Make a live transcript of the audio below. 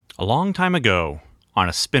A long time ago, on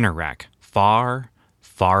a spinner rack, far,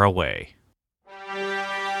 far away.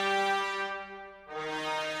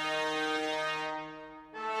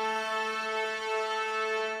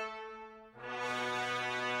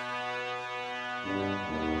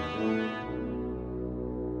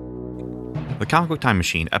 The Comic Book Time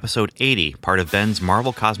Machine, Episode 80, part of Ben's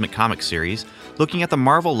Marvel Cosmic Comics series, looking at the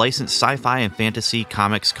Marvel licensed sci-fi and fantasy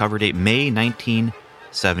comics cover date May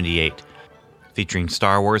 1978. Featuring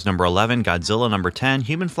Star Wars number 11, Godzilla number 10,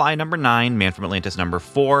 Human Fly number 9, Man from Atlantis number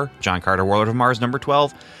 4, John Carter Warlord of Mars number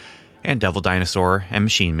 12, and Devil Dinosaur and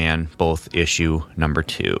Machine Man, both issue number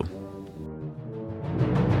 2.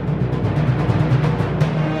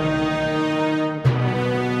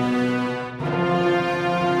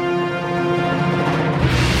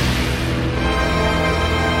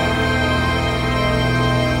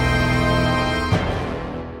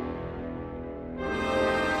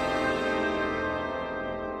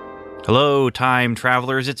 Hello, time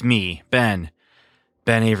travelers, it's me, Ben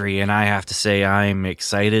Avery, and I have to say I'm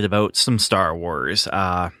excited about some Star Wars.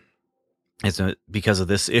 Is it because of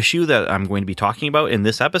this issue that I'm going to be talking about in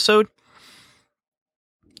this episode?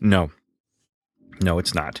 No,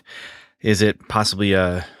 it's not. Is it possibly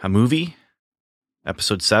a movie?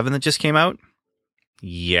 Episode 7 that just came out?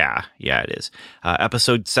 Yeah, it is.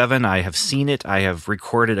 Episode 7, I have seen it. I have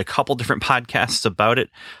recorded a couple different podcasts about it.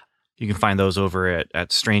 You can find those over at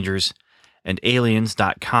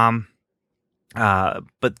strangersandaliens.com.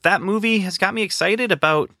 But that movie has got me excited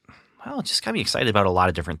about, it just got me excited about a lot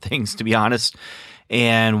of different things, to be honest.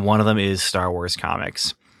 And one of them is Star Wars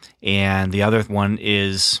comics. And the other one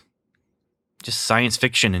is just science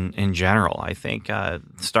fiction in general, I think.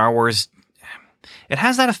 Star Wars, it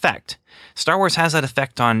has that effect. Star Wars has that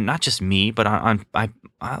effect on not just me, but I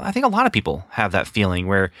think a lot of people have that feeling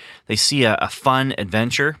where they see a fun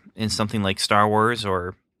adventure in something like Star Wars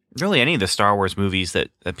or really any of the Star Wars movies that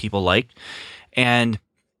people like. And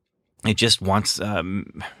it just wants,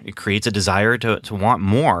 it creates a desire to want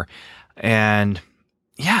more. And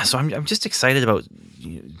yeah, so I'm just excited about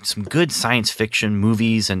some good science fiction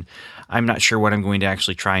movies, and I'm not sure what I'm going to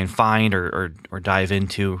actually try and find or dive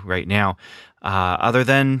into right now. Other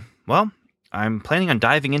than, I'm planning on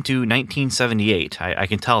diving into 1978. I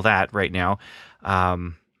can tell that right now.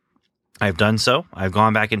 I've done so. I've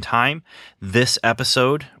gone back in time. This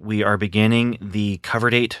episode, we are beginning the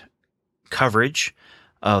cover date coverage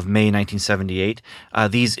of May 1978.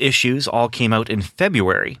 These issues all came out in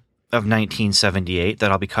February of 1978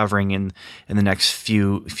 that I'll be covering in the next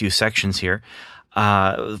few sections here.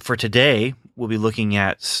 For today, we'll be looking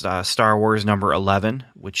at Star Wars number 11,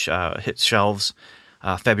 which hits shelves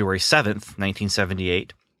February 7th,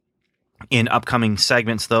 1978. In upcoming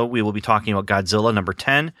segments, though, we will be talking about Godzilla number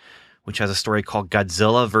 10, which has a story called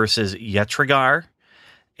Godzilla versus Yetrigar,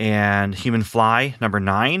 and Human Fly number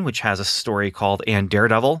 9, which has a story called And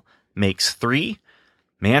Daredevil Makes 3.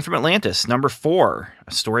 Man from Atlantis number 4,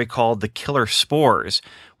 a story called The Killer Spores,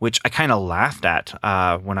 which I kind of laughed at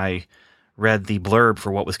when I read the blurb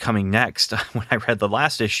for what was coming next when I read the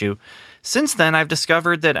last issue. Since then, I've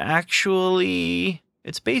discovered that actually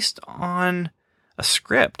it's based on a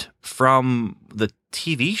script from the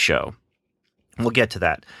TV show. We'll get to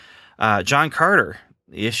that. John Carter,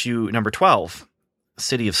 issue number 12,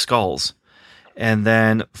 City of Skulls. And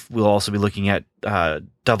then we'll also be looking at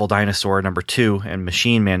Devil Dinosaur number 2 and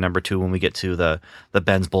Machine Man number 2 when we get to the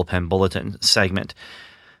Ben's Bullpen Bulletin segment.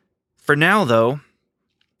 For now, though,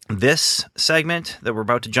 this segment that we're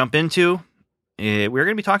about to jump into, we're going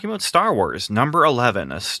to be talking about Star Wars number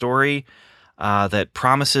 11, a story that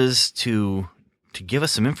promises to give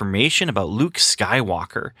us some information about Luke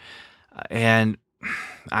Skywalker. And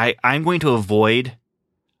I'm going to avoid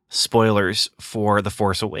spoilers for The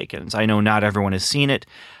Force Awakens. I know not everyone has seen it.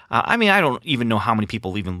 I don't even know how many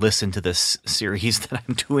people even listen to this series that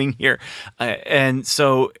I'm doing here. And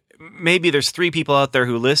so maybe there's 3 people out there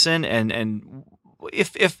who listen, and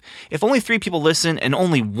if only 3 people listen and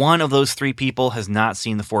only one of those 3 people has not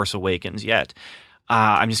seen The Force Awakens yet,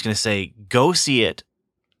 I'm just going to say, go see it.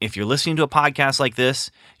 If you're listening to a podcast like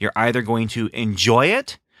this, you're either going to enjoy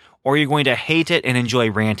it or you're going to hate it and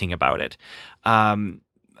enjoy ranting about it.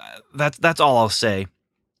 That's all I'll say.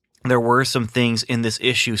 There were some things in this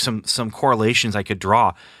issue, some correlations I could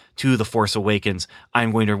draw to The Force Awakens.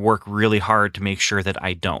 I'm going to work really hard to make sure that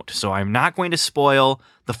I don't. So I'm not going to spoil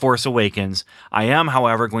The Force Awakens. I am,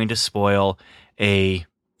 however, going to spoil a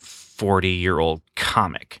 40-year-old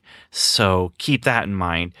comic. So keep that in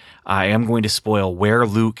mind. I am going to spoil where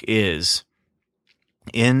Luke is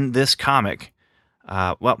in this comic.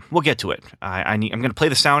 We'll get to it. I'm going to play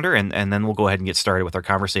the sounder, and then we'll go ahead and get started with our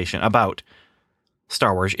conversation about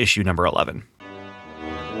Star Wars issue number 11.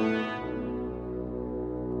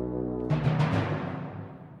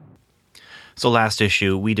 So last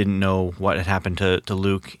issue, we didn't know what had happened to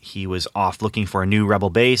Luke. He was off looking for a new rebel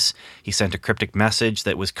base. He sent a cryptic message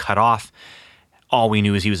that was cut off. All we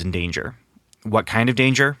knew is he was in danger. What kind of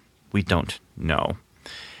danger? We don't know.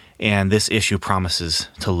 And this issue promises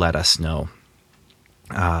to let us know.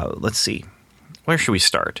 Let's see. Where should we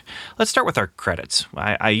start? Let's start with our credits.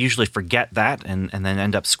 I usually forget that and then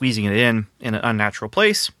end up squeezing it in an unnatural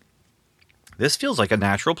place. This feels like a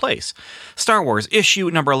natural place. Star Wars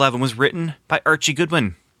issue number 11 was written by Archie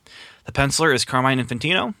Goodwin. The penciler is Carmine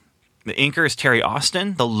Infantino. The inker is Terry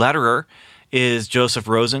Austin. The letterer is Joseph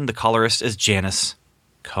Rosen. The colorist is Janice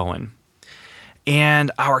Cohen.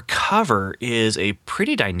 And our cover is a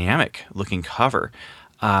pretty dynamic looking cover.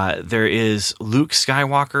 There is Luke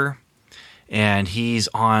Skywalker, and he's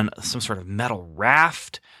on some sort of metal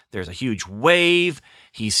raft. There's a huge wave.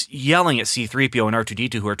 He's yelling at C-3PO and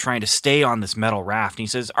R2-D2, who are trying to stay on this metal raft. And he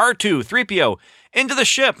says, R2, 3PO, into the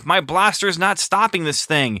ship. My blaster's not stopping this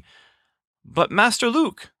thing. But Master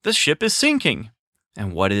Luke, this ship is sinking.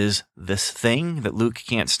 And what is this thing that Luke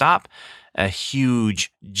can't stop? A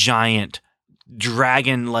huge, giant,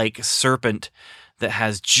 dragon-like serpent that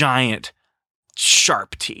has giant,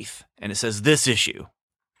 sharp teeth. And it says, this issue,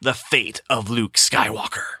 the fate of Luke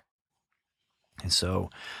Skywalker. And so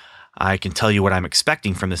I can tell you what I'm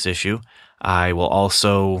expecting from this issue. I will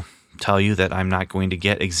also tell you that I'm not going to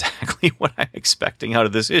get exactly what I'm expecting out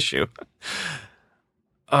of this issue.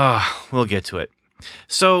 We'll get to it.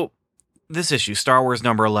 So this issue, Star Wars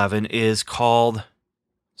number 11, is called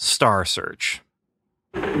Star Search.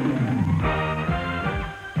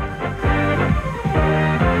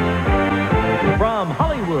 From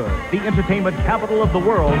Hollywood, the entertainment capital of the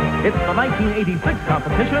world, it's the 1986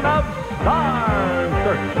 competition of Star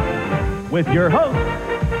Search. With your host,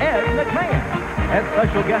 Ed McMahon. As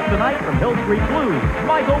special guest tonight from Hill Street Blues,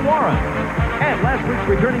 Michael Warren. And last week's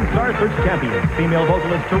returning Star Search champion, female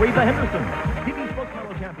vocalist Teresa Henderson. TV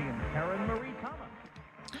Spokesmellow champion, Karen Marie Thomas.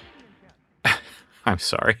 I'm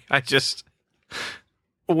sorry.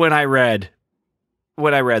 When I read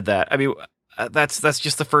that, I mean, that's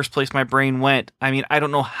just the first place my brain went. I mean, I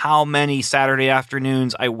don't know how many Saturday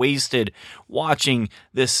afternoons I wasted watching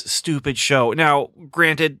this stupid show. Now,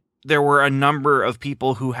 granted, there were a number of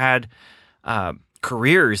people who had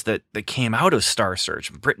careers that came out of Star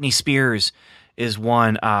Search. Britney Spears is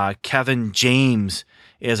one. Kevin James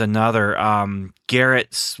is another.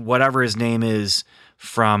 Garrett, whatever his name is,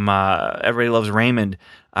 from Everybody Loves Raymond.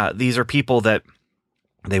 These are people that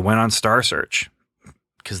they went on Star Search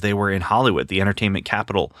because they were in Hollywood, the entertainment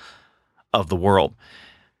capital of the world.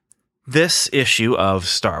 This issue of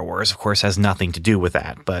Star Wars, of course, has nothing to do with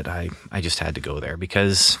that, but I just had to go there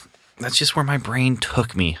because that's just where my brain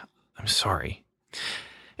took me. I'm sorry.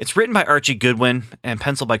 It's written by Archie Goodwin and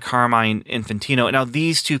penciled by Carmine Infantino. Now,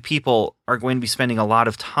 these two people are going to be spending a lot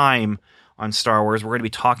of time on Star Wars. We're going to be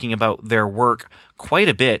talking about their work quite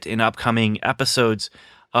a bit in upcoming episodes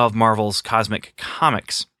of Marvel's Cosmic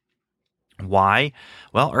Comics. Why?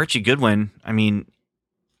 Well, Archie Goodwin, I mean,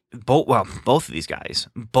 both of these guys,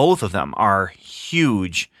 both of them are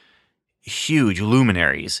huge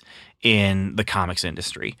luminaries in the comics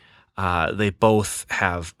industry. They both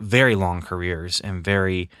have very long careers and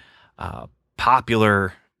very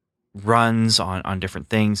popular runs on different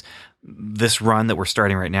things. This run that we're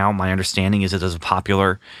starting right now, my understanding is it is a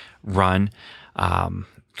popular run.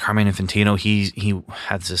 Carmine Infantino, he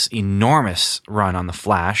has this enormous run on The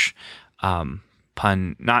Flash.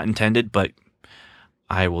 Pun not intended, but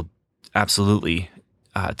I will absolutely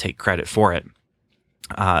take credit for it.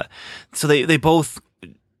 So they both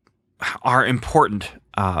are important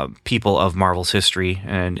people of Marvel's history,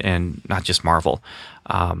 and not just Marvel,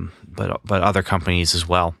 but other companies as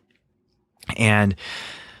well. And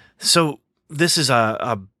so this is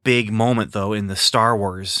a big moment, though, in the Star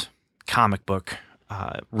Wars comic book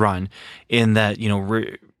run, in that, you know,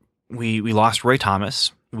 we lost Roy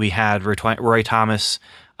Thomas. We had Roy Thomas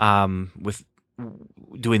with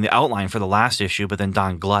doing the outline for the last issue, but then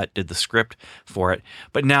Don Glutt did the script for it.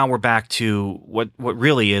 But now we're back to what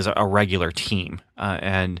really is a regular team,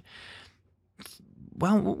 and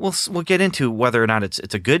well, we'll get into whether or not it's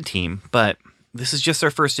a good team, but this is just their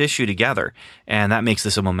first issue together, and that makes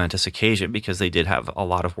this a momentous occasion because they did have a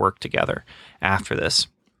lot of work together after this.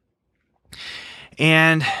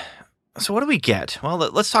 And so what do we get? Well,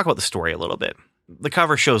 let's talk about the story a little bit. The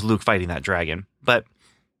cover shows Luke fighting that dragon, but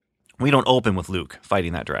we don't open with Luke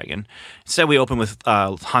fighting that dragon. Instead, we open with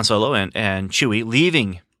Han Solo and Chewie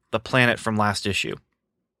leaving the planet from last issue.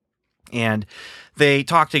 And they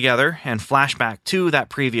talk together and flash back to that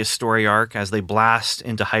previous story arc as they blast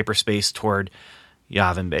into hyperspace toward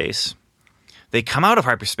Yavin Base. They come out of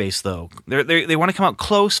hyperspace, though. They want to come out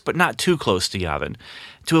close, but not too close to Yavin,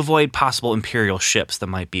 to avoid possible Imperial ships that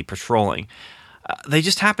might be patrolling. They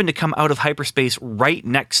just happen to come out of hyperspace right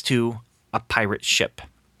next to a pirate ship.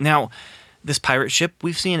 Now, this pirate ship,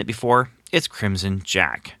 we've seen it before. It's Crimson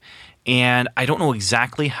Jack. And I don't know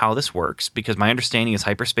exactly how this works, because my understanding is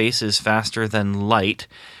hyperspace is faster than light.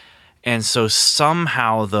 And so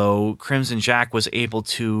somehow, though, Crimson Jack was able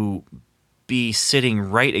to be sitting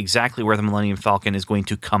right exactly where the Millennium Falcon is going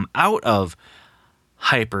to come out of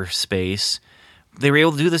hyperspace. They were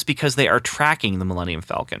able to do this because they are tracking the Millennium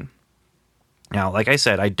Falcon. Now, like I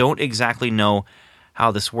said, I don't exactly know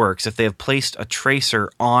how this works. If they have placed a tracer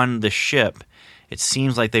on the ship, it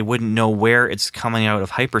seems like they wouldn't know where it's coming out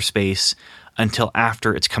of hyperspace until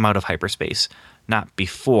after it's come out of hyperspace, not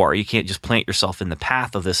before. You can't just plant yourself in the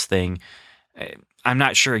path of this thing. I'm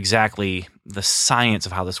not sure exactly the science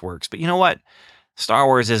of how this works, but you know what? Star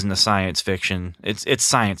Wars isn't a science fiction. It's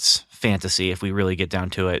science fantasy if we really get down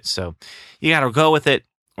to it. So you got to go with it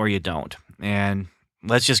or you don't. And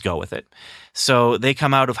let's just go with it. So they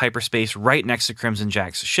come out of hyperspace right next to Crimson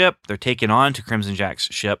Jack's ship. They're taken on to Crimson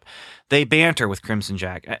Jack's ship. They banter with Crimson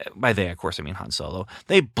Jack. By they, of course, I mean Han Solo.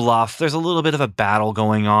 They bluff. There's a little bit of a battle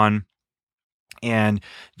going on. And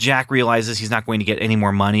Jack realizes he's not going to get any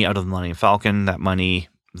more money out of the Millennium Falcon. That money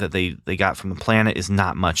that they got from the planet is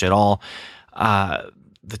not much at all.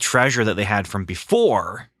 The treasure that they had from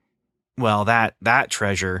before, well, that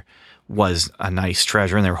treasure was a nice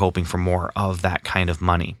treasure, and they were hoping for more of that kind of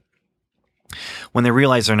money. When they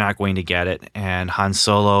realize they're not going to get it, and Han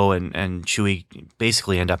Solo and Chewie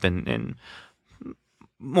basically end up in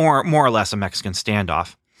more or less a Mexican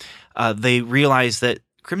standoff, they realize that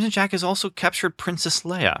Crimson Jack has also captured Princess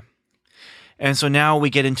Leia. And so now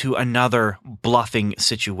we get into another bluffing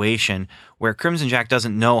situation where Crimson Jack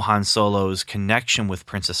doesn't know Han Solo's connection with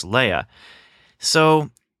Princess Leia.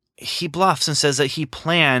 So he bluffs and says that he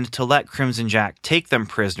planned to let Crimson Jack take them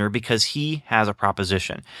prisoner because he has a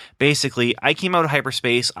proposition. Basically, I came out of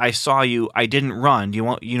hyperspace, I saw you, I didn't run.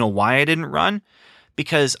 You know why I didn't run?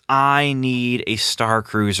 Because I need a Star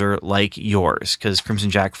Cruiser like yours. Because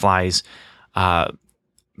Crimson Jack flies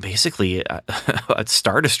basically a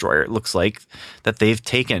Star Destroyer, it looks like, that they've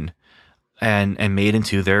taken and made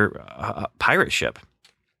into their pirate ship,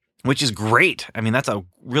 which is great. I mean, that's a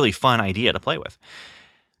really fun idea to play with.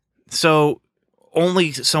 So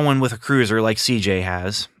only someone with a cruiser like CJ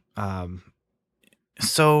has.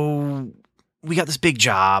 So we got this big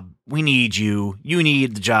job. We need you. You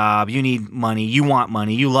need the job. You need money. You want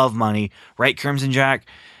money. You love money. Right, Crimson Jack?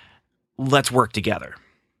 Let's work together.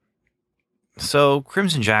 So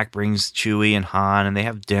Crimson Jack brings Chewie and Han, and they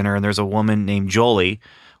have dinner, and there's a woman named Jolie,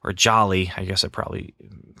 or Jolly. I guess it probably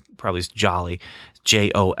is Jolly.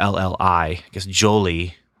 Jolli. I guess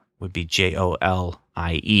Jolie would be Jolie,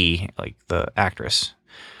 like the actress.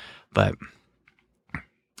 But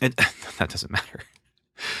that doesn't matter.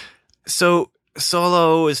 So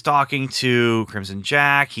Solo is talking to Crimson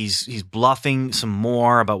Jack. He's bluffing some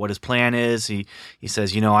more about what his plan is. He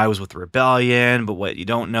says, I was with the rebellion, but what you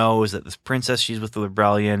don't know is that this princess, she's with the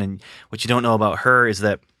rebellion, and what you don't know about her is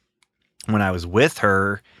that when I was with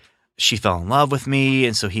her, she fell in love with me,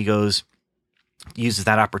 and so he uses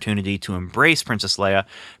that opportunity to embrace Princess Leia,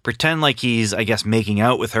 pretend like he's, I guess, making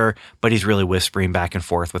out with her, but he's really whispering back and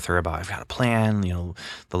forth with her about, I've got a plan,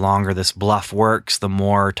 the longer this bluff works, the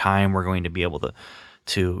more time we're going to be able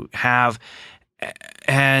to have.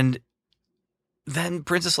 And then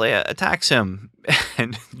Princess Leia attacks him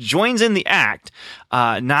and joins in the act,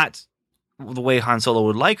 not the way Han Solo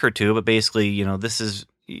would like her to, but basically, this is...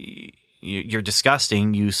 You're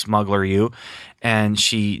disgusting, you smuggler, you. And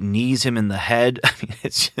she knees him in the head. I mean,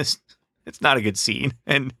 it's not a good scene.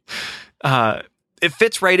 And it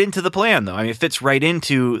fits right into the plan, though. I mean, it fits right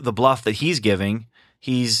into the bluff that he's giving.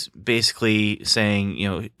 He's basically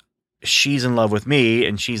saying, she's in love with me,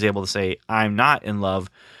 and she's able to say, I'm not in love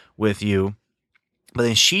with you. But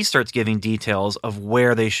then she starts giving details of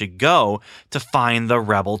where they should go to find the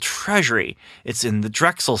rebel treasury. It's in the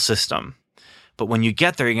Drexel system. But when you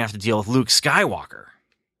get there, you're going to have to deal with Luke Skywalker.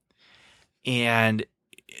 And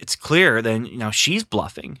it's clear then, she's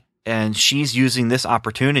bluffing. And she's using this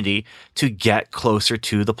opportunity to get closer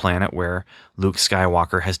to the planet where Luke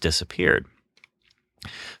Skywalker has disappeared.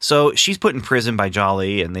 So she's put in prison by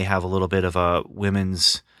Jolly, and they have a little bit of a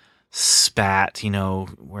women's spat,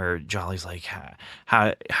 where Jolly's like,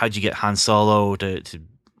 how'd you get Han Solo to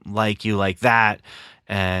like you like that?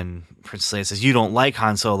 And Princess Leia says, "You don't like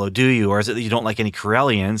Han Solo, do you? Or is it that you don't like any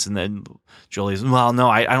Corellians?" And then Julie's, "Well, no,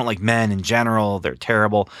 I don't like men in general. They're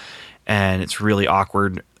terrible." And it's really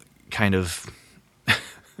awkward kind of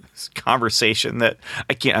conversation that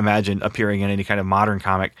I can't imagine appearing in any kind of modern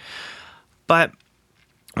comic. But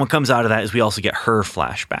what comes out of that is we also get her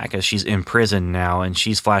flashback as she's in prison now, and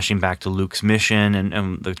she's flashing back to Luke's mission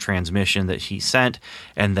and the transmission that he sent,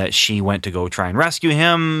 and that she went to go try and rescue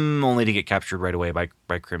him, only to get captured right away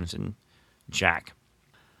by Crimson Jack.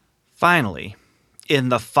 Finally, in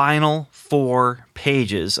the final 4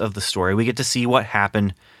 pages of the story, we get to see what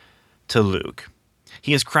happened to Luke.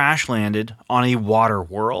 He has crash landed on a water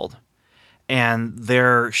world, and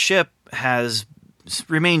their ship has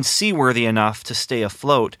remained seaworthy enough to stay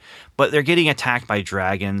afloat, but they're getting attacked by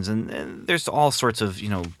dragons, and there's all sorts of,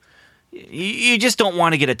 you just don't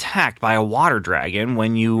want to get attacked by a water dragon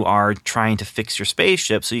when you are trying to fix your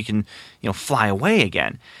spaceship so you can, fly away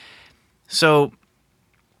again. So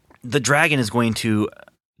the dragon is going to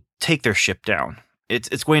take their ship down.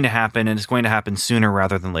 It's going to happen, and it's going to happen sooner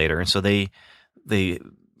rather than later. And so they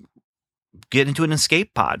get into an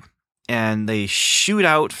escape pod, and they shoot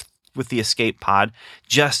out with the escape pod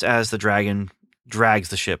just as the dragon drags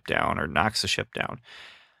the ship down or knocks the ship down.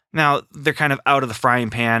 Now, they're kind of out of the frying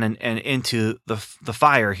pan and into the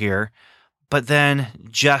fire here, but then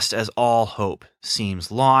just as all hope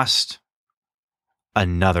seems lost,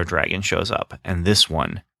 another dragon shows up, and this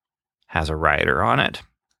one has a rider on it.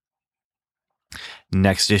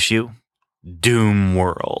 Next issue, Doom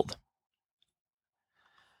World.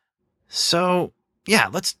 So, yeah,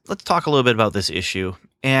 let's talk a little bit about this issue.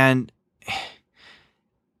 And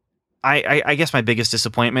I guess my biggest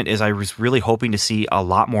disappointment is I was really hoping to see a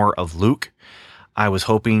lot more of Luke. I was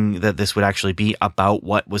hoping that this would actually be about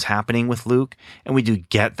what was happening with Luke, and we do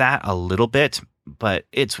get that a little bit, but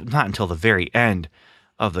it's not until the very end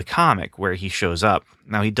of the comic where he shows up.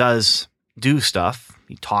 Now, he does do stuff.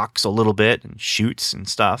 He talks a little bit and shoots and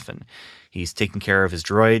stuff, and he's taking care of his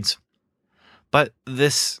droids. But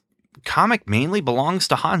this comic mainly belongs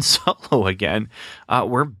to Han Solo again.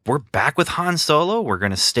 We're back with Han Solo. We're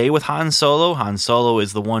going to stay with Han Solo. Han Solo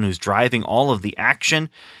is the one who's driving all of the action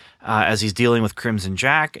as he's dealing with Crimson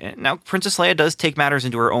Jack. And now Princess Leia does take matters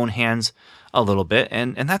into her own hands a little bit,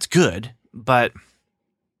 and that's good. But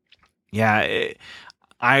yeah,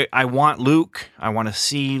 I want Luke. I want to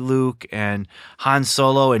see Luke and Han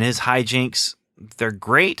Solo and his hijinks. They're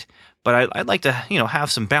great, but I'd like to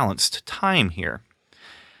have some balanced time here.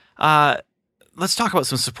 Let's talk about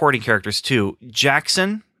some supporting characters too.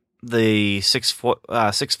 Jackson, the 6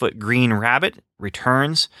 foot green rabbit,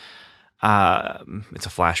 returns. It's a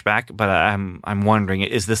flashback, but I'm wondering,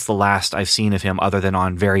 is this the last I've seen of him other than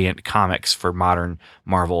on variant comics for modern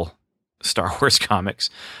Marvel Star Wars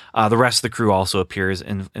comics? The rest of the crew also appears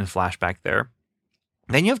in flashback there.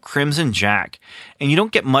 Then you have Crimson Jack, and you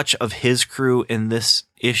don't get much of his crew in this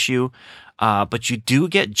issue, but you do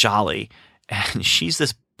get Jolly, and she's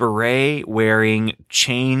this beret-wearing,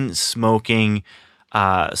 chain-smoking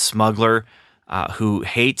smuggler who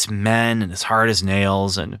hates men and is hard as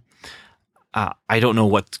nails, and I don't know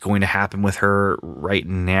what's going to happen with her right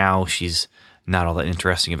now. She's not all that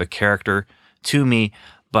interesting of a character to me,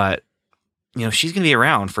 but she's going to be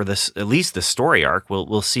around for this, at least the story arc.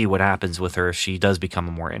 We'll see what happens with her if she does become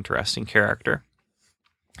a more interesting character.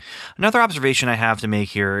 Another observation I have to make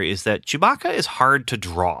here is that Chewbacca is hard to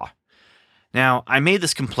draw. Now, I made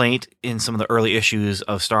this complaint in some of the early issues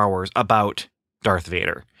of Star Wars about Darth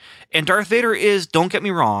Vader. And Darth Vader is, don't get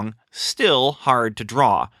me wrong, still hard to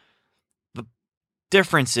draw. The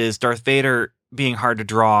difference is Darth Vader being hard to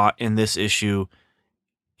draw in this issue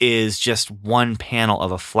is just one panel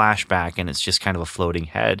of a flashback, and it's just kind of a floating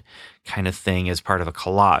head kind of thing as part of a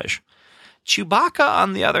collage. Chewbacca,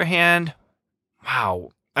 on the other hand, wow.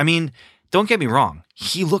 I mean, don't get me wrong.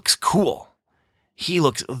 He looks cool. He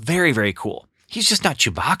looks very, very cool. He's just not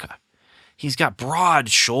Chewbacca. He's got broad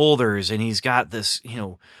shoulders, and he's got this,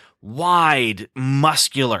 wide,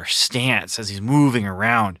 muscular stance as he's moving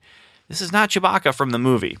around. This is not Chewbacca from the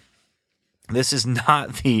movie. This is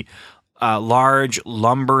not the large,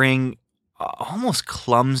 lumbering, almost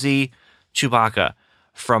clumsy Chewbacca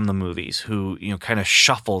from the movies who, kind of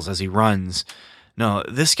shuffles as he runs. No,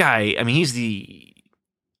 this guy, I mean, he's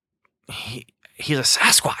a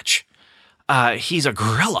Sasquatch. He's a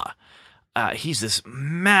gorilla. He's this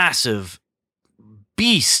massive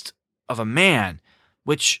beast of a man,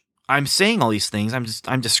 which I'm saying all these things.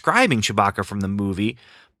 I'm describing Chewbacca from the movie,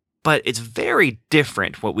 but it's very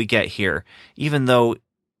different what we get here. Even though,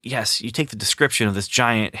 yes, you take the description of this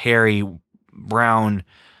giant, hairy, brown,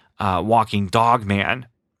 walking dog man,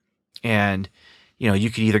 and you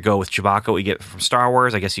could either go with Chewbacca, what you get from Star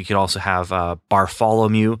Wars. I guess you could also have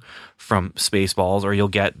Bartholomew from Spaceballs, or you'll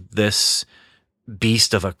get this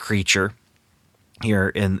beast of a creature here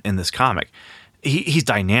in this comic. He's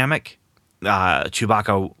dynamic.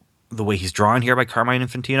 Chewbacca, the way he's drawn here by Carmine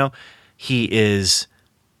Infantino, he is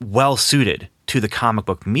well suited to the comic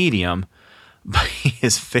book medium, but he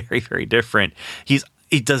is very, very different.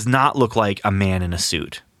 He does not look like a man in a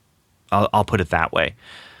suit. I'll put it that way.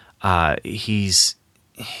 He's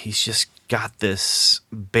just got this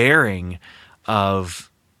bearing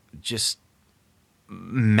of just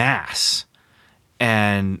mass,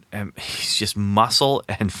 and he's just muscle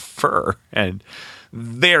and fur, and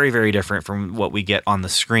very, very different from what we get on the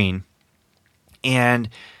screen. And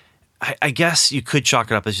I guess you could chalk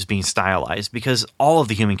it up as just being stylized, because all of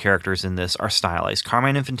the human characters in this are stylized.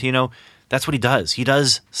 Carmine Infantino, that's what he does. He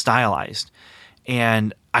does stylized.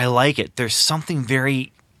 And I like it. There's something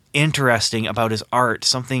very interesting about his art,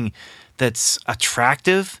 something that's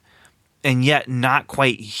attractive and yet not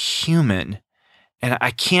quite human. And I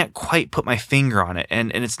can't quite put my finger on it.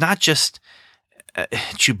 And it's not just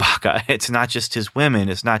Chewbacca. It's not just his women.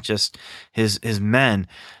 It's not just his men.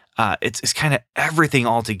 It's kind of everything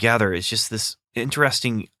all together. It's just this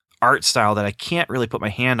interesting art style that I can't really put my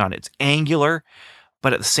hand on. It's angular,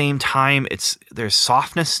 but at the same time, there's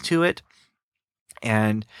softness to it.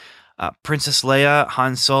 And Princess Leia,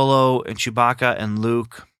 Han Solo, and Chewbacca, and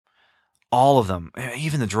Luke, all of them,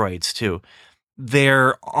 even the droids too,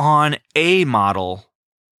 they're on a model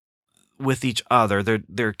with each other.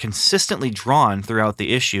 They're consistently drawn throughout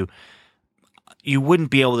the issue. You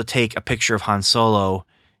wouldn't be able to take a picture of Han Solo,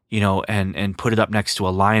 and put it up next to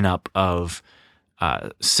a lineup of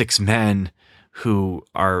 6 men who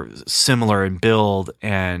are similar in build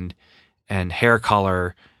and hair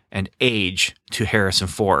color and age to Harrison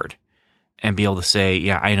Ford, and be able to say,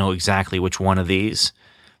 yeah, I know exactly which one of these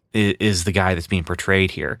is the guy that's being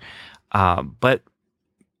portrayed here. But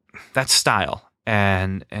that's style,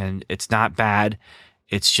 and it's not bad.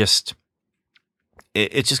 It's just going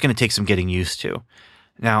to take some getting used to.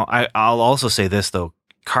 Now, I'll also say this, though.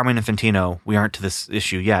 Carmine Infantino, we aren't to this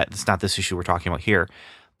issue yet. It's not this issue we're talking about here.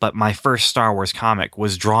 But my first Star Wars comic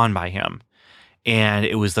was drawn by him. And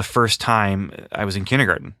it was the first time I was in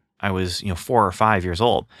kindergarten. I was, 4 or 5 years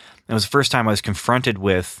old. It was the first time I was confronted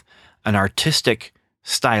with an artistic,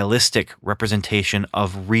 stylistic representation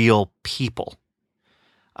of real people.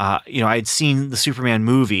 I had seen the Superman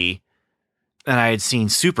movie, and I had seen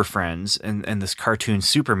Super Friends and this cartoon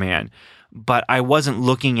Superman, but I wasn't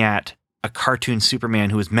looking at a cartoon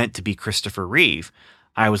Superman who was meant to be Christopher Reeve.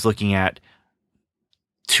 I was looking at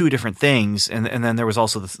two different things, and then there was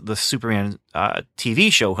also the Superman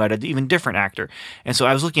TV show who had an even different actor, and so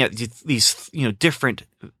I was looking at these different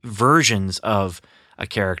versions of a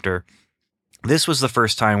character. This was the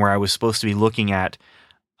first time where I was supposed to be looking at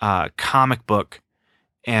a comic book,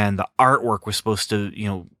 and the artwork was supposed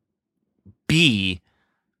to be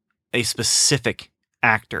a specific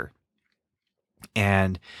actor.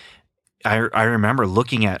 And I remember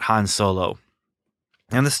looking at Han Solo,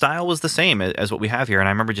 and the style was the same as what we have here. And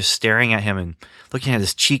I remember just staring at him and looking at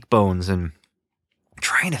his cheekbones and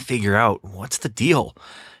trying to figure out what's the deal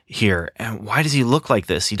here, and why does he look like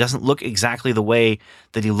this? He doesn't look exactly the way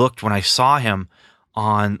that he looked when I saw him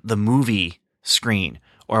on the movie screen,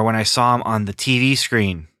 or when I saw him on the TV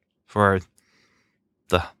screen for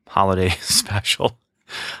the holiday special.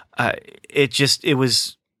 It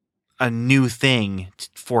was a new thing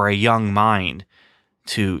for a young mind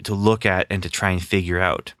to look at and to try and figure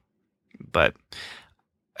out. But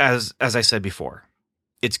as I said before,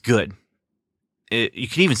 it's good. You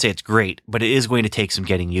can even say it's great, but it is going to take some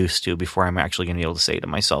getting used to before I'm actually going to be able to say to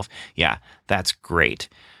myself, yeah, that's great.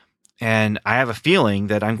 And I have a feeling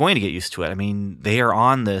that I'm going to get used to it. I mean, they are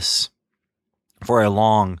on this for a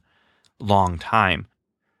long, long time.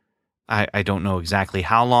 I don't know exactly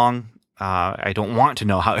how long. I don't want to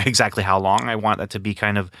know exactly how long. I want that to be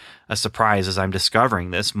kind of a surprise as I'm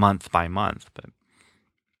discovering this month by month.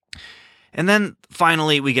 And then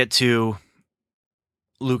finally we get to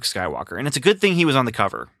Luke Skywalker. And it's a good thing he was on the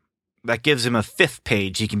cover. That gives him a 5th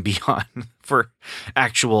page he can be on for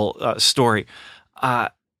actual story.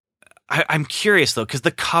 I'm curious, though, because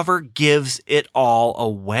the cover gives it all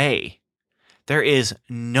away. There is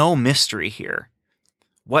no mystery here.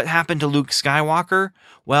 What happened to Luke Skywalker?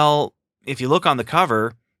 Well, if you look on the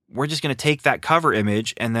cover, we're just going to take that cover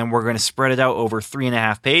image and then we're going to spread it out over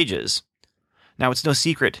 3.5 pages. Now, it's no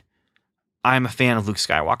secret. I'm a fan of Luke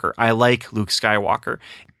Skywalker. I like Luke Skywalker.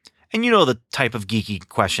 And you know the type of geeky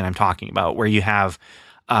question I'm talking about, where you have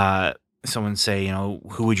someone say,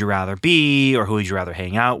 who would you rather be, or who would you rather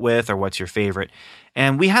hang out with, or what's your favorite?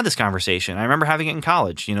 And we had this conversation. I remember having it in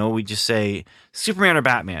college. We just say Superman or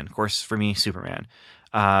Batman. Of course, for me, Superman.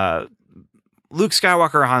 Luke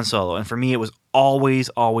Skywalker or Han Solo. And for me, it was always,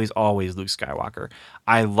 always, always Luke Skywalker.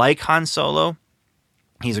 I like Han Solo.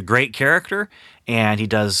 He's a great character, and he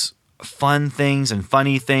does fun things and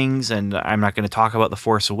funny things. And I'm not going to talk about The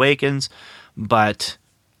Force Awakens, but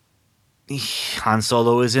Han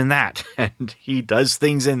Solo is in that, and he does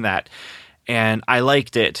things in that, and I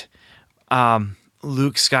liked it.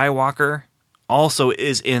 Luke Skywalker also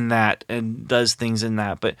is in that and does things in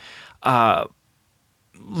that, but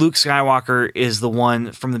Luke Skywalker is the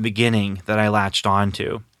one from the beginning that I latched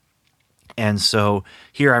onto. And so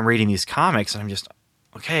here I'm reading these comics, and I'm just,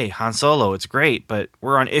 okay, Han Solo, it's great, but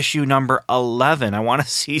we're on issue number 11. I want to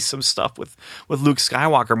see some stuff with Luke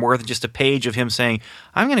Skywalker, more than just a page of him saying,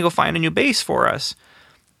 I'm going to go find a new base for us.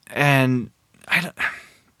 And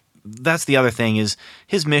that's the other thing, is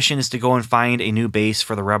his mission is to go and find a new base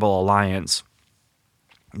for the Rebel Alliance.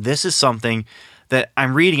 This is something that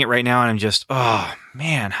I'm reading it right now, and I'm just, oh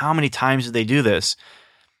man, how many times did they do this?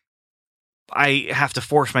 I have to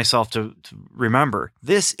force myself to remember,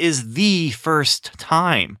 this is the first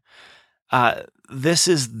time. This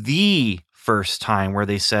is the first time where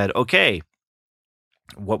they said, okay,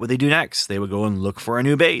 what would they do next? They would go and look for a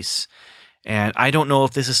new base. And I don't know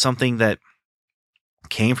if this is something that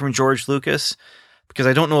came from George Lucas, because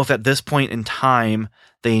I don't know if at this point in time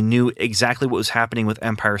they knew exactly what was happening with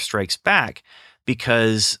Empire Strikes Back,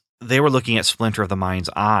 because they were looking at Splinter of the Mind's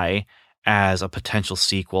Eye as a potential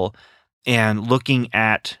sequel. And looking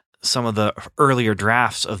at some of the earlier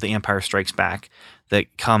drafts of The Empire Strikes Back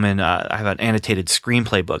that come in, I have an annotated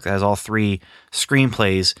screenplay book that has all 3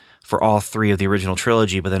 screenplays for all 3 of the original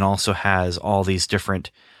trilogy, but then also has all these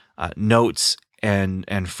different notes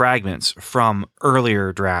and fragments from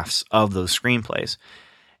earlier drafts of those screenplays.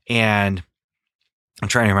 And I'm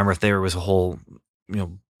trying to remember if there was a whole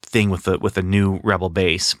thing with the new Rebel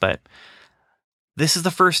base, but this is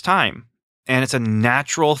the first time. And it's a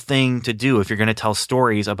natural thing to do if you're going to tell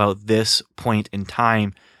stories about this point in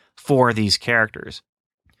time for these characters.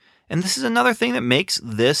 And this is another thing that makes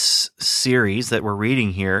this series that we're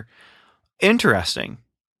reading here interesting.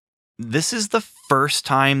 This is the first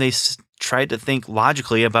time they tried to think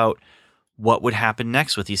logically about what would happen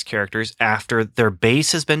next with these characters after their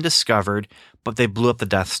base has been discovered, but they blew up the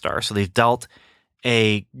Death Star. So they've dealt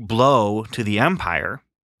a blow to the Empire.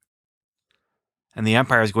 And the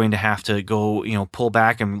Empire is going to have to go, pull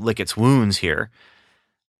back and lick its wounds here.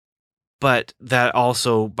 But that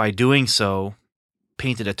also, by doing so,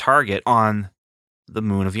 painted a target on the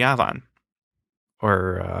moon of Yavin.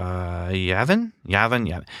 Or Yavin? Yavin?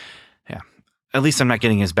 Yeah. At least I'm not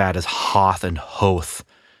getting as bad as Hoth and Hoth.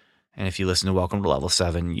 And if you listen to Welcome to Level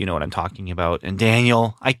 7, you know what I'm talking about. And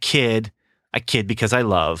Daniel, I kid because I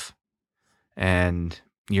love. And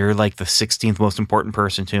you're like the 16th most important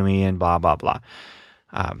person to me, and blah, blah, blah.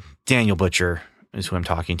 Daniel Butcher is who I'm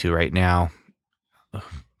talking to right now,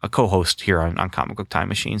 a co-host here on Comic Book Time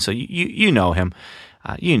Machine. So you know him.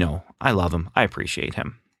 I love him. I appreciate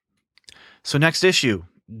him. So next issue,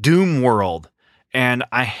 Doom World. And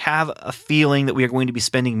I have a feeling that we are going to be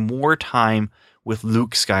spending more time with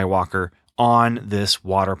Luke Skywalker on this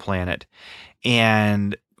water planet.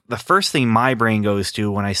 And the first thing my brain goes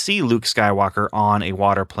to when I see Luke Skywalker on a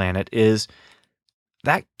water planet is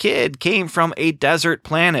that kid came from a desert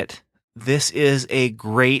planet. This is a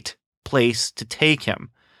great place to take him.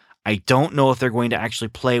 I don't know if they're going to actually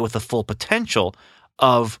play with the full potential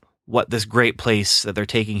of what this great place that they're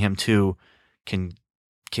taking him to can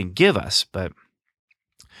give us, but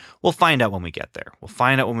we'll find out when we get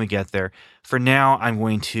there. For now, I'm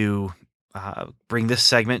going to bring this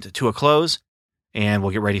segment to a close, and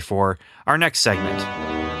we'll get ready for our next segment.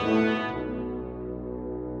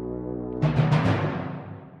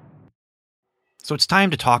 So it's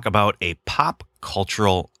time to talk about a pop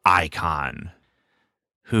cultural icon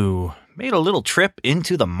who made a little trip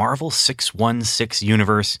into the Marvel 616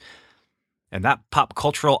 universe. And that pop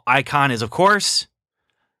cultural icon is, of course,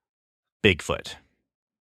 Bigfoot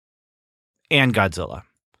and Godzilla.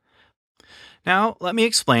 Now, let me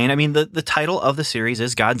explain. I mean, the title of the series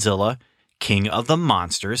is Godzilla, King of the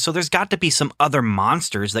Monsters. So there's got to be some other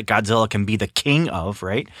monsters that Godzilla can be the king of,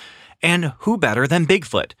 right? And who better than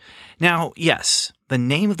Bigfoot? Now, yes, the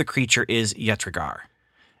name of the creature is Yetrigar.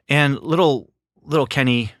 And little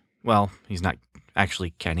Kenny, well, he's not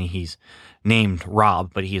actually Kenny. He's named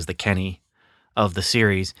Rob, but he is the Kenny of the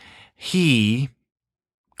series. He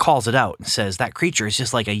calls it out and says that creature is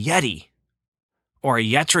just like a Yeti, or a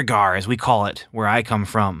Yetrigar, as we call it, where I come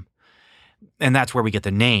from. and that's where we get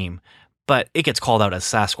the name. But it gets called out as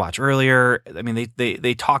Sasquatch earlier. I mean,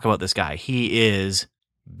 they talk about this guy. He is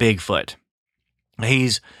Bigfoot.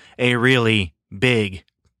 He's a really big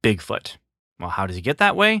Bigfoot. Well, how does he get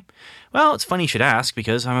that way? Well, it's funny you should ask,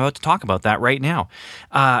 because I'm about to talk about that right now.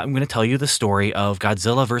 I'm going to tell you the story of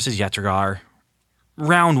Godzilla versus Yetragar,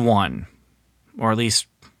 round 1, or at least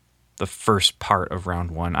the first part of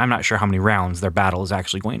round 1. I'm not sure how many rounds their battle is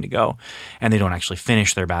actually going to go, and they don't actually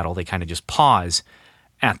finish their battle. They kind of just pause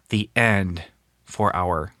at the end for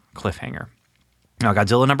our cliffhanger. Now,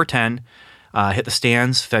 Godzilla number 10 hit the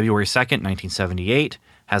stands February 2nd, 1978,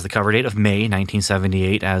 has the cover date of May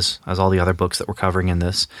 1978, as all the other books that we're covering in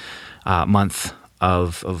this month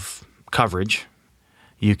of coverage.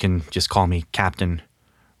 You can just call me Captain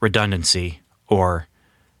Redundancy, or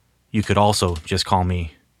you could also just call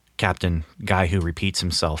me Captain Guy Who Repeats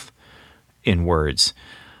Himself in words.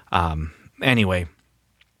 Anyway,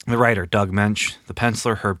 the writer, Doug Mensch, the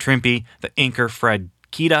penciler, Herb Trimpe, the inker, Fred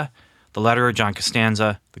Kita, the letterer, John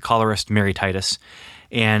Costanza, the colorist, Mary Titus,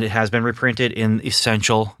 and it has been reprinted in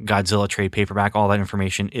Essential Godzilla trade paperback. All that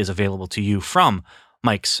information is available to you from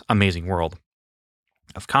Mike's Amazing World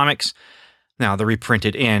of Comics. Now, the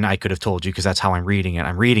reprinted in, I could have told you, because that's how I'm reading it.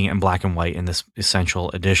 I'm reading it in black and white in this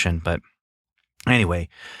Essential edition. But anyway,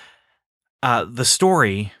 the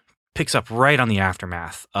story picks up right on the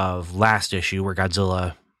aftermath of last issue, where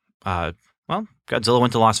Godzilla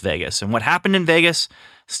went to Las Vegas. And what happened in Vegas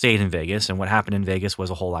stayed in Vegas. And what happened in Vegas was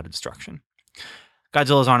a whole lot of destruction.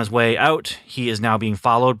 Godzilla's on his way out. He is now being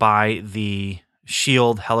followed by the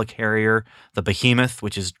Shield helicarrier, the Behemoth,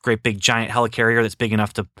 which is a great big giant helicarrier that's big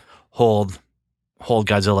enough to hold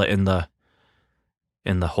Godzilla in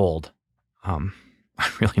the hold. I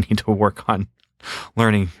really need to work on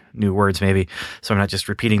learning new words, maybe, so I'm not just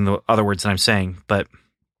repeating the other words that I'm saying. But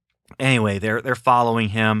anyway, they're following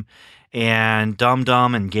him, and Dum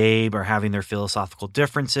Dum and Gabe are having their philosophical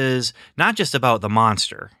differences, not just about the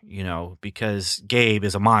monster, because Gabe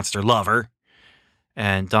is a monster lover,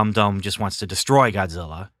 and Dum Dum just wants to destroy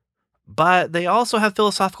Godzilla. But they also have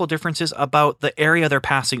philosophical differences about the area they're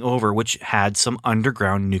passing over, which had some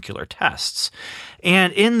underground nuclear tests.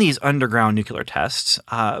 And in these underground nuclear tests,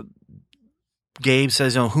 Gabe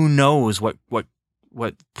says, who knows what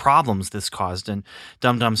problems this caused? And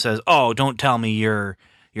Dum Dum says, oh, don't tell me you're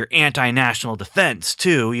anti-national defense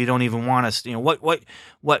too. You don't even want us,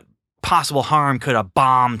 what possible harm could a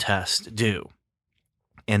bomb test do?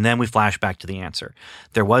 And then we flash back to the answer.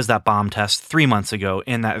 There was that bomb test 3 months ago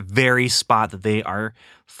in that very spot that they are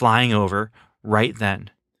flying over right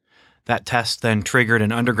then. That test then triggered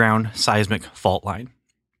an underground seismic fault line.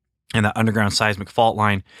 And that underground seismic fault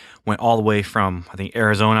line went all the way from, I think,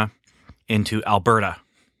 Arizona into Alberta,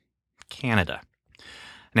 Canada.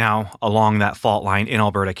 Now, along that fault line in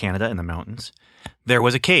Alberta, Canada, in the mountains, there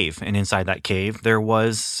was a cave. And inside that cave, there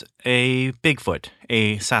was a Bigfoot,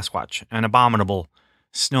 a Sasquatch, an abominable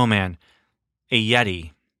snowman, a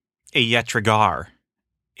Yeti, a Yetragar,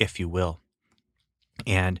 if you will.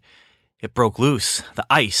 And it broke loose the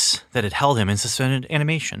ice that had held him in suspended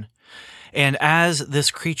animation. And as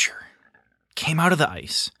this creature came out of the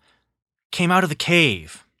ice, came out of the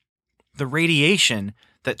cave, the radiation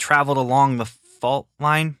that traveled along the fault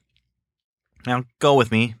line, now go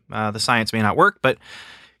with me, the science may not work, but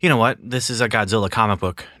you know what? This is a Godzilla comic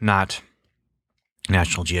book, not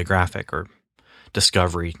National Geographic or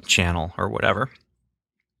Discovery Channel or whatever.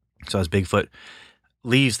 So as Bigfoot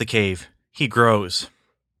leaves the cave, he grows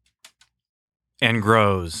and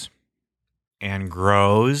grows and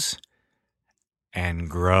grows and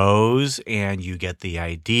grows, and you get the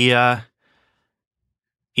idea.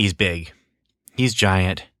 He's big. He's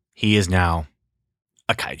giant. He is now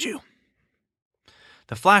a kaiju.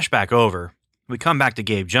 The flashback over, we come back to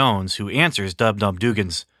Gabe Jones, who answers Dum Dum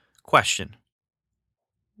Dugan's question.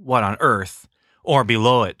 What on earth, or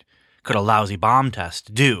below it, could a lousy bomb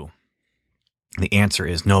test do? The answer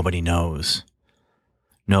is nobody knows.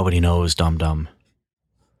 Nobody knows, Dum Dum.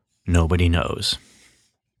 Nobody knows.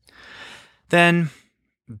 Then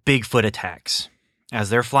Bigfoot attacks. As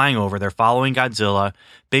they're flying over, they're following Godzilla.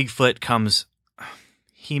 Bigfoot comes,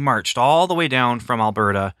 he marched all the way down from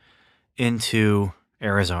Alberta into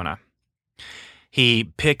Arizona. He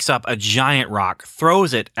picks up a giant rock,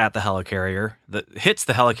 throws it at the helicarrier, hits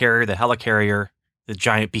the helicarrier, the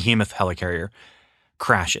giant behemoth helicarrier,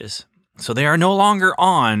 crashes. So they are no longer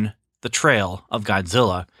on the trail of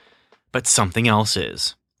Godzilla, but something else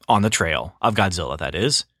is on the trail of Godzilla, that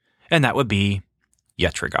is. And that would be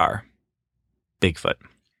Yetragar, Bigfoot.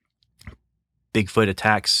 Bigfoot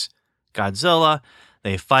attacks Godzilla.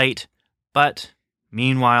 They fight. But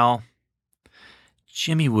meanwhile,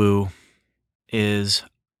 Jimmy Woo is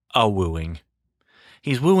a wooing.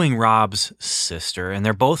 He's wooing Rob's sister, and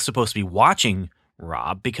they're both supposed to be watching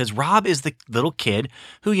Rob because Rob is the little kid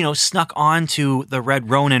who, snuck onto the Red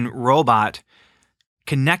Ronin robot,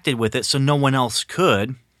 connected with it so no one else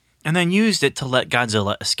could, and then used it to let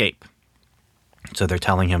Godzilla escape. So they're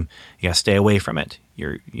telling him, you gotta stay away from it.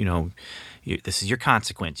 This is your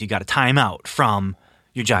consequence. You gotta time out from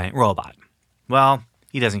your giant robot. Well,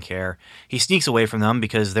 he doesn't care. He sneaks away from them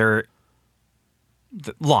because they're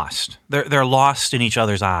lost. They're lost in each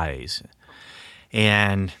other's eyes.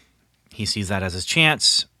 And he sees that as his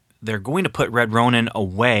chance. They're going to put Red Ronin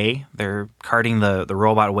away. They're carting the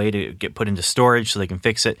robot away to get put into storage so they can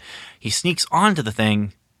fix it. He sneaks onto the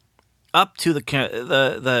thing, up to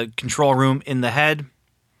the control room in the head,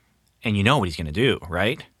 and you know what he's going to do,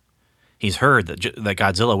 right? He's heard that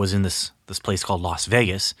Godzilla was in this place called Las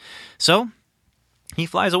Vegas. So he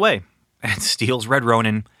flies away and steals Red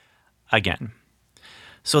Ronin again.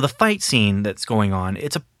 So the fight scene that's going on,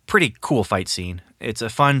 it's a pretty cool fight scene. It's a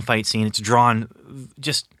fun fight scene. It's drawn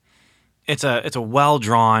it's a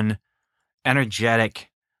well-drawn,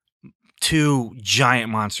 energetic, two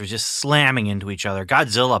giant monsters just slamming into each other.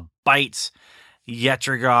 Godzilla bites,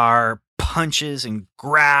 Yetrigar punches and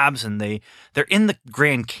grabs, and they're in the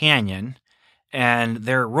Grand Canyon, and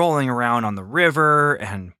they're rolling around on the river,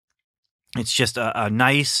 and it's just a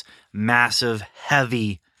nice, massive,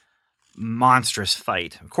 heavy, monstrous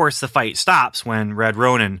fight. Of course, the fight stops when Red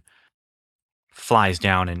Ronin flies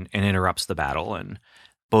down and interrupts the battle, and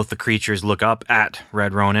both the creatures look up at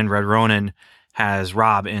Red Ronin. Red Ronin has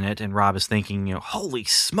Rob in it, and Rob is thinking, holy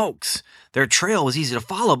smokes, their trail was easy to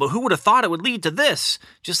follow, but who would have thought it would lead to this?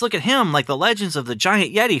 Just look at him, like the legends of the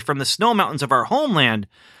giant Yeti from the snow mountains of our homeland.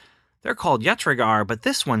 They're called Yetrigar, but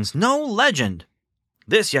this one's no legend.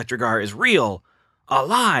 This Yetrigar is real,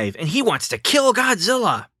 alive, and he wants to kill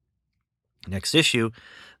Godzilla. Next issue,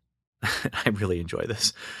 I really enjoy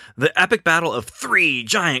this. The epic battle of three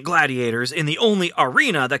giant gladiators in the only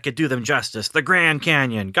arena that could do them justice. The Grand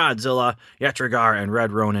Canyon, Godzilla, Yetrigar, and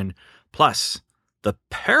Red Ronin. Plus, the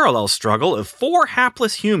parallel struggle of four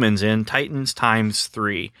hapless humans in Titans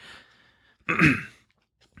x3.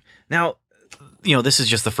 Now, this is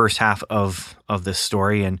just the first half of this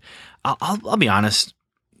story, and I'll be honest,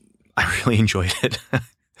 I really enjoyed it.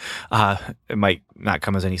 It might not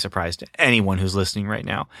come as any surprise to anyone who's listening right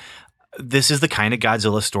now. This is the kind of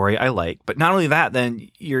Godzilla story I like. But not only that, then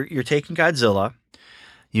you're taking Godzilla,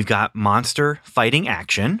 you've got monster fighting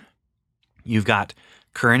action, you've got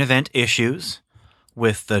current event issues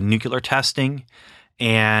with the nuclear testing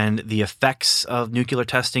and the effects of nuclear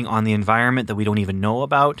testing on the environment that we don't even know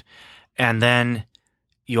about. And then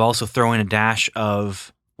you also throw in a dash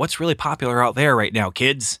of what's really popular out there right now,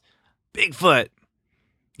 kids. Bigfoot.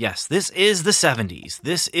 Yes, this is the 70s.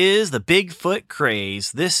 This is the Bigfoot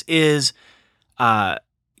craze. This is, in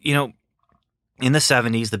the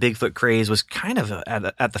 70s, the Bigfoot craze was kind of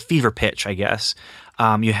at the fever pitch, I guess.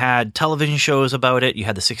 You had television shows about it. You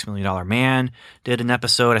had the $6 Million Man did an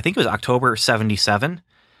episode. I think it was October 77.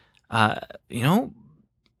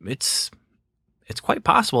 It's quite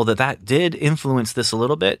possible that did influence this a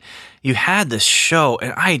little bit. You had this show,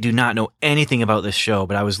 and I do not know anything about this show,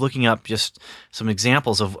 but I was looking up just some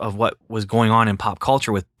examples of what was going on in pop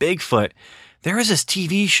culture with Bigfoot. There is this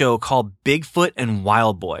TV show called Bigfoot and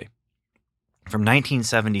Wild Boy from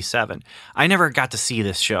 1977. I never got to see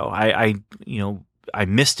this show. I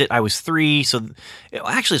missed it. I was 3, so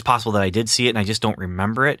actually it's possible that I did see it and I just don't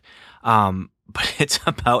remember it. But it's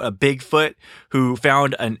about a Bigfoot who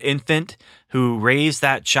found an infant who raised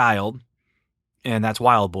that child, and that's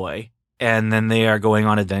Wild Boy. And then they are going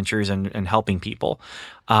on adventures and helping people.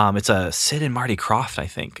 It's a Sid and Marty Krofft, I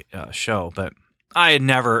think, show. But I had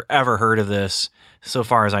never, ever heard of this so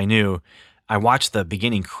far as I knew. I watched the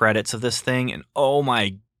beginning credits of this thing, and oh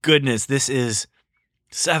my goodness, this is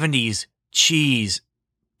 70s cheese,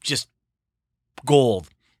 just gold.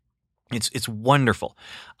 It's wonderful.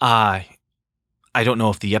 I don't know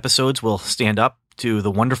if the episodes will stand up to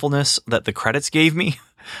the wonderfulness that the credits gave me.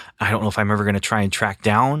 I don't know if I'm ever going to try and track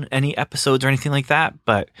down any episodes or anything like that.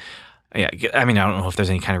 But yeah, I don't know if there's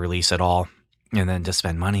any kind of release at all. And then to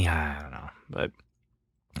spend money, I don't know. But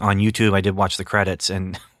on YouTube, I did watch the credits,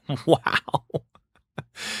 and wow.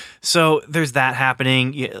 So there's that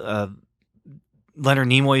happening. Leonard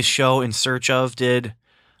Nimoy's show In Search Of did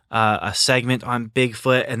a segment on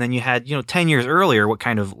Bigfoot. And then you had, 10 years earlier, what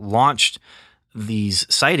kind of launched these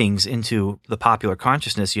sightings into the popular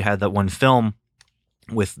consciousness. You had that one film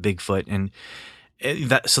with Bigfoot, and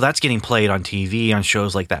so that's getting played on TV on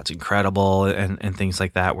shows like That's Incredible and things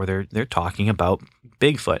like that, where they're talking about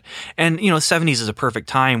Bigfoot. And 70s is a perfect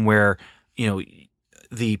time where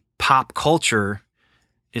the pop culture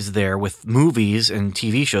is there with movies and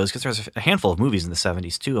TV shows, because there's a handful of movies in the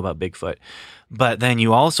 70s too about Bigfoot. But then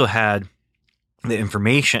you also had the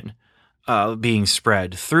information being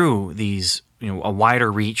spread through these, a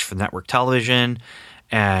wider reach for network television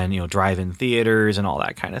and, drive-in theaters and all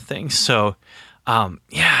that kind of thing. So,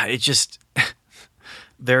 it just,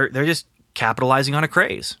 they're just capitalizing on a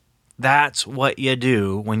craze. That's what you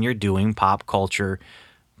do when you're doing pop culture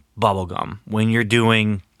bubblegum, when you're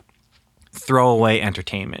doing throwaway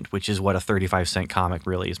entertainment, which is what a 35-cent comic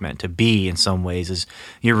really is meant to be in some ways, is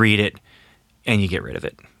you read it and you get rid of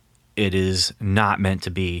it. It is not meant to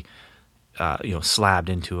be, slabbed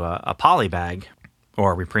into a poly bag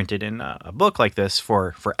or reprinted in a book like this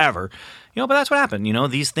for forever. But that's what happened.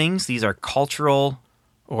 These are cultural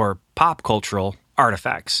or pop cultural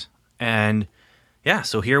artifacts. And yeah,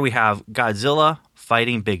 so here we have Godzilla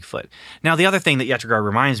fighting Bigfoot. Now, the other thing that Yetrigar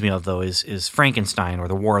reminds me of, though, is Frankenstein, or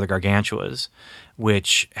the War of the Gargantuas,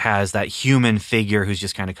 which has that human figure who's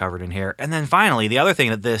just kind of covered in hair. And then finally, the other thing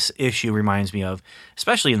that this issue reminds me of,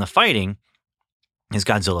 especially in the fighting, is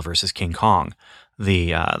Godzilla versus King Kong,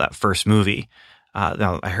 that first movie.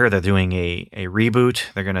 Now, I heard they're doing a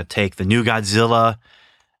reboot. They're going to take the new Godzilla,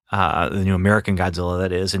 the new American Godzilla,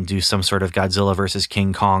 that is, and do some sort of Godzilla versus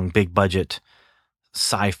King Kong big budget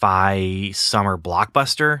sci-fi summer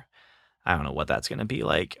blockbuster. I don't know what that's going to be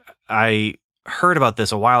like. I heard about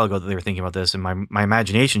this a while ago that they were thinking about this, and my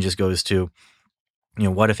imagination just goes to,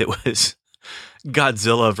 what if it was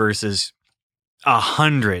Godzilla versus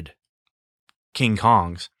 100 King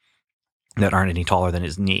Kongs that aren't any taller than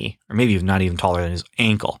his knee, or maybe not even taller than his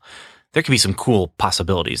ankle. There could be some cool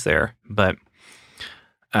possibilities there, but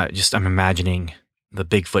I'm imagining the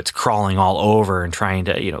Bigfoots crawling all over and trying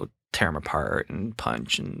to, tear them apart and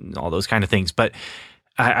punch and all those kind of things. But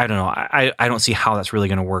I don't know. I don't see how that's really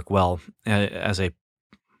going to work well as a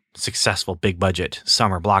successful big budget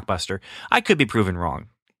summer blockbuster. I could be proven wrong,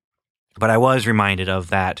 but I was reminded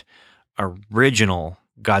of that original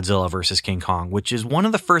Godzilla versus King Kong, which is one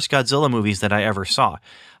of the first Godzilla movies that I ever saw.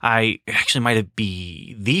 I actually might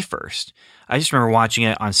be the first. I just remember watching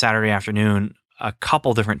it on Saturday afternoon a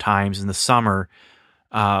couple different times in the summer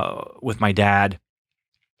with my dad,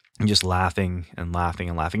 and just laughing and having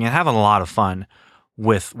a lot of fun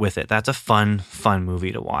with it. That's a fun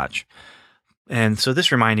movie to watch. And so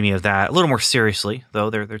this reminded me of that a little more seriously,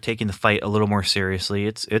 though. They're taking the fight a little more seriously.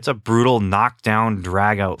 It's a brutal knockdown,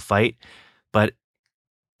 drag out fight, but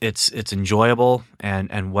it's enjoyable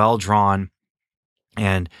and well drawn.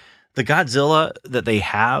 And the Godzilla that they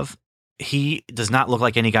have, he does not look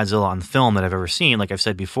like any Godzilla on film that I've ever seen, like I've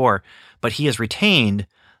said before, but he has retained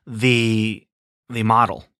the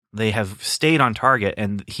model. They have stayed on target,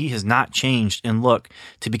 and he has not changed in look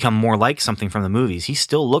to become more like something from the movies. He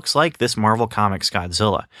still looks like this Marvel Comics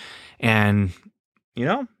Godzilla. And,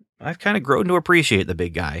 I've kind of grown to appreciate the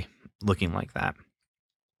big guy looking like that.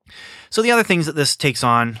 So the other things that this takes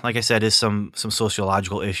on, like I said, is some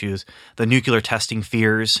sociological issues, the nuclear testing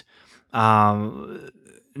fears. Not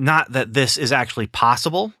that this is actually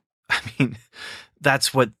possible. I mean,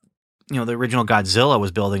 that's what, the original Godzilla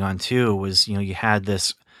was building on too, was, you had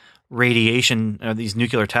this radiation, these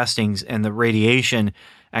nuclear testings, and the radiation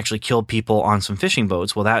actually killed people on some fishing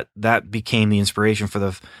boats. Well, that became the inspiration for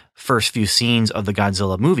the first few scenes of the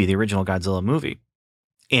Godzilla movie, the original Godzilla movie.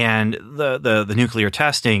 And the nuclear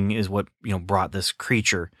testing is what, brought this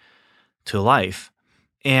creature to life.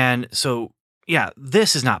 And so, yeah,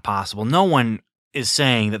 this is not possible. No one is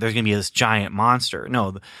saying that there's going to be this giant monster.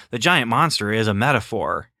 No, the giant monster is a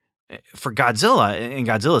metaphor for Godzilla. In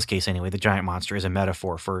Godzilla's case, anyway, the giant monster is a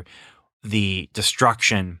metaphor for the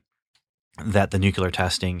destruction that the nuclear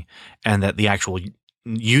testing and that the actual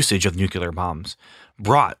usage of nuclear bombs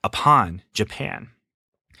brought upon Japan.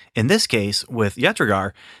 In this case, with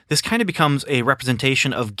Yetrigar, this kind of becomes a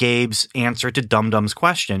representation of Gabe's answer to Dum Dum's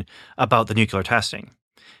question about the nuclear testing.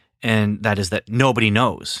 And that is that nobody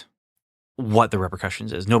knows what the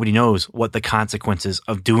repercussions is. Nobody knows what the consequences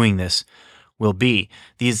of doing this will be.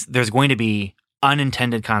 There's going to be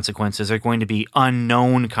unintended consequences. There's going to be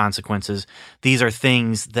unknown consequences. These are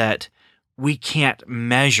things that we can't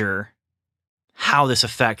measure how this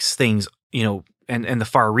affects things, and the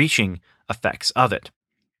far-reaching effects of it.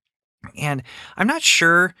 And I'm not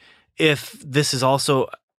sure if this is also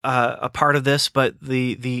a part of this, but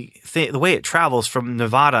the way it travels from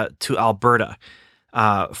Nevada to Alberta,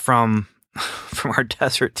 from our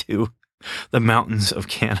desert to the mountains of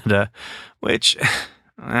Canada, which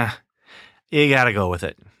you got to go with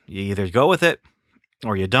it. You either go with it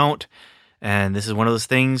or you don't. And this is one of those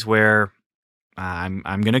things where I'm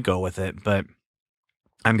going to go with it. But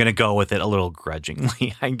I'm going to go with it a little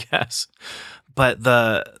grudgingly, I guess. But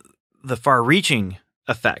the far-reaching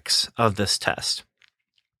effects of this test,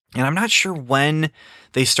 and I'm not sure when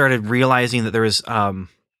they started realizing that there was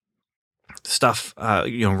stuff,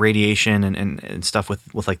 radiation and stuff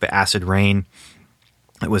with like the acid rain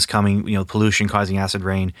that was coming, pollution causing acid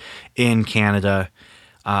rain in Canada.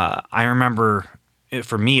 I remember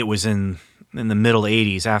for me, it was in the middle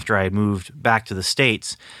 80s after I had moved back to the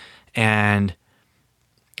States, and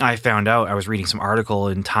I found out, I was reading some article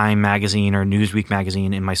in Time magazine or Newsweek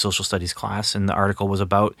magazine in my social studies class, and the article was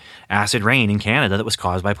about acid rain in Canada that was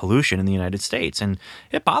caused by pollution in the United States. And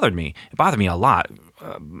it bothered me. It bothered me a lot,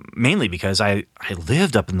 mainly because I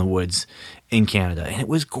lived up in the woods in Canada, and it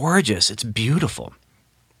was gorgeous. It's beautiful.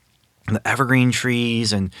 And the evergreen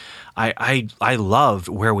trees, and I loved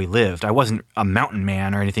where we lived. I wasn't a mountain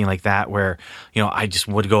man or anything like that where, I just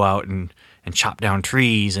would go out and chop down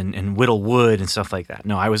trees and whittle wood and stuff like that.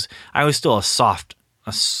 No, I was still a soft,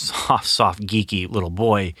 geeky little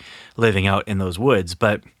boy living out in those woods.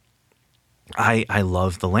 But I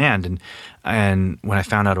loved the land, and when I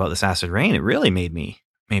found out about this acid rain, it really made me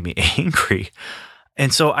angry.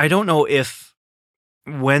 And so I don't know if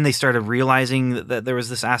when they started realizing that there was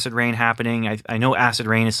this acid rain happening. I know acid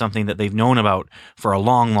rain is something that they've known about for a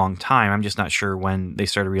long, long time. I'm just not sure when they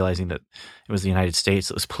started realizing that it was the United States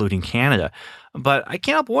that was polluting Canada. But I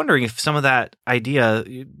can't help wondering if some of that idea,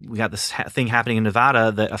 we got this thing happening in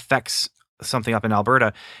Nevada that affects something up in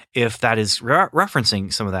Alberta, if that is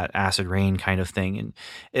referencing some of that acid rain kind of thing. And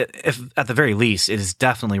if at the very least, it is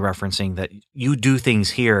definitely referencing that you do things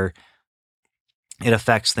here, it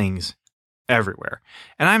affects things everywhere.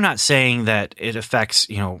 And I'm not saying that it affects,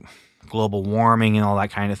 global warming and all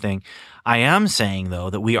that kind of thing. I am saying, though,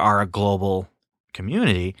 that we are a global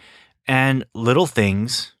community, and little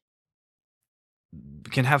things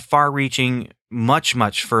can have far-reaching, much,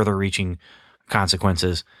 much further-reaching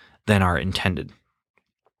consequences than are intended.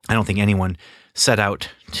 I don't think anyone set out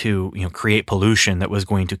to, create pollution that was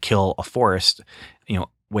going to kill a forest,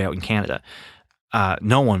 way out in Canada.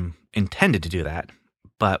 No one intended to do that.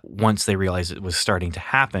 But once they realized it was starting to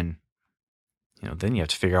happen, then you have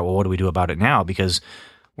to figure out, well, what do we do about it now? Because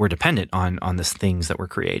we're dependent on these things that we're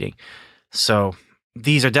creating. So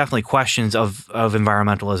these are definitely questions of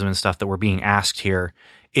environmentalism and stuff that were being asked here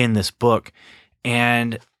in this book.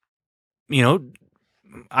 And,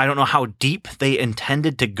 I don't know how deep they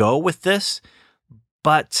intended to go with this,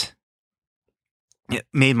 but it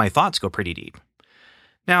made my thoughts go pretty deep.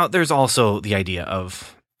 Now, there's also the idea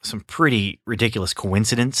of some pretty ridiculous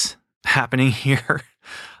coincidence happening here.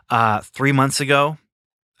 3 months ago,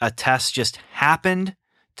 a test just happened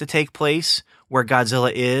to take place where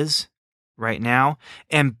Godzilla is right now,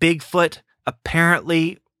 and Bigfoot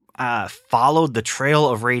apparently followed the trail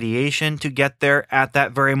of radiation to get there at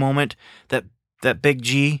that very moment that Big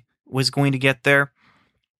G was going to get there.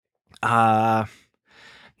 Yeah,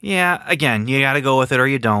 again, you got to go with it or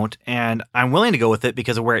you don't. And I'm willing to go with it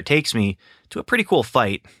because of where it takes me to a pretty cool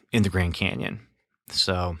fight in the Grand Canyon.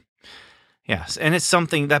 So, yes. And it's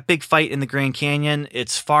something, that big fight in the Grand Canyon,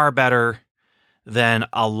 it's far better than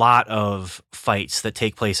a lot of fights that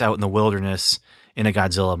take place out in the wilderness in a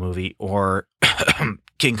Godzilla movie or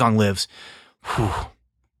King Kong Lives.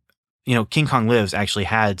 Whew. King Kong Lives actually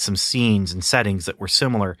had some scenes and settings that were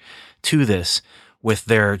similar to this with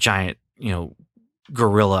their giant,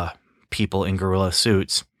 gorilla people in gorilla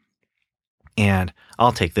suits. And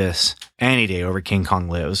I'll take this any day over King Kong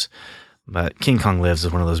Lives. But King Kong Lives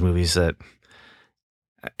is one of those movies that,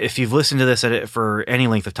 if you've listened to this for any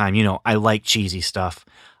length of time, I like cheesy stuff.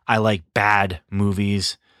 I like bad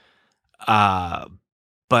movies.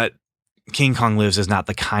 But King Kong Lives is not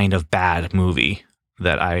the kind of bad movie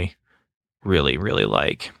that I really, really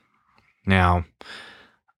like. Now,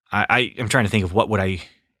 I am trying to think of what would I...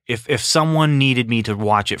 If someone needed me to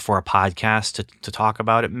watch it for a podcast to talk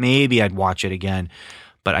about it, maybe I'd watch it again.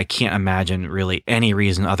 But I can't imagine really any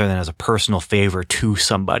reason other than as a personal favor to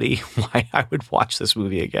somebody why I would watch this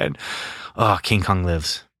movie again. Oh, King Kong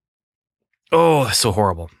Lives. Oh, that's so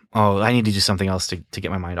horrible. Oh, I need to do something else to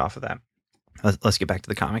get my mind off of that. Let's get back to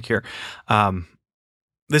the comic here.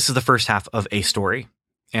 This is the first half of a story.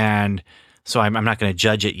 And so I'm not going to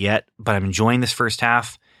judge it yet, but I'm enjoying this first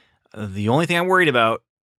half. The only thing I'm worried about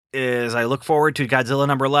is I look forward to Godzilla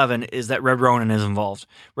number 11 is that Red Ronin is involved.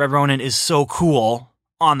 Red Ronin is so cool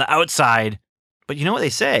on the outside, but you know what they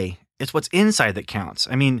say? It's what's inside that counts.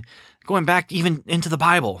 I mean, going back even into the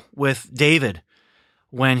Bible with David,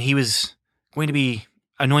 when he was going to be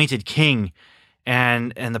anointed king,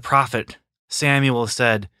 and the prophet Samuel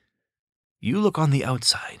said, "You look on the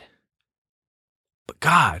outside, but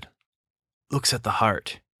God looks at the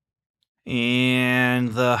heart.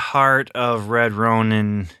 And the heart of Red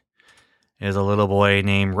Ronin is a little boy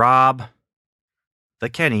named Rob, the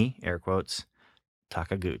Kenny, air quotes,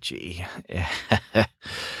 Takaguchi.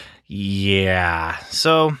 Yeah.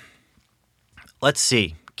 So let's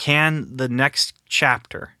see. Can the next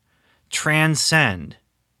chapter transcend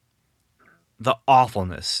the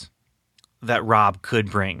awfulness that Rob could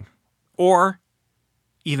bring? Or,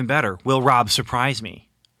 even better, will Rob surprise me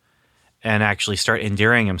and actually start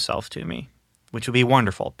endearing himself to me? Which would be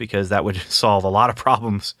wonderful, because that would solve a lot of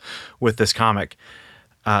problems with this comic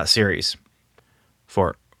series.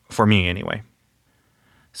 For me, anyway.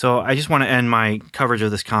 So I just want to end my coverage of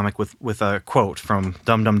this comic with a quote from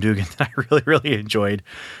Dum Dum Dugan that I really, really enjoyed.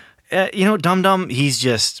 Dum Dum, he's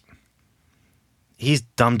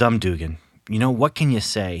Dum Dum Dugan. What can you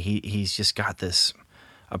say? He's just got this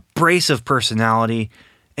abrasive personality,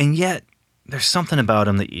 and yet there's something about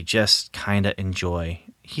him that you just kind of enjoy.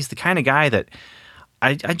 He's the kind of guy that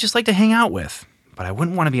I just like to hang out with, but I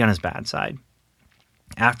wouldn't want to be on his bad side.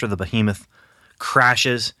 After the behemoth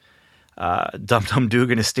crashes, Dum Dum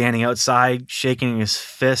Dugan is standing outside, shaking his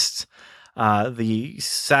fists. The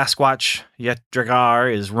Sasquatch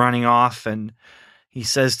Yetdragar is running off, and he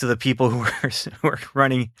says to the people who are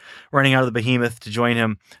running out of the behemoth to join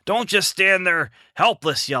him, "Don't just stand there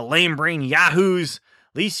helpless, you lame-brain yahoos.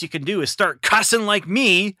 Least you can do is start cussing like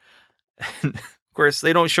me." And of course,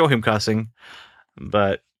 they don't show him cussing,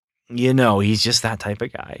 but he's just that type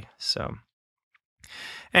of guy. So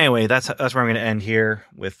anyway, that's where I'm going to end here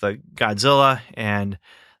with Godzilla, and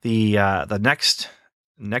the next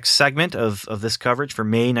segment of this coverage for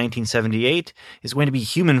May 1978 is going to be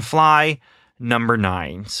Human Fly number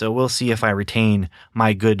 9. So we'll see if I retain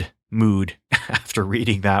my good mood after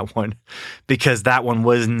reading that one, because that one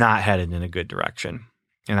was not headed in a good direction.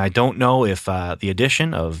 And I don't know if the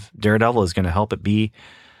addition of Daredevil is going to help it be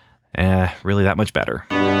really that much better.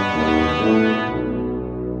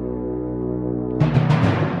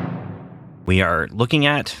 We are looking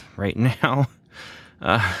at, right now,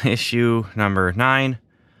 issue number 9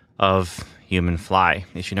 of Human Fly.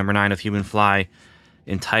 Issue number 9 of Human Fly,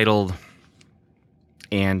 entitled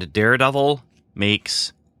 "And Daredevil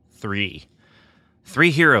Makes 3."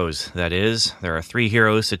 3 heroes, that is. There are 3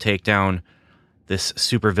 heroes to take down this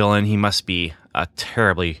supervillain. He must be a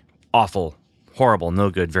terribly awful, horrible, no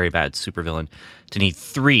good, very bad supervillain to need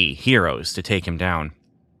 3 heroes to take him down.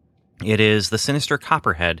 It is the sinister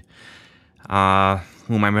Copperhead,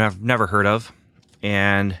 whom I've never heard of.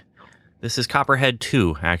 And this is Copperhead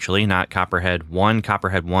 2, actually, not Copperhead 1.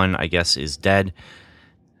 Copperhead 1, I guess, is dead.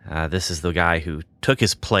 This is the guy who took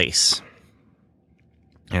his place.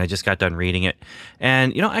 And I just got done reading it.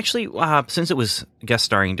 And, actually, since it was guest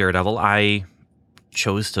starring Daredevil, I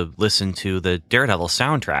chose to listen to the Daredevil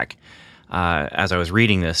soundtrack as I was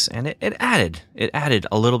reading this. And it added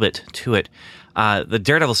a little bit to it. The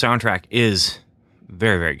Daredevil soundtrack is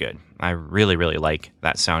very, very good. I really, really like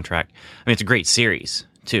that soundtrack. I mean, it's a great series,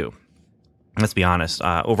 too. Let's be honest.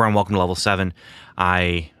 Over on Welcome to Level 7,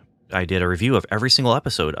 I did a review of every single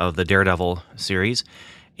episode of the Daredevil series,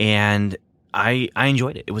 and I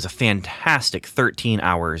enjoyed it. It was a fantastic 13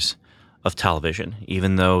 hours of television,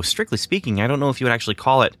 even though, strictly speaking, I don't know if you would actually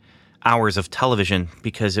call it hours of television,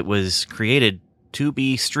 because it was created to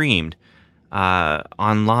be streamed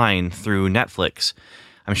online through Netflix.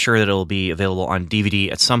 I'm sure that it'll be available on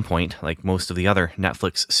DVD at some point, like most of the other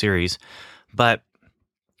Netflix series. But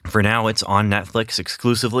for now, it's on Netflix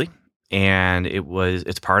exclusively, and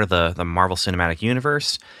it's part of the Marvel Cinematic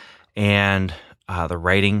Universe. And the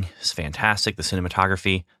writing is fantastic. The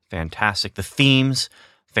cinematography, fantastic. The themes,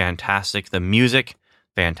 fantastic. The music,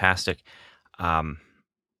 fantastic. Why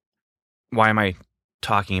am I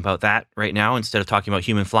talking about that right now instead of talking about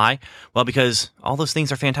Human Fly? Well, because all those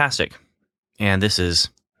things are fantastic. And this is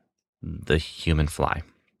the Human Fly.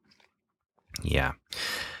 Yeah.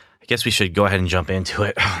 I guess we should go ahead and jump into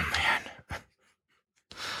it. Oh, man.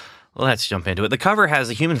 Let's jump into it. The cover has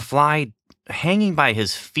a Human Fly hanging by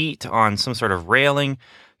his feet on some sort of railing,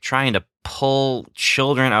 trying to pull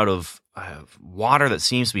children out of water that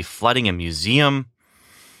seems to be flooding a museum.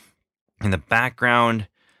 In the background,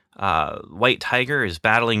 White Tiger is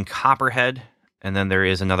battling Copperhead. And then there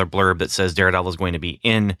is another blurb that says Daredevil is going to be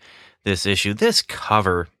in this issue. This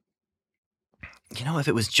cover, if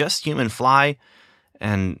it was just Human Fly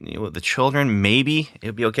and the children, maybe it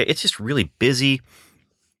would be okay. It's just really busy,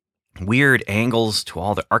 weird angles to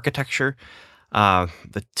all the architecture.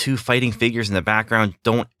 The 2 fighting figures in the background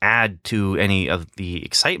don't add to any of the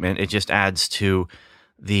excitement. It just adds to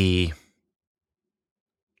the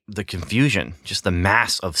confusion, just the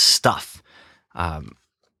mass of stuff.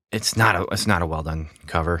 it's not a well done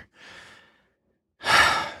cover.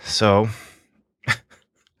 So,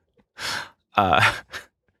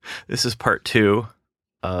 this is part 2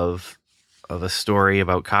 of a story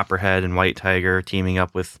about Copperhead and White Tiger teaming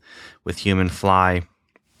up with Human Fly,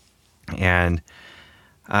 and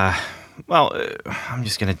I'll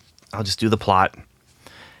just do the plot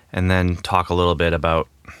and then talk a little bit about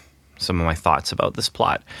some of my thoughts about this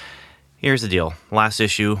plot. Here's the deal. Last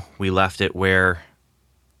issue, we left it where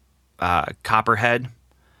Copperhead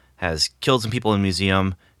has killed some people in a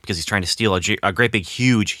museum because he's trying to steal a great big,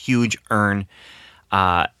 huge urn.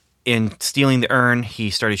 In stealing the urn, he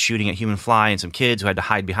started shooting at Human Fly and some kids who had to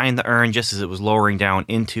hide behind the urn just as it was lowering down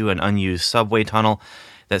into an unused subway tunnel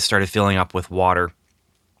that started filling up with water.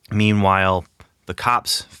 Meanwhile, the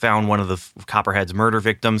cops found one of the Copperhead's murder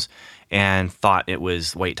victims and thought it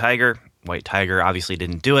was White Tiger. White Tiger obviously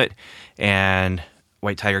didn't do it, and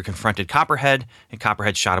White Tiger confronted Copperhead, and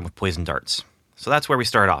Copperhead shot him with poison darts. So that's where we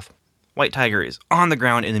start off. White Tiger is on the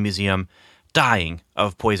ground in the museum, dying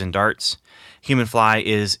of poison darts. Human Fly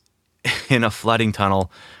is in a flooding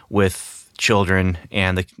tunnel with children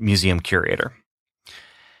and the museum curator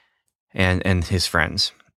and his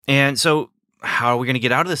friends. And so how are we going to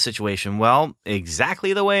get out of this situation? Well,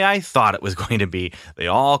 exactly the way I thought it was going to be. They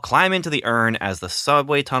all climb into the urn as the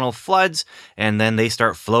subway tunnel floods, and then they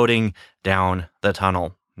start floating down the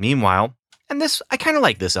tunnel. Meanwhile, and I kind of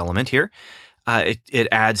like this element here, it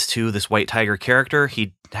adds to this White Tiger character.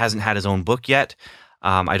 He hasn't had his own book yet.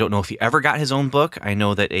 I don't know if he ever got his own book. I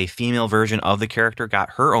know that a female version of the character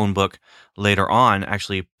got her own book later on.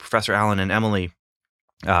 Actually, Professor Allen and Emily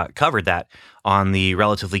covered that on the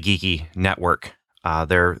Relatively Geeky Network,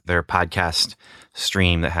 their podcast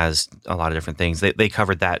stream that has a lot of different things. They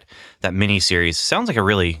covered that miniseries. Sounds like a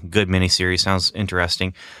really good miniseries. Sounds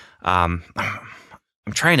interesting. I'm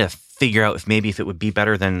trying to figure out if it would be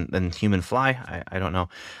better than Human Fly. I don't know.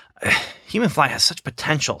 Human Fly has such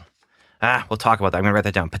potential. We'll talk about that. I'm going to write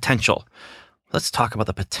that down. Potential. Let's talk about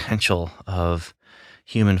the potential of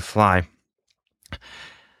Human Fly.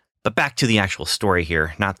 But back to the actual story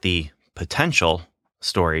here, not the potential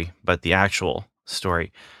story, but the actual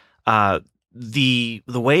story. The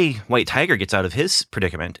way White Tiger gets out of his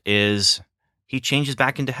predicament is he changes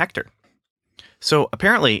back into Hector. So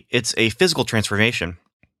apparently it's a physical transformation.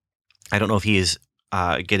 I don't know if he is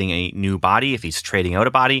getting a new body, if he's trading out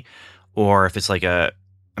a body, or if it's like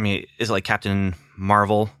is it like Captain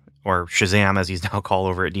Marvel or Shazam, as he's now called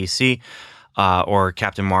over at DC? Or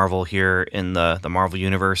Captain Marvel here in the Marvel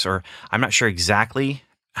Universe, or I'm not sure exactly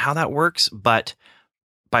how that works, but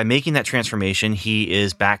by making that transformation, he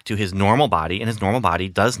is back to his normal body, and his normal body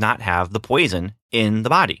does not have the poison in the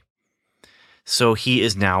body. So he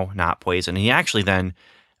is now not poisoned. And he actually then,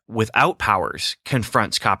 without powers,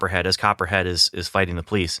 confronts Copperhead as Copperhead is fighting the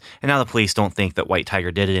police. And now the police don't think that White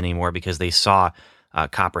Tiger did it anymore because they saw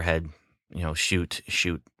Copperhead,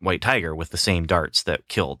 shoot White Tiger with the same darts that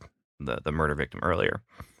killed the murder victim earlier.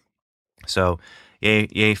 So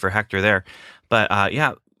yay for Hector there. But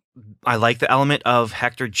I like the element of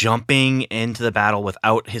Hector jumping into the battle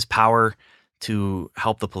without his power to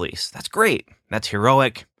help the police. That's great. That's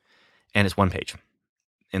heroic. And it's one page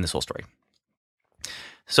in this whole story.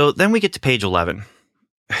 So then we get to page 11.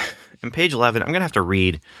 In page 11, I'm going to have to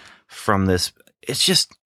read from this. It's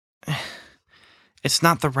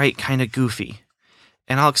not the right kind of goofy.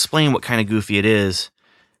 And I'll explain what kind of goofy it is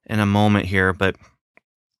in a moment here, but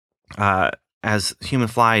as Human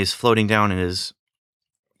Fly is floating down in his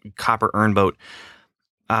copper urn boat,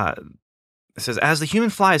 it says, as the Human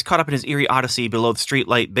Fly is caught up in his eerie odyssey below the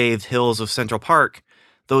streetlight bathed hills of Central Park,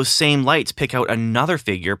 those same lights pick out another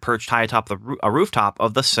figure perched high atop a rooftop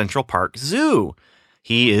of the Central Park Zoo.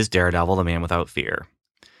 He is Daredevil, the man without fear.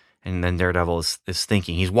 And then Daredevil is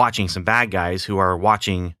thinking, he's watching some bad guys who are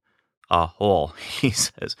watching a hole. He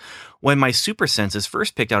says, when my super senses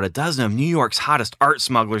first picked out a dozen of New York's hottest art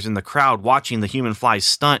smugglers in the crowd watching the Human Fly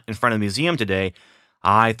stunt in front of the museum today,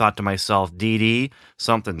 I thought to myself, Dee,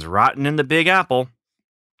 something's rotten in the Big Apple.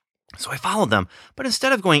 So I followed them, but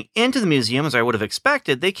instead of going into the museum as I would have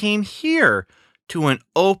expected, they came here to an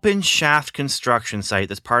open shaft construction site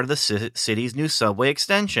that's part of the city's new subway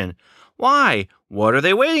extension. Why? What are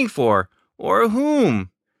they waiting for? Or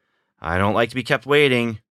whom? I don't like to be kept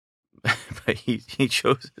waiting. But he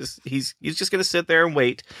chose, he's just going to sit there and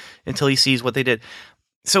wait until he sees what they did.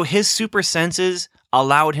 So his super senses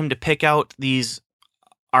allowed him to pick out these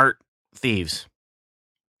art thieves.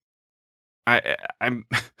 I'm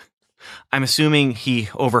assuming he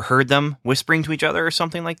overheard them whispering to each other or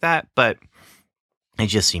something like that, but it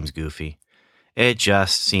just seems goofy. It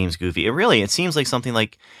seems like something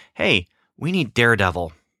like, hey, we need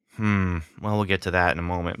Daredevil. we'll get to that in a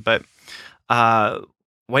moment. But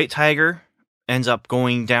White Tiger ends up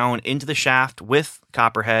going down into the shaft with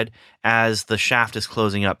Copperhead as the shaft is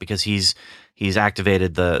closing up because he's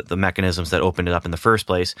activated the mechanisms that opened it up in the first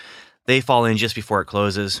place. They fall in just before it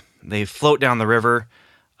closes. They float down the river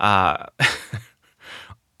on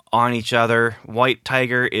each other. White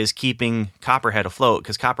Tiger is keeping Copperhead afloat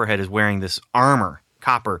because Copperhead is wearing this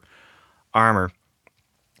copper armor.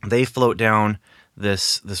 They float down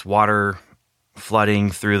this water flooding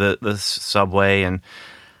through the subway, and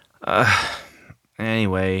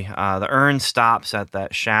anyway, the urn stops at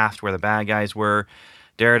that shaft where the bad guys were.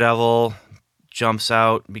 Daredevil jumps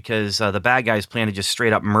out because the bad guys plan to just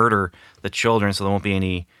straight up murder the children, so there won't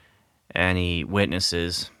be any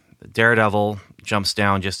witnesses. Daredevil jumps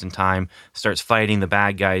down just in time, starts fighting the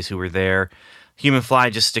bad guys who were there. Human Fly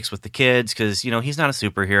just sticks with the kids because he's not a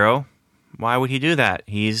superhero. Why would he do that?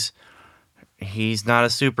 He's not a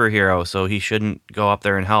superhero, so he shouldn't go up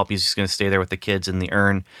there and help. He's just going to stay there with the kids in the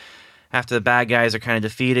urn. After the bad guys are kind of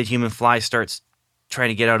defeated, Human Fly starts trying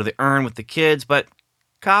to get out of the urn with the kids, but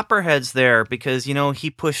Copperhead's there because, he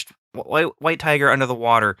pushed White Tiger under the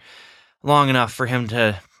water long enough for him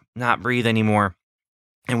to not breathe anymore.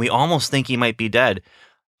 And we almost think he might be dead.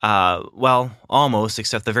 Well, almost,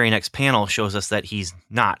 except the very next panel shows us that he's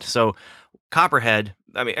not. So Copperhead,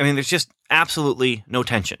 I mean, there's just absolutely no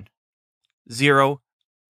tension. Zero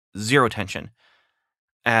tension.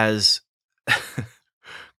 As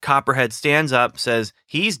Copperhead stands up, says,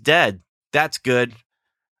 he's dead. That's good.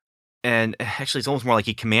 And actually, it's almost more like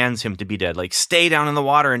he commands him to be dead. Like, stay down in the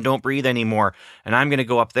water and don't breathe anymore. And I'm going to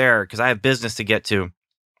go up there because I have business to get to.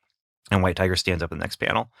 And White Tiger stands up in the next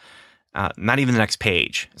panel. Not even the next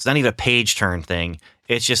page. It's not even a page turn thing.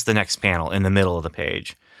 It's just the next panel in the middle of the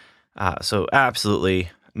page. So absolutely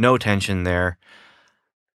no tension there.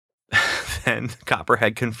 Then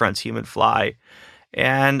Copperhead confronts Human Fly.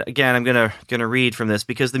 And again, I'm gonna read from this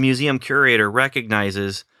because the museum curator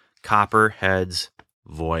recognizes Copperhead's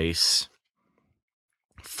voice.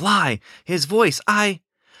 Fly, his voice. I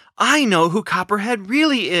know who Copperhead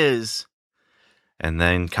really is. And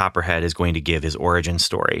then Copperhead is going to give his origin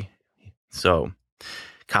story. So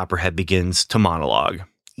Copperhead begins to monologue.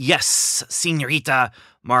 Yes, Senorita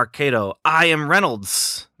Marcado, I am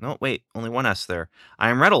Reynolds. No, wait, only one S there. I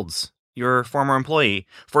am Reynolds, your former employee.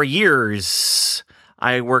 For years,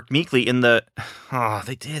 I worked meekly in the... Oh,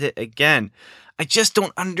 they did it again. I just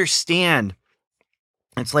don't understand.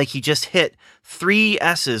 It's like he just hit 3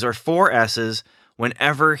 S's or 4 S's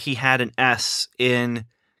whenever he had an S in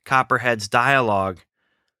Copperhead's dialogue.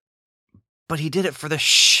 But he did it for the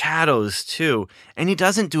shadows, too. And he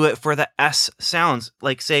doesn't do it for the S sounds.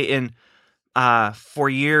 Like, say, in for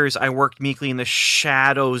years, I worked meekly in the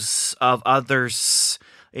shadows of others,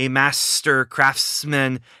 a master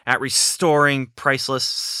craftsman at restoring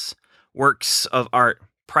priceless works of art.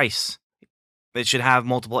 Price. It should have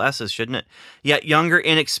multiple S's, shouldn't it? Yet younger,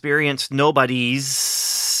 inexperienced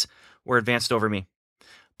nobodies were advanced over me.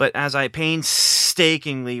 But as I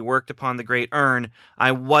painstakingly worked upon the great urn,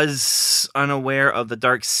 I was unaware of the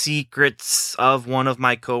dark secrets of one of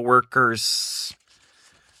my co-workers.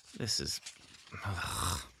 This is...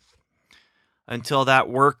 Until that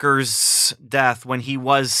worker's death, when he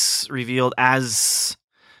was revealed as...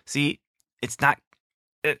 See, it's not...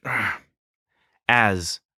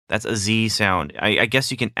 As... That's a Z sound. I guess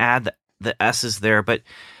you can add the S's there, but...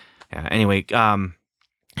 Yeah, anyway,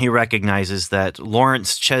 he recognizes that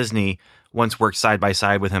Lawrence Chesney once worked side by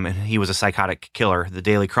side with him, and he was a psychotic killer. The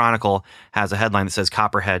Daily Chronicle has a headline that says,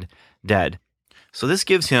 Copperhead dead. So this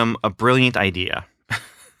gives him a brilliant idea.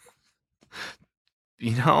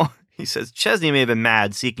 He says, Chesney may have been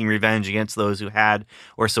mad, seeking revenge against those who had,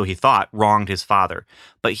 or so he thought, wronged his father.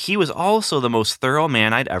 But he was also the most thorough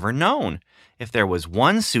man I'd ever known. If there was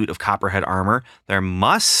one suit of Copperhead armor, there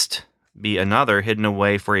must be another hidden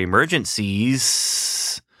away for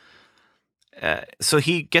emergencies. So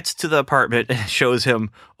he gets to the apartment and shows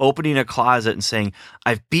him opening a closet and saying,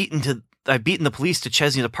 I've beaten the police to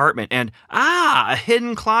Chesney's apartment, and a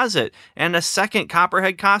hidden closet and a second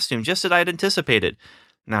Copperhead costume, just as I'd anticipated.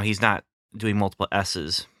 Now he's not doing multiple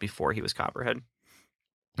S's before he was Copperhead.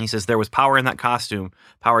 He says there was power in that costume,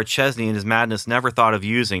 power Chesney in his madness never thought of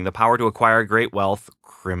using, the power to acquire great wealth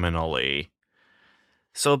criminally.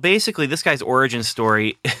 So basically, this guy's origin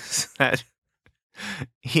story is that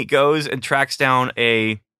he goes and tracks down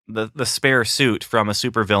the spare suit from a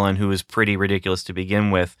supervillain who is pretty ridiculous to begin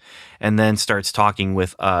with, and then starts talking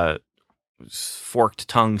with a forked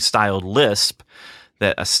tongue styled lisp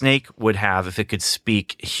that a snake would have if it could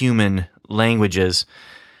speak human languages.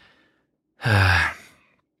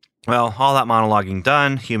 Well, all that monologuing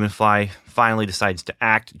done, Human Fly finally decides to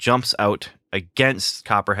act, jumps out against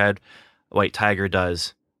Copperhead. White Tiger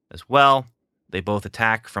does as well. They both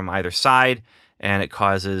attack from either side, and it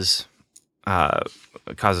causes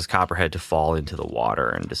Copperhead to fall into the water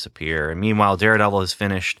and disappear. And meanwhile, Daredevil has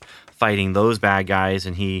finished fighting those bad guys,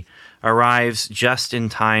 and he arrives just in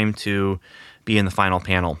time to be in the final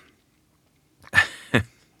panel.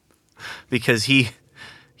 Because he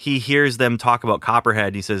hears them talk about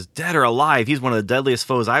Copperhead. He says, dead or alive, he's one of the deadliest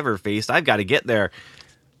foes I've ever faced. I've got to get there.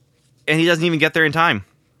 And he doesn't even get there in time.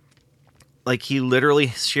 Like, he literally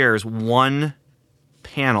shares one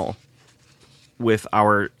panel with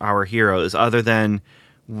our heroes, other than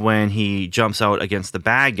when he jumps out against the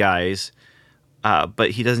bad guys.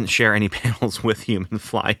 But he doesn't share any panels with Human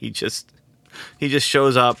Fly. He just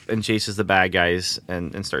shows up and chases the bad guys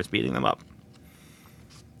and starts beating them up.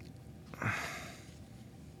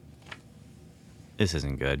 This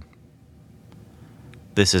isn't good.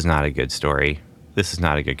 This is not a good story. This is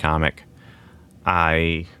not a good comic.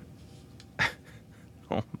 Oh,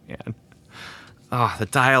 man. Oh, the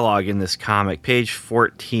dialogue in this comic. Page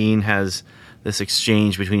 14 has this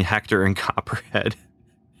exchange between Hector and Copperhead.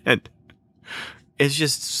 And it's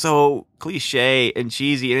just so cliche and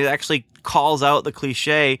cheesy. And it actually calls out the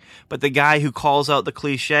cliche, but the guy who calls out the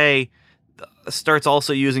cliche starts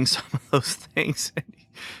also using some of those things.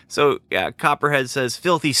 So, yeah, Copperhead says,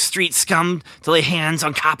 filthy street scum, to lay hands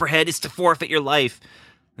on Copperhead is to forfeit your life.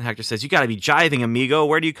 And Hector says, you gotta be jiving, amigo.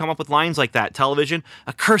 Where do you come up with lines like that? Television?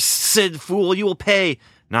 Accursed fool, you will pay.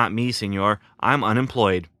 Not me, senor. I'm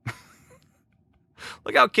unemployed.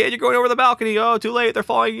 Look out, kid, you're going over the balcony. Oh, too late, they're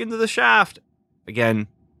falling into the shaft. Again,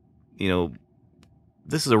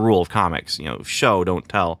 this is a rule of comics. Show, don't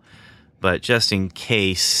tell. But just in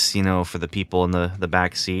case, for the people in the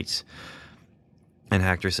back seats. And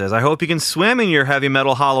Hector says, I hope you can swim in your heavy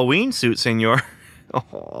metal Halloween suit, senor.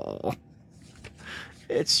 Oh,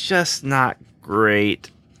 it's just not great.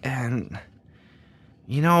 And,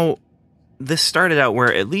 this started out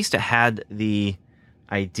where at least it had the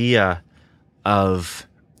idea of,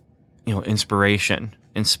 inspiration,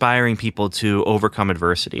 inspiring people to overcome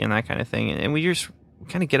adversity and that kind of thing. And we just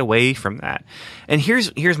kind of get away from that. And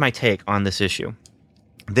here's my take on this issue.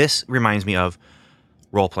 This reminds me of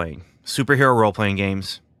role-playing. Superhero role-playing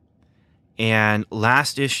games. And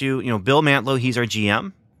last issue, Bill Mantlo, he's our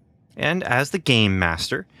GM. And as the game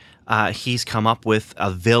master, he's come up with a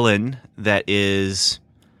villain that is,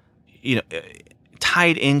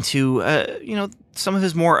 tied into, some of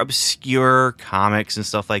his more obscure comics and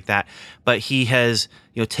stuff like that. But he has,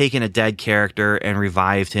 taken a dead character and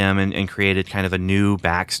revived him and created kind of a new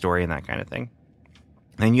backstory and that kind of thing.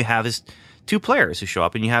 And you have his two players who show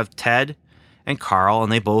up, and you have Ted and Carl,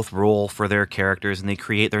 and they both roll for their characters, and they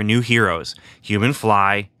create their new heroes, Human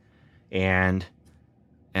Fly and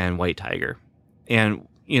White Tiger. And,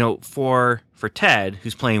 for Ted,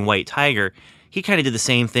 who's playing White Tiger, he kind of did the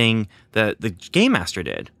same thing that the Game Master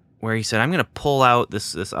did, where he said, I'm going to pull out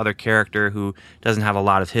this other character who doesn't have a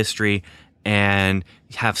lot of history and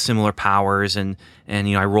have similar powers, and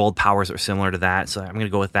I rolled powers that were similar to that, so I'm going to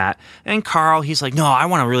go with that. And Carl, he's like, no, I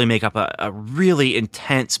want to really make up a really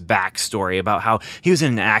intense backstory about how he was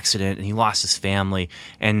in an accident and he lost his family,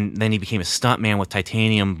 and then he became a stuntman with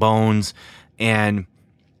titanium bones, and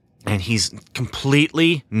he's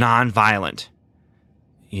completely non-violent.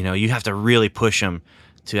 You have to really push him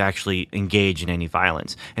to actually engage in any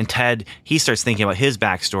violence. And Ted, he starts thinking about his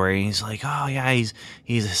backstory. He's like, oh yeah, he's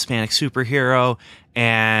a Hispanic superhero,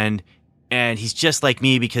 and he's just like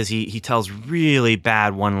me because he tells really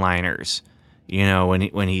bad one-liners,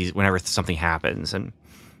 whenever something happens. And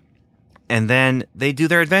then they do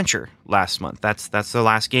their adventure last month. That's their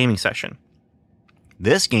last gaming session.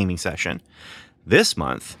 This gaming session, this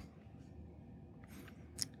month,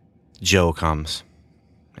 Joe comes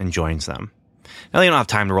and joins them. Now, they don't have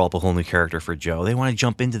time to roll up a whole new character for Joe. They want to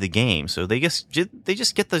jump into the game. So they just get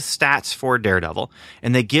the stats for Daredevil,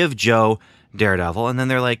 and they give Joe Daredevil. And then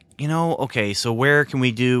they're like, okay, so what can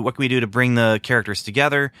we do to bring the characters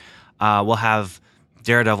together? We'll have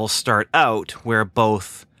Daredevil start out where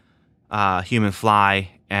both Human Fly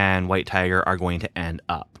and White Tiger are going to end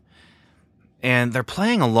up. And they're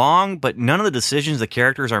playing along, but none of the decisions the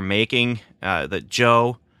characters are making, that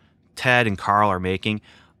Joe, Ted, and Carl are making,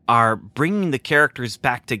 are bringing the characters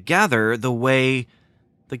back together the way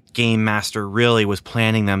the Game Master really was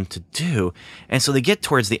planning them to do. And so they get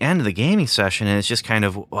towards the end of the gaming session, and it's just kind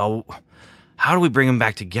of, well, how do we bring them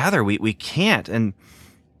back together? We can't. And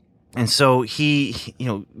so he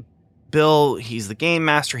Bill, he's the Game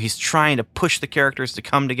Master. He's trying to push the characters to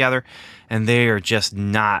come together, and they are just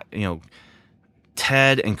not,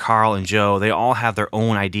 Ted and Carl and Joe, they all have their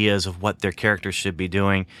own ideas of what their characters should be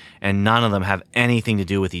doing, and none of them have anything to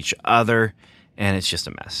do with each other, and it's just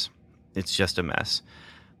a mess. It's just a mess.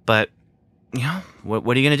 But,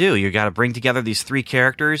 what are you going to do? You got to bring together these three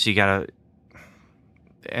characters.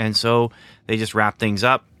 And so they just wrap things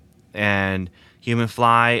up, and Human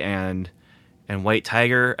Fly and White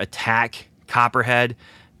Tiger attack Copperhead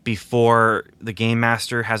before the Game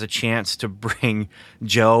Master has a chance to bring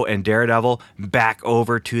Joe and Daredevil back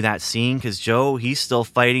over to that scene, because Joe, he's still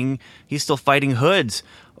fighting hoods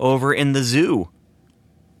over in the zoo.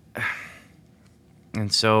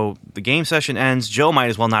 And so the game session ends. Joe might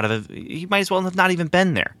as well have not even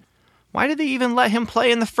been there. Why did they even let him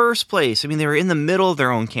play in the first place? I mean, they were in the middle of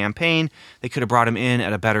their own campaign. They could have brought him in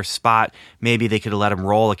at a better spot. Maybe they could have let him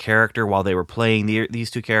roll a character while they were playing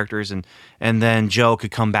these two characters, and then Joe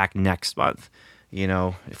could come back next month,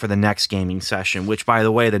 for the next gaming session, which, by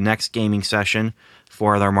the way, the next gaming session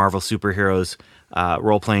for our Marvel Superheroes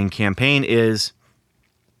role-playing campaign is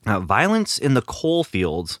Violence in the Coal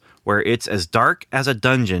Fields, where it's as dark as a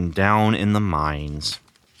dungeon down in the mines.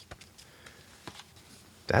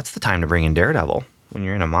 That's the time to bring in Daredevil, when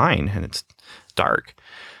you're in a mine and it's dark.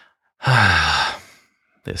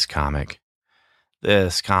 This comic.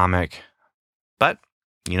 But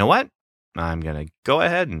you know what? I'm going to go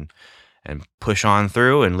ahead and push on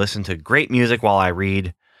through and listen to great music while I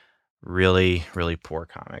read really, really poor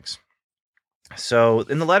comics. So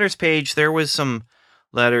in the letters page, there was some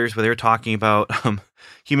letters where they were talking about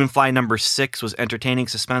Human Fly number 6 was entertaining,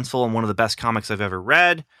 suspenseful, and one of the best comics I've ever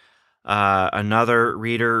read. Another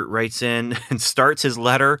reader writes in and starts his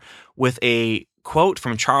letter with a quote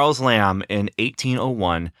from Charles Lamb in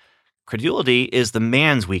 1801. Credulity is the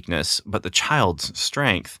man's weakness, but the child's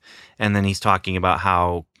strength. And then he's talking about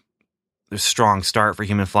how there's a strong start for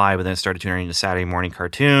Human Fly, but then it started turning into Saturday morning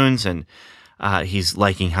cartoons, and he's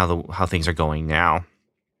liking how things are going now.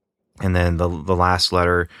 And then the last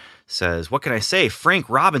letter says, "What can I say? Frank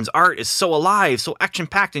Robbins' art is so alive, so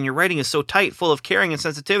action-packed, and your writing is so tight, full of caring and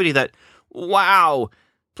sensitivity that, wow!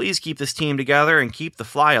 Please keep this team together and keep the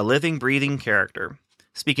Fly a living, breathing character."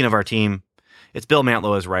 Speaking of our team, it's Bill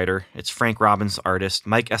Mantlo as writer, it's Frank Robbins artist,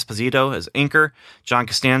 Mike Esposito as inker, John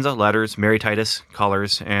Costanza letters, Mary Titus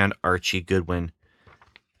colors, and Archie Goodwin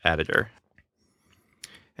editor.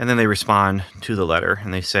 And then they respond to the letter,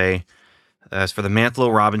 and they say, as for the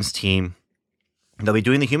Mantlo-Robbins team, they'll be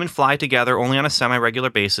doing the Human Fly together only on a semi-regular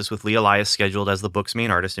basis, with Lee Elias scheduled as the book's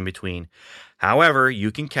main artist in between. However,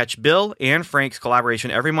 you can catch Bill and Frank's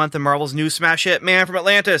collaboration every month in Marvel's new smash hit, Man from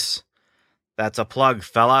Atlantis. That's a plug,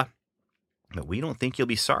 fella. But we don't think you'll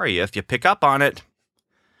be sorry if you pick up on it.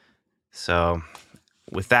 So,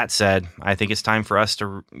 with that said, I think it's time for us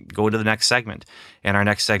to go to the next segment. And our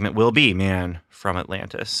next segment will be Man from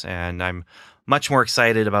Atlantis. And I'm much more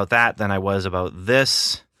excited about that than I was about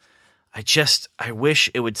this. I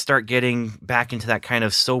wish it would start getting back into that kind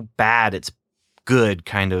of so bad it's good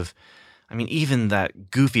kind of. I mean, even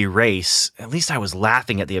that goofy race, at least I was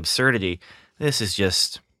laughing at the absurdity. This is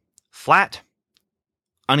just flat,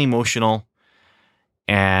 unemotional,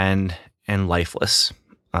 and lifeless.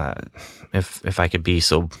 If I could be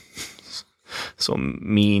so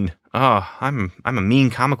mean. Oh, I'm a mean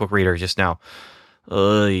comic book reader just now.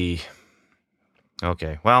 Ugh.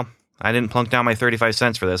 Okay, well, I didn't plunk down my 35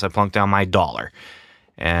 cents for this. I plunked down my $1.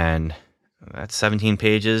 And that's 17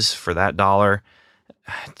 pages for that $1.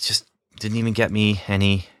 It just didn't even get me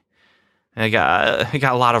any. I got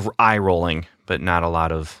a lot of eye rolling, but not a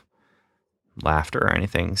lot of laughter or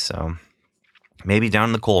anything. So maybe down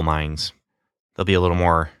in the coal mines, there'll be a little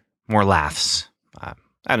more laughs. I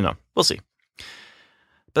don't know. We'll see.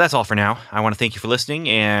 But that's all for now. I want to thank you for listening.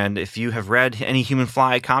 And if you have read any Human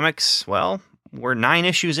Fly comics, well, we're 9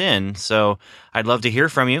 issues in, so I'd love to hear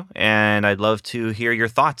from you, and I'd love to hear your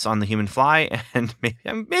thoughts on the Human Fly, and maybe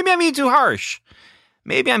I'm being too harsh.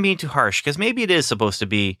 Maybe I'm being too harsh, because maybe it is supposed to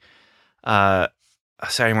be a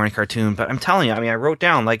Saturday morning cartoon, but I'm telling you, I mean, I wrote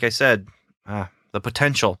down, like I said, the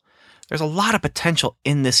potential. There's a lot of potential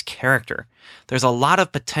in this character. There's a lot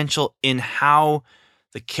of potential in how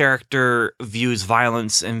the character views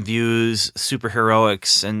violence and views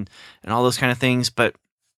superheroics and all those kind of things, but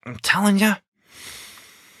I'm telling you,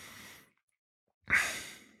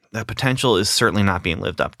 that potential is certainly not being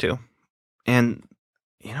lived up to. And,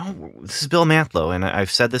 this is Bill Mantlo, and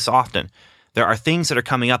I've said this often. There are things that are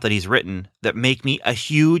coming up that he's written that make me a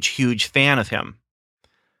huge, huge fan of him.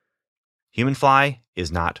 Human Fly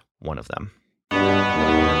is not one of them.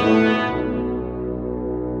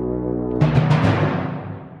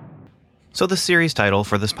 So the series title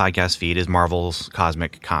for this podcast feed is Marvel's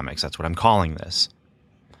Cosmic Comics. That's what I'm calling this.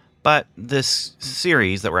 But this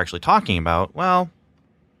series that we're actually talking about, well,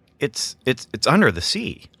 it's under the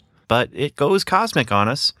sea, but it goes cosmic on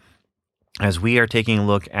us as we are taking a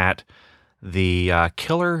look at the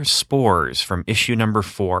Killer Spores from issue number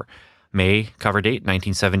 4. May cover date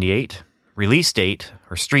 1978, release date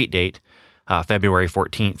or street date February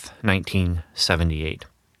 14th, 1978.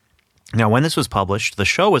 Now, when this was published, the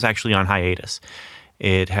show was actually on hiatus.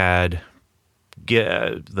 It had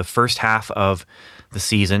the first half of the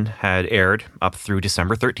season had aired up through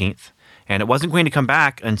December 13th, and it wasn't going to come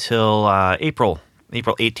back until April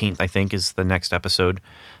 18th, I think, is the next episode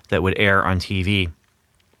that would air on TV.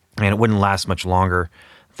 And it wouldn't last much longer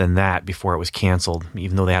than that before it was canceled.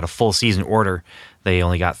 Even though they had a full season order, they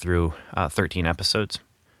only got through 13 episodes.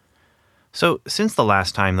 So since the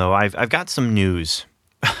last time, though, I've got some news.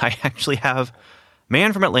 I actually have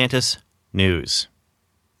Man from Atlantis news.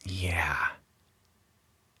 Yeah,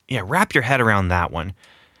 wrap your head around that one.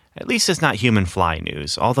 At least it's not human fly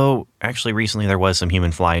news. Although, actually, recently there was some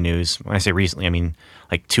human fly news. When I say recently, I mean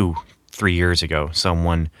like 2-3 years ago.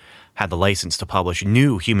 Someone had the license to publish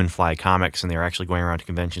new Human Fly comics, and they were actually going around to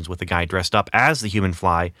conventions with a guy dressed up as the Human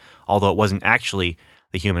Fly, although it wasn't actually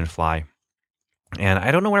the Human Fly. And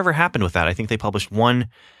I don't know whatever happened with that. I think they published one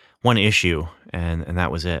issue, and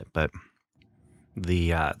that was it. But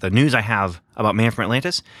the news I have about Man from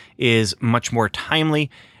Atlantis is much more timely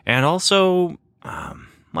and also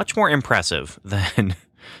much more impressive than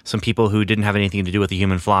some people who didn't have anything to do with the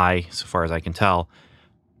Human Fly, so far as I can tell,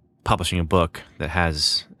 publishing a book that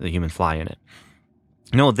has the Human Fly in it.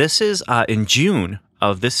 No, this is in June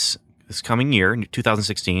of this coming year,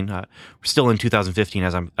 2016. We're still in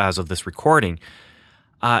 2015 as of this recording.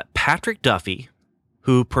 Patrick Duffy,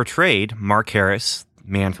 who portrayed Mark Harris,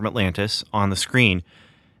 Man from Atlantis, on the screen,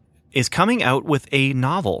 is coming out with a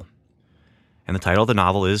novel. And the title of the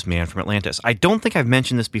novel is Man from Atlantis. I don't think I've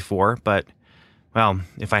mentioned this before, but, well,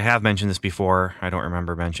 if I have mentioned this before, I don't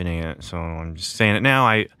remember mentioning it, so I'm just saying it now.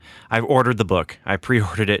 I've ordered the book. I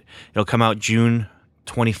pre-ordered it. It'll come out June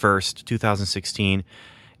 21st, 2016.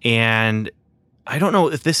 And I don't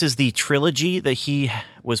know if this is the trilogy that he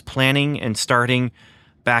was planning and starting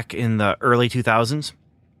back in the early 2000s,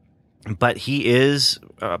 but he is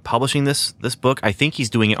publishing this book. I think he's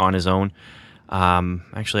doing it on his own.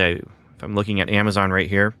 Actually, if I'm looking at Amazon right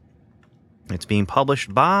here, it's being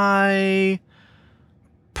published by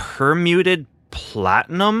Permuted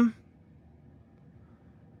Platinum.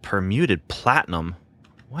 Permuted Platinum?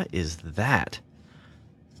 What is that?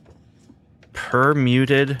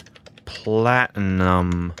 Permuted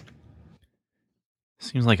Platinum.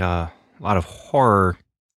 Seems like a lot of horror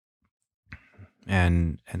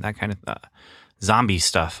and that kind of zombie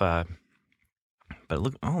stuff. But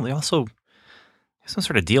look, they also have some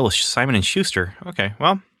sort of deal with Simon and Schuster. Okay,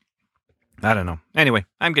 well, I don't know. Anyway,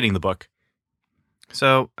 I'm getting the book.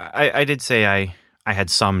 So I did say I had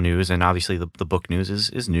some news, and obviously the book news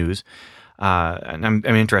is news. And I'm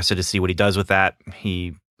interested to see what he does with that.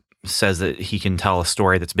 He says that he can tell a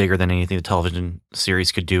story that's bigger than anything the television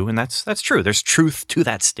series could do, and that's true. There's truth to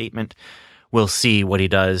that statement. We'll see what he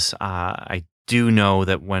does. I do know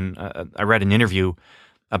that when I read an interview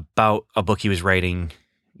about a book he was writing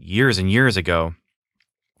years and years ago,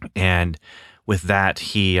 and with that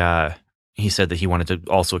he said that he wanted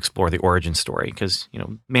to also explore the origin story because,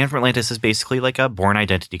 Man from Atlantis is basically like a Born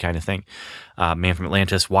Identity kind of thing. Man from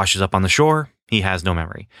Atlantis washes up on the shore. He has no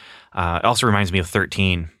memory. It also reminds me of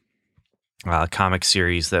 13, comic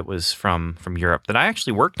series that was from Europe that I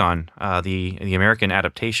actually worked on, the American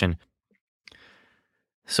adaptation.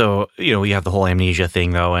 So, you have the whole amnesia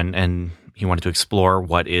thing, though, and he wanted to explore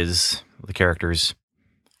what is the character's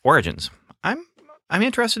origins. I'm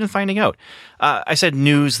interested in finding out. I said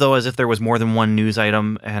news, though, as if there was more than one news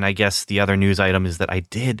item, and I guess the other news item is that I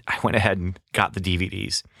went ahead and got the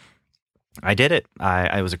DVDs. I did it.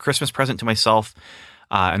 I was a Christmas present to myself,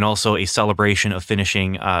 and also a celebration of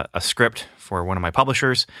finishing a script for one of my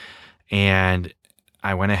publishers, and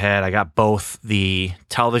I went ahead, I got both the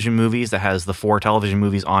television movies that has the 4 television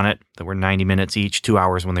movies on it that were 90 minutes each, 2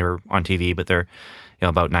 hours when they were on TV, but they're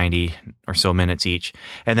about 90 or so minutes each.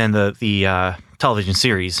 And then the television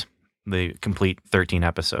series, the complete 13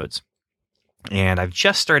 episodes. And I've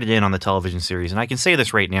just started in on the television series, and I can say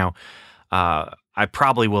this right now. I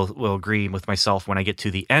probably will agree with myself when I get to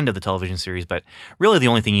the end of the television series, but really the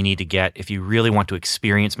only thing you need to get if you really want to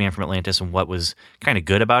experience Man from Atlantis and what was kind of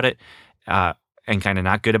good about it, and kind of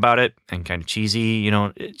not good about it, and kind of cheesy,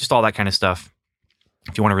 just all that kind of stuff.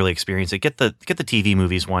 If you want to really experience it, get the TV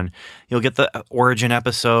movies one. You'll get the origin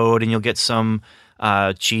episode, and you'll get some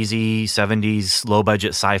cheesy 70s low budget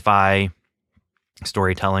sci-fi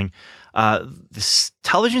storytelling. This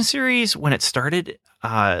television series, when it started,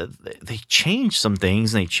 they changed some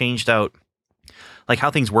things, and they changed out like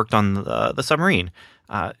how things worked on the submarine.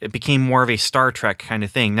 It became more of a Star Trek kind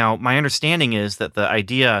of thing. Now, my understanding is that the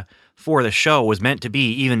idea for the show was meant to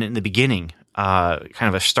be, even in the beginning, kind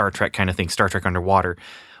of a Star Trek kind of thing, Star Trek Underwater,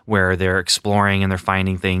 where they're exploring and they're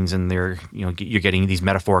finding things, and they're, you're getting these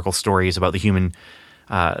metaphorical stories about the human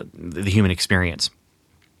experience.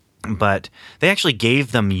 But they actually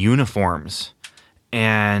gave them uniforms,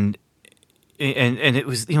 and it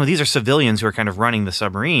was, these are civilians who are kind of running the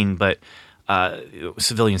submarine, but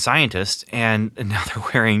civilian scientists, and now they're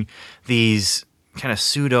wearing these kind of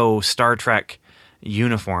pseudo Star Trek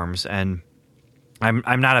uniforms, and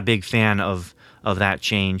I'm not a big fan of that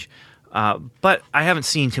change. But I haven't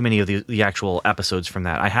seen too many of the actual episodes from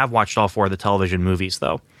that. I have watched all 4 of the television movies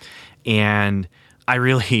though, and I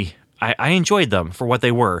really I enjoyed them for what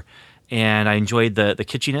they were, and I enjoyed the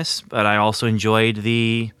kitschiness, but I also enjoyed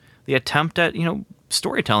the attempt at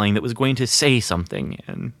storytelling that was going to say something.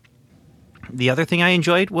 And the other thing I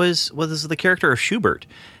enjoyed was the character of Schubert.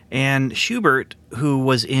 And Schubert, who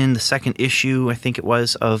was in the second issue, I think it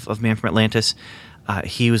was, of Man from Atlantis,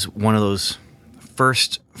 he was one of those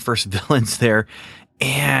first villains there.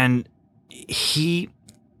 And the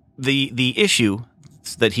issues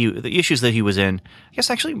that he was in, I guess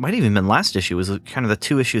actually might have even been last issue, was kind of the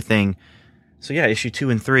 2-issue thing. So yeah, issue 2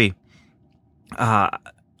 and 3.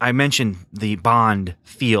 I mentioned the Bond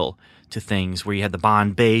feel to things, where you had the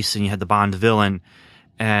Bond base and you had the Bond villain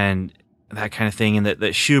and that kind of thing, and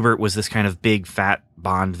that Schubert was this kind of big fat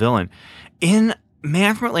Bond villain. In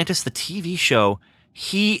Man from Atlantis, the TV show,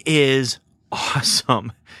 he is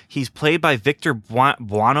awesome. He's played by Victor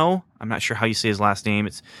Buono. I'm not sure how you say his last name.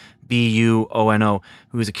 It's Buono,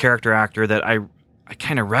 who is a character actor that I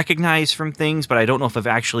kind of recognize from things, but I don't know if I've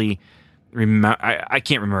actually I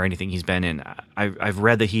can't remember anything he's been in. I've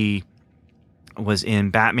read that he was in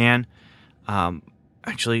Batman.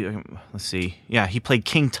 Actually, let's see. Yeah, he played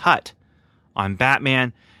King Tut on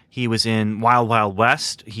Batman. He was in Wild Wild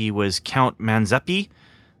West. He was Count Manzepi.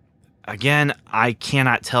 Again, I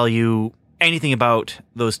cannot tell you anything about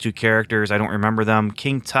those 2 characters. I don't remember them.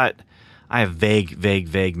 King Tut, I have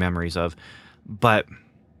vague memories of, but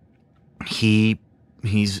he's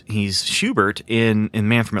Schubert in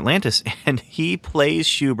Man from Atlantis, and he plays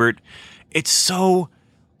Schubert. It's so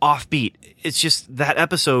offbeat. It's just that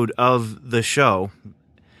episode of the show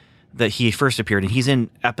that he first appeared in. He's in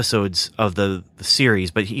episodes of the series,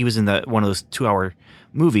 but he was in one of those 2-hour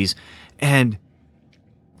movies, and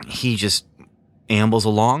he just ambles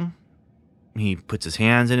along. He puts his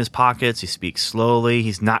hands in his pockets. He speaks slowly.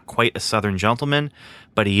 He's not quite a Southern gentleman,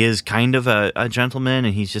 but he is kind of a gentleman,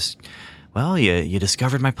 and he's just, well, you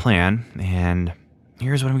discovered my plan, and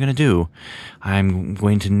here's what I'm going to do. I'm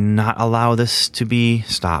going to not allow this to be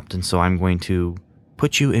stopped, and so I'm going to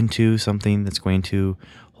put you into something that's going to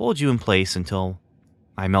hold you in place until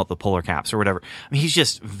I melt the polar caps or whatever. I mean, he's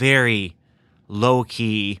just very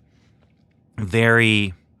low-key,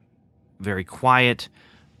 very, very quiet,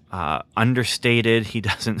 understated. He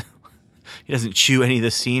doesn't chew any of the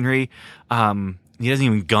scenery. He doesn't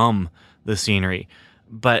even gum the scenery.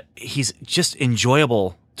 But he's just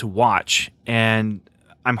enjoyable to watch, and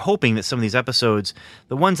I'm hoping that some of these episodes,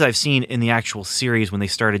 the ones that I've seen in the actual series when they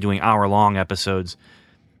started doing hour-long episodes,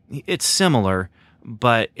 it's similar,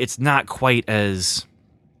 but it's not quite as,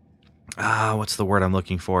 what's the word I'm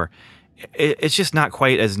looking for? It's just not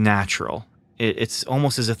quite as natural. It's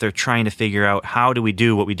almost as if they're trying to figure out, how do we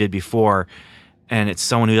do what we did before, and it's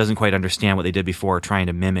someone who doesn't quite understand what they did before trying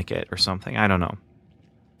to mimic it or something. I don't know.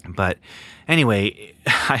 But anyway,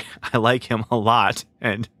 I like him a lot,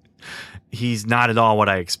 and he's not at all what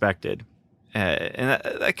I expected. And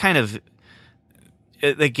that kind of,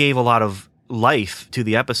 that gave a lot of life to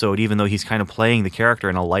the episode, even though he's kind of playing the character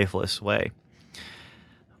in a lifeless way.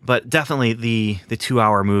 But definitely the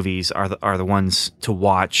 2-hour movies are the ones to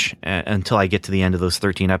watch until I get to the end of those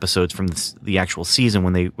 13 episodes from the actual season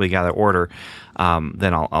when they gather order.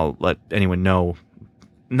 Then I'll let anyone know.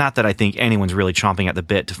 Not that I think anyone's really chomping at the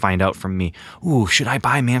bit to find out from me, ooh, should I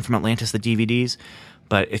buy Man from Atlantis, the DVDs?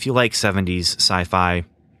 But if you like 70s sci-fi,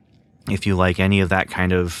 if you like any of that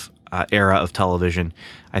kind of era of television,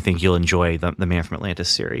 I think you'll enjoy the Man from Atlantis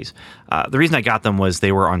series. The reason I got them was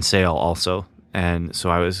they were on sale also. And so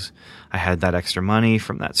I had that extra money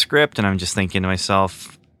from that script, and I'm just thinking to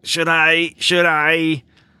myself, should I?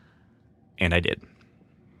 And I did.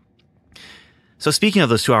 So speaking of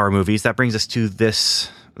those 2-hour movies, that brings us to the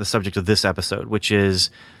subject of this episode, which is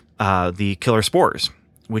the Killer Spores,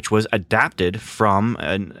 which was adapted from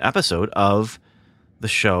an episode of the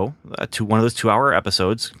show, one of those 2-hour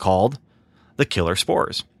episodes called The Killer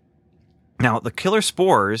Spores. Now, The Killer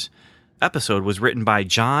Spores episode was written by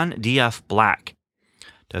John D.F. Black.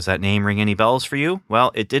 Does that name ring any bells for you?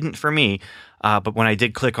 Well, it didn't for me, but when I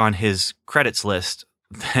did click on his credits list,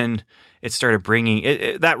 then it started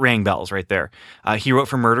bringing... that rang bells right there. He wrote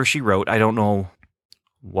for Murder, She Wrote. I don't know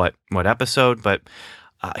what episode, but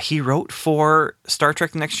he wrote for Star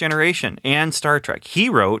Trek The Next Generation and Star Trek. He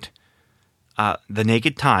wrote The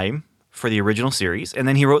Naked Time for the original series, and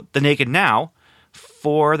then he wrote The Naked Now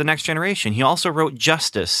for The Next Generation. He also wrote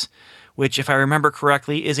Justice, which, if I remember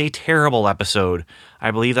correctly, is a terrible episode.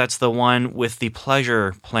 I believe that's the one with the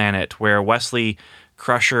Pleasure Planet, where Wesley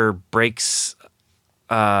Crusher breaks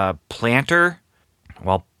Planter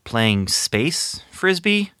while playing space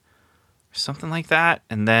frisbee, or something like that.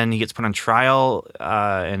 And then he gets put on trial,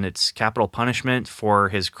 and it's capital punishment for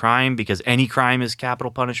his crime, because any crime is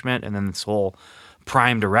capital punishment. And then this whole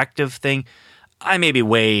Prime Directive thing. I may be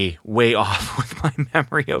way, way off with my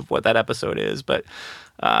memory of what that episode is, but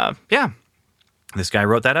yeah, this guy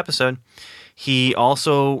wrote that episode. He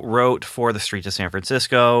also wrote for The Streets of San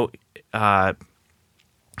Francisco.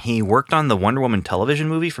 He worked on the Wonder Woman television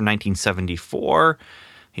movie from 1974.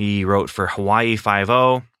 He wrote for Hawaii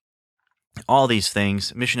Five-0, all these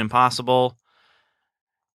things, Mission Impossible,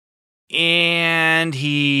 and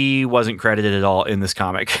he wasn't credited at all in this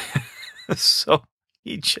comic. So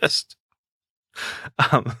he just...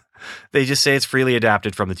 they just say it's freely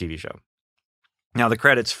adapted from the TV show. Now, the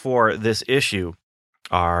credits for this issue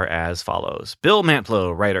are as follows. Bill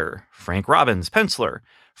Mantlo, writer. Frank Robbins, penciler.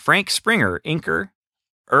 Frank Springer, inker.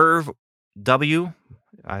 Irv W.,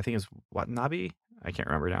 I think it's Watanabe? I can't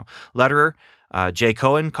remember now. Letterer. Jay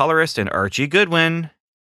Cohen, colorist. And Archie Goodwin,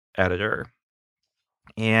 editor.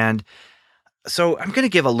 And so I'm going to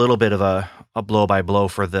give a little bit of a blow-by-blow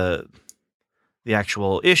for the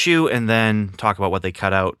actual issue, and then talk about what they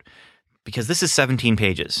cut out, because this is 17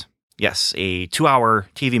 pages. Yes, a 2-hour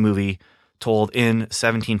TV movie told in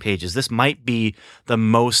 17 pages. This might be the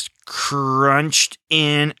most crunched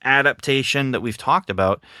in adaptation that we've talked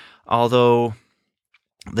about, although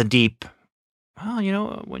the deep, well, you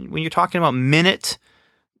know, when you're talking about minute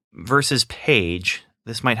versus page,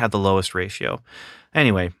 this might have the lowest ratio.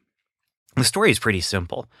 Anyway, the story is pretty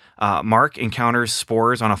simple. Mark encounters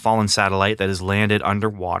spores on a fallen satellite that has landed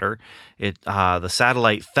underwater. The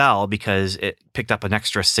satellite fell because it picked up an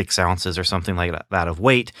extra 6 ounces or something like that of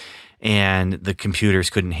weight, and the computers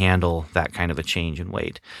couldn't handle that kind of a change in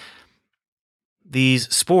weight. These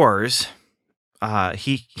spores,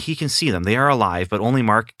 he can see them. They are alive, but only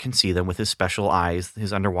Mark can see them with his special eyes,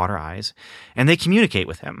 his underwater eyes, and they communicate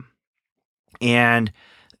with him. And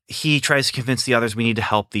he tries to convince the others we need to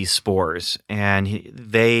help these spores, and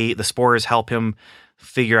the spores help him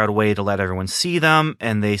figure out a way to let everyone see them,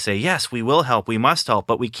 and they say, yes, we will help, we must help,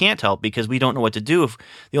 but we can't help because we don't know what to do. If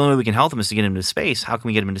the only way we can help them is to get them into space. How can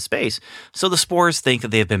we get them into space? So the spores think that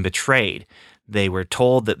they have been betrayed. They were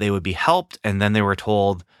told that they would be helped, and then they were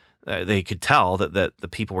told, they could tell that the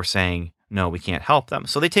people were saying, no, we can't help them.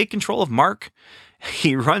 So they take control of Mark.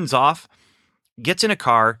 He runs off, gets in a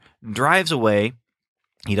car, drives away.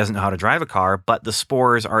 He doesn't know how to drive a car, but the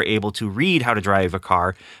spores are able to read how to drive a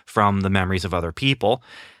car from the memories of other people.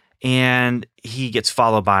 And he gets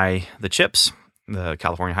followed by the Chips, the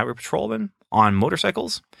California Highway Patrolmen, on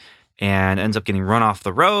motorcycles, and ends up getting run off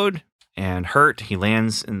the road and hurt. He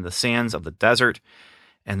lands in the sands of the desert,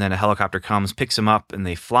 and then a helicopter comes, picks him up, and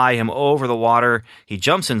they fly him over the water. He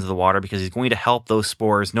jumps into the water because he's going to help those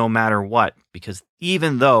spores no matter what, because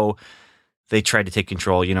even though they tried to take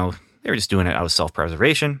control, you know, they were just doing it out of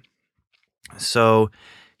self-preservation. So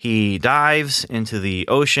he dives into the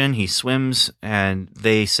ocean, he swims, and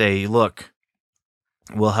they say, look,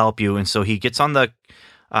 we'll help you. And so he gets on the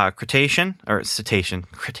cetacean,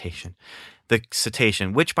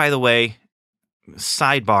 which, by the way,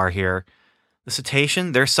 sidebar here, the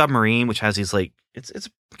cetacean, their submarine, which has these, like, it's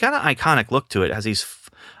got an iconic look to it. It has these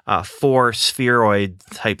 4 spheroid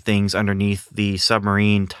type things underneath the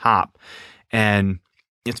submarine top. And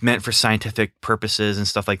it's meant for scientific purposes and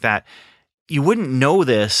stuff like that. You wouldn't know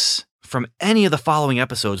this from any of the following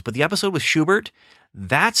episodes, but the episode with Schubert,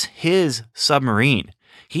 that's his submarine.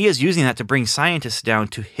 He is using that to bring scientists down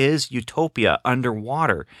to his utopia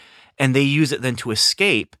underwater, and they use it then to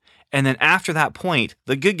escape. And then after that point,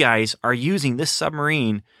 the good guys are using this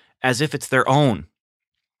submarine as if it's their own.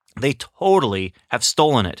 They totally have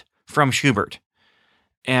stolen it from Schubert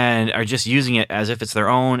and are just using it as if it's their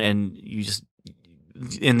own. And you just,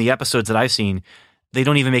 in the episodes that I've seen, they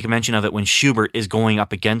don't even make a mention of it when Schubert is going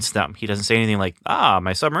up against them. He doesn't say anything like,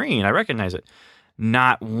 my submarine, I recognize it.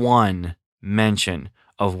 Not one mention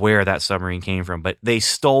of where that submarine came from, but they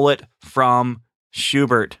stole it from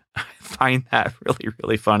Schubert. I find that really,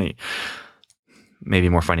 really funny. Maybe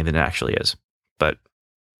more funny than it actually is, but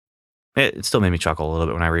it still made me chuckle a little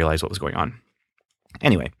bit when I realized what was going on.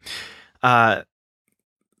 Anyway,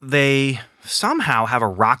 they somehow have a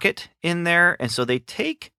rocket in there, and so they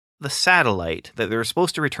take the satellite that they're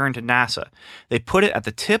supposed to return to NASA. They put it at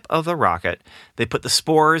the tip of the rocket. They put the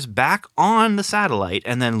spores back on the satellite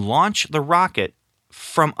and then launch the rocket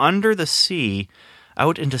from under the sea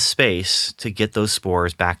out into space to get those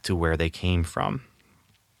spores back to where they came from.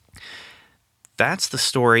 That's the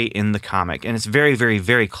story in the comic, and it's very, very,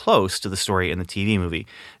 very close to the story in the TV movie.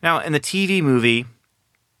 Now, in the TV movie,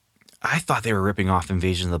 I thought they were ripping off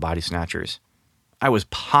Invasion of the Body Snatchers. I was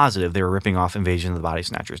positive they were ripping off Invasion of the Body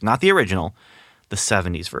Snatchers. Not the original, the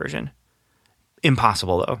 70s version.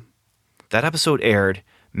 Impossible, though. That episode aired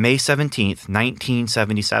May 17th,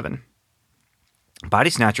 1977. Body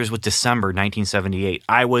Snatchers was December 1978.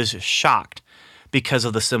 I was shocked because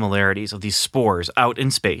of the similarities of these spores out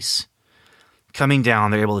in space. Coming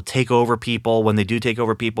down, they're able to take over people. When they do take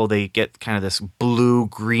over people, they get kind of this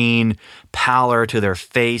blue-green pallor to their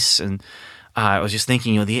face. And I was just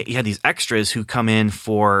thinking, you had these extras who come in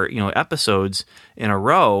for, episodes in a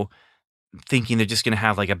row, thinking they're just going to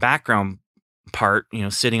have like a background part,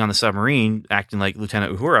 sitting on the submarine, acting like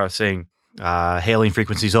Lieutenant Uhura, saying, hailing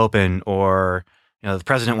frequencies open, or, the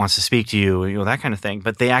president wants to speak to you, that kind of thing.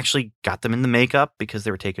 But they actually got them in the makeup because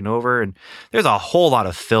they were taken over. And there's a whole lot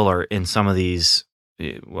of filler in some of these,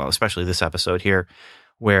 well, especially this episode here,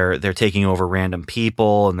 where they're taking over random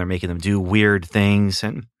people and they're making them do weird things.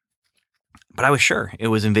 But I was sure it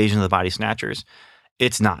was Invasion of the Body Snatchers.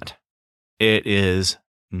 It's not. It is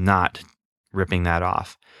not ripping that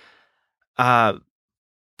off. But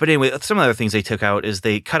anyway, some of the other things they took out is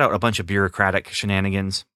they cut out a bunch of bureaucratic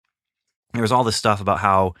shenanigans. There was all this stuff about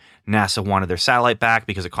how NASA wanted their satellite back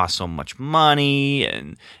because it cost so much money,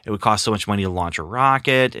 and it would cost so much money to launch a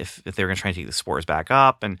rocket if they were going to try and take the spores back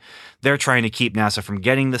up. And they're trying to keep NASA from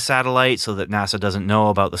getting the satellite so that NASA doesn't know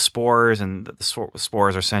about the spores, and that the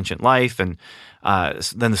spores are sentient life. And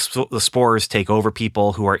then the spores take over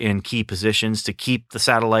people who are in key positions to keep the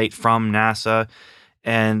satellite from NASA.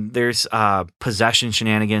 And there's possession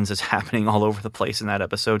shenanigans that's happening all over the place in that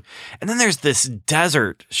episode. And then there's this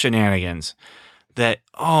desert shenanigans that,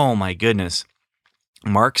 oh my goodness.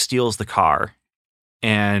 Mark steals the car,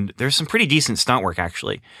 and there's some pretty decent stunt work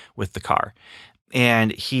actually with the car.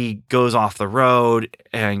 And he goes off the road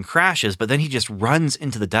and crashes, but then he just runs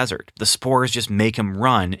into the desert. The spores just make him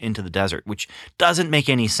run into the desert, which doesn't make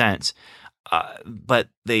any sense. But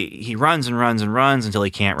he runs and runs and runs until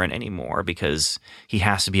he can't run anymore because he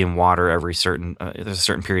has to be in water every there's a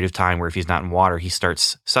certain period of time where if he's not in water, he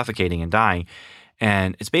starts suffocating and dying.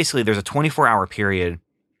 And it's basically, there's a 24-hour period.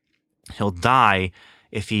 He'll die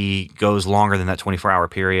if he goes longer than that 24-hour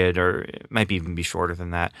period, or it might even be shorter than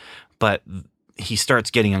that. But he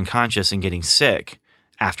starts getting unconscious and getting sick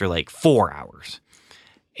after like 4 hours.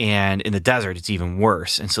 And in the desert, it's even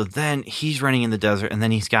worse. And so then he's running in the desert, and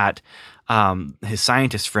then he's got his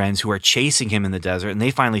scientist friends who are chasing him in the desert, and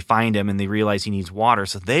they finally find him and they realize he needs water.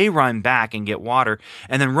 So they run back and get water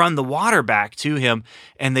and then run the water back to him,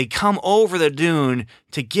 and they come over the dune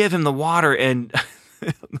to give him the water. And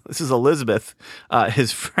this is Elizabeth,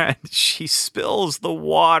 his friend. She spills the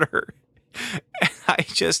water.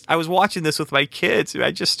 And I was watching this with my kids, and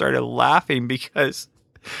I just started laughing because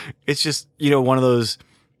it's just, one of those.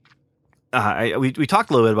 We talked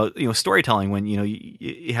a little bit about storytelling when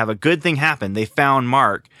you have a good thing happen. They found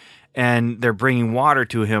Mark, and they're bringing water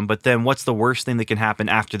to him. But then, what's the worst thing that can happen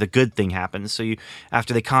after the good thing happens? So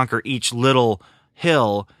after they conquer each little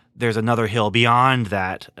hill, there's another hill beyond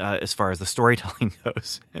that as far as the storytelling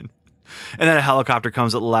goes. And then a helicopter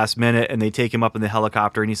comes at the last minute, and they take him up in the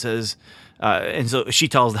helicopter, and he says, and so she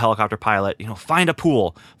tells the helicopter pilot, find a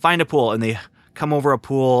pool, and they come over a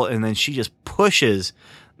pool, and then she just pushes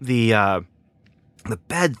the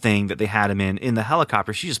bed thing that they had him in the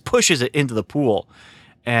helicopter. She just pushes it into the pool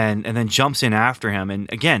and then jumps in after him.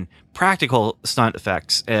 And again, practical stunt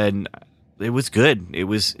effects. And it was good. It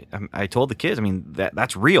was, I told the kids,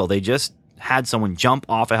 that's real. They just had someone jump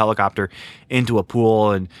off a helicopter into a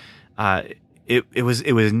pool, and it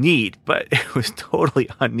was neat, but it was totally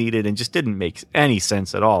unneeded and just didn't make any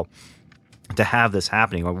sense at all to have this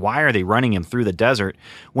happening. Why are they running him through the desert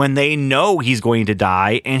when they know he's going to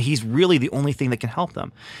die and he's really the only thing that can help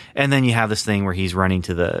them? And then you have this thing where he's running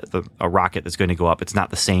to a rocket that's going to go up. It's not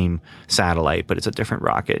the same satellite, but it's a different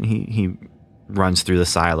rocket, and he runs through the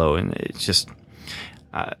silo, and it's just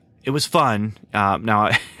it was fun. Now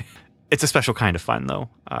It's a special kind of fun, though.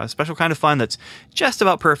 A special kind of fun that's just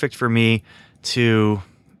about perfect for me to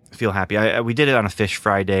feel happy. We did it on a fish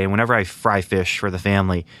fry day, and whenever I fry fish for the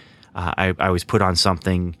family, I always put on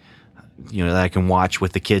something, that I can watch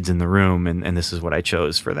with the kids in the room, and this is what I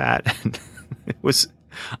chose for that.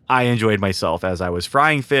 I enjoyed myself as I was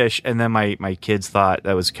frying fish, and then my kids thought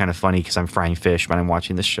that was kind of funny because I'm frying fish, but I'm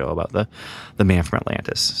watching this show about the man from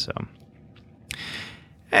Atlantis. So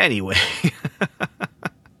anyway,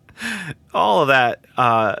 all of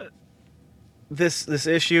that, this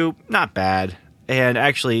issue, not bad. And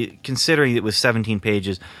actually, considering it was 17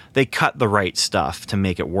 pages, they cut the right stuff to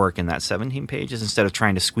make it work in that 17 pages instead of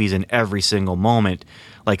trying to squeeze in every single moment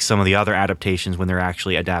like some of the other adaptations when they're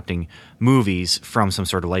actually adapting movies from some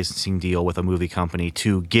sort of licensing deal with a movie company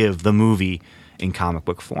to give the movie in comic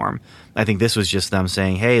book form. I think this was just them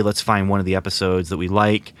saying, hey, let's find one of the episodes that we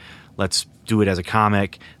like. Let's do it as a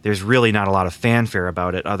comic. There's really not a lot of fanfare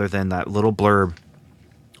about it other than that little blurb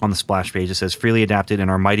on the splash page. It says, freely adapted in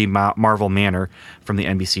our mighty Marvel manner from the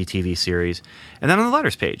NBC TV series. And then on the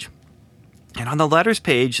letters page. And on the letters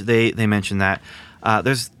page, they mention that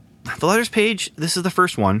there's the letters page. This is the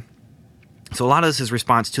first one. So a lot of this is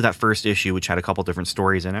response to that first issue, which had a couple different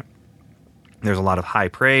stories in it. There's a lot of high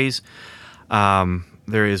praise.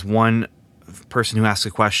 There is one person who asks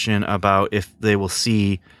a question about if they will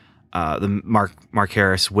see the Mark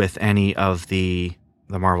Harris with any of the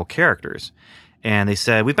Marvel characters. And they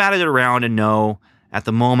said, we batted it around and no, at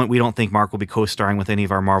the moment, we don't think Mark will be co-starring with any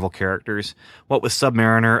of our Marvel characters. What with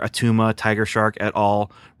Submariner, Atuma, Tiger Shark et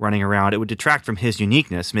al. Running around, it would detract from his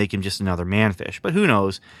uniqueness, make him just another manfish. But who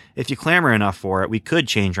knows? If you clamor enough for it, we could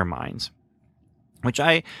change our minds. Which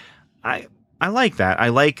I like that. I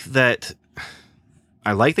like that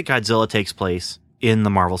Godzilla takes place in the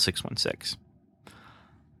Marvel 616.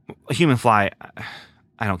 Human Fly,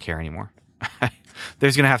 I don't care anymore.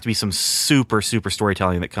 There's going to have to be some super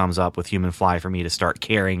storytelling that comes up with Human Fly for me to start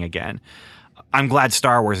caring again. I'm glad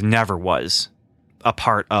Star Wars never was a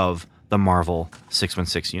part of the Marvel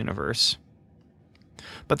 616 universe.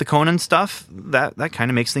 But the Conan stuff, that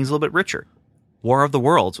kind of makes things a little bit richer. War of the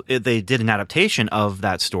Worlds, they did an adaptation of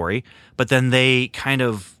that story, but then they kind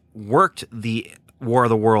of worked the War of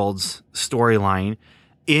the Worlds storyline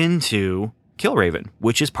into Killraven,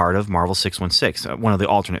 which is part of Marvel 616, one of the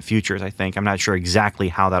alternate futures, I think. I'm not sure exactly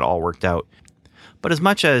how that all worked out. But as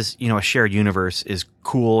much as, a shared universe is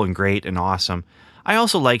cool and great and awesome, I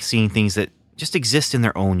also like seeing things that just exist in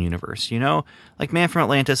their own universe, Like Man from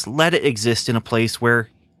Atlantis, let it exist in a place where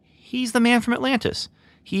he's the Man from Atlantis.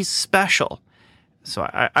 He's special. So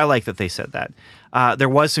I like that they said that. There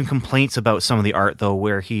was some complaints about some of the art, though,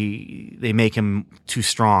 where they make him too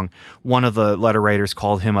strong. One of the letter writers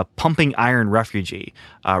called him a pumping iron refugee,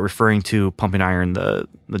 referring to Pumping Iron, the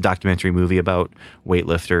documentary movie about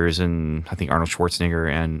weightlifters, and I think Arnold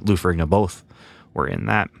Schwarzenegger and Lou Ferrigno both were in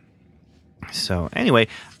that. So anyway,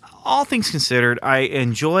 all things considered, I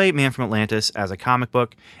enjoy Man from Atlantis as a comic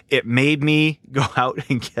book. It made me go out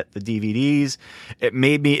and get the DVDs. It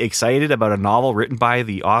made me excited about a novel written by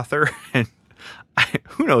the author. And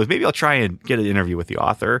who knows, maybe I'll try and get an interview with the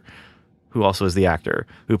author, who also is the actor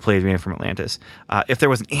who played Man from Atlantis. If there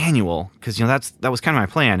was an annual, because that was kind of my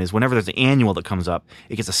plan, is whenever there's an annual that comes up,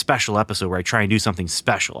 it gets a special episode where I try and do something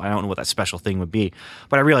special. I don't know what that special thing would be.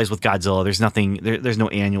 But I realized with Godzilla, there's no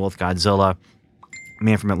annual with Godzilla.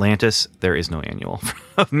 Man from Atlantis, there is no annual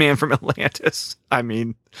of Man from Atlantis. I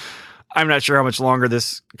mean, I'm not sure how much longer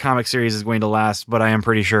this comic series is going to last, but I am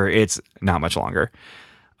pretty sure it's not much longer.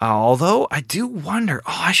 Although I do wonder,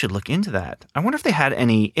 I should look into that. I wonder if they had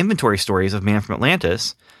any inventory stories of Man from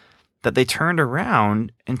Atlantis that they turned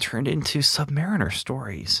around and turned into Submariner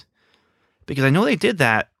stories. Because I know they did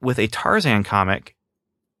that with a Tarzan comic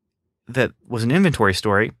that was an inventory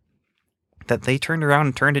story that they turned around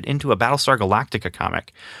and turned it into a Battlestar Galactica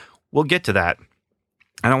comic. We'll get to that.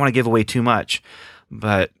 I don't want to give away too much,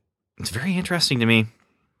 but it's very interesting to me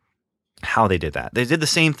how they did that. They did the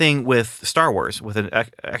same thing with Star Wars, with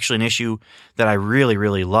actually an issue that I really,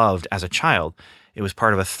 really loved as a child. It was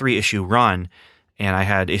part of a 3-issue run, and I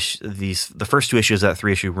had the first 2 issues of that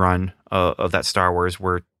 3-issue run of that Star Wars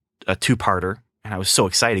were a 2-parter, and I was so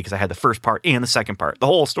excited because I had the first part and the second part, the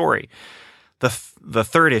whole story. The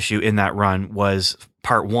third issue in that run was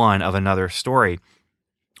part 1 of another story.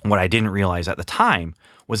 What I didn't realize at the time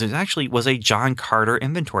was it actually was a John Carter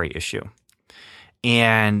inventory issue.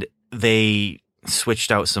 And they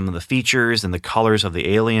switched out some of the features and the colors of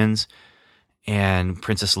the aliens. And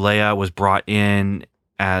Princess Leia was brought in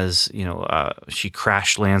as, she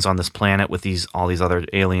crash lands on this planet with all these other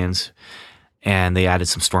aliens. And they added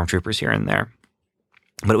some stormtroopers here and there.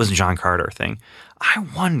 But it was a John Carter thing. I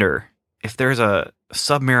wonder if there's a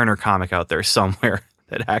Submariner comic out there somewhere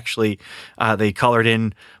that actually they colored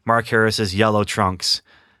in Mark Harris's yellow trunks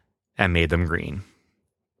and made them green.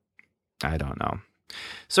 I don't know.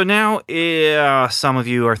 So now some of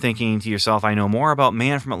you are thinking to yourself, I know more about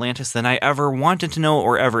Man from Atlantis than I ever wanted to know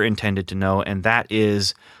or ever intended to know, and that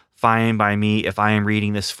is fine by me if I am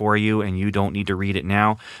reading this for you and you don't need to read it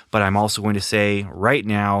now. But I'm also going to say right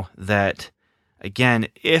now that, again,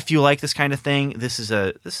 if you like this kind of thing, this is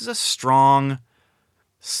a strong,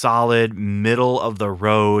 solid, middle of the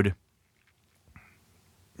road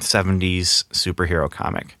 70s superhero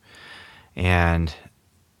comic. And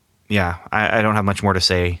yeah, I don't have much more to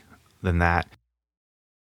say than that.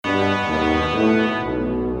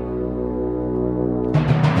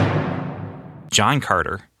 John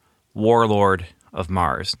Carter, Warlord of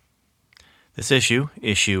Mars. This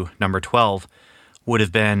issue number 12, would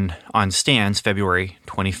have been on stands February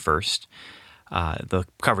 21st. The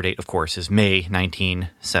cover date, of course, is May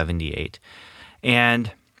 1978.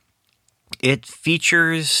 And it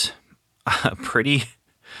features a pretty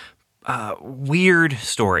weird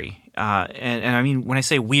story. And I mean, when I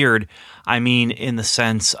say weird, I mean in the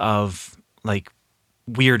sense of like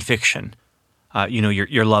weird fiction,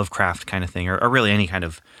 your Lovecraft kind of thing, or really any kind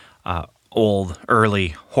of old, early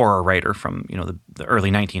horror writer from, the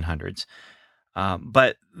early 1900s.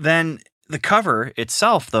 But then the cover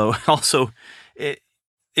itself, though, also, it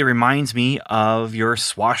reminds me of your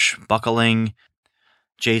swashbuckling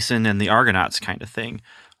Jason and the Argonauts kind of thing,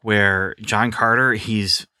 where John Carter,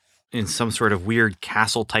 he's in some sort of weird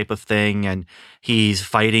castle type of thing, and he's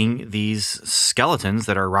fighting these skeletons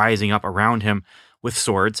that are rising up around him with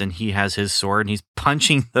swords, and he has his sword, and he's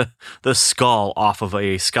punching the skull off of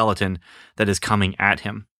a skeleton that is coming at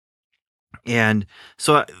him. And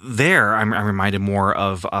so there, I'm reminded more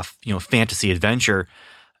of a fantasy adventure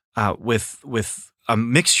with a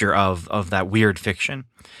mixture of that weird fiction,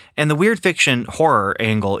 and the weird fiction horror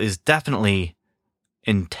angle is definitely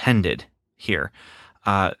intended here.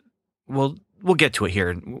 We'll get to it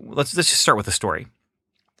here. Let's just start with the story.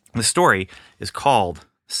 The story is called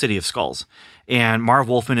City of Skulls, and Marv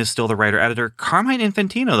Wolfman is still the writer-editor. Carmine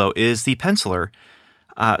Infantino, though, is the penciler.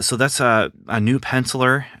 So that's a new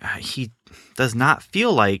penciler. He does not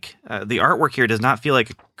feel like the artwork here does not feel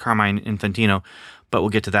like Carmine Infantino, but we'll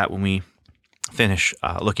get to that when we finish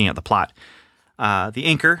looking at the plot. The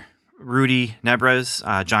inker, Rudy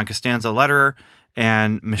Nebres, John Costanza, letterer,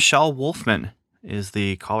 and Michelle Wolfman is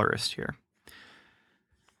the colorist here.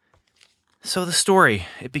 So the story,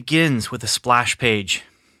 it begins with a splash page.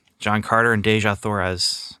 John Carter and Dejah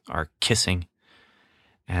Thoris are kissing,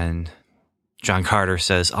 and John Carter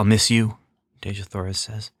says, "I'll miss you." Dejah Thoris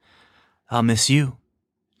says, "I'll miss you."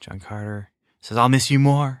 John Carter says, "I'll miss you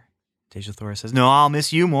more." Dejah Thoris says, "No, I'll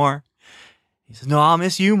miss you more." He says, "No, I'll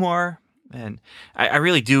miss you more." And I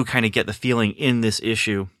really do kind of get the feeling in this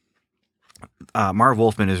issue, Marv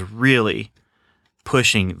Wolfman is really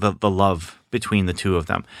pushing the love between the two of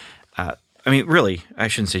them. I mean, really, I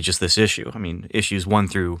shouldn't say just this issue. I mean, issues 1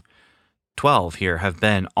 through 12 here have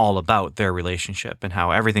been all about their relationship and how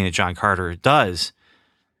everything that John Carter does,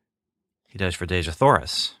 he does for Dejah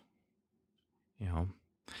Thoris.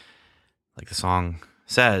 Like the song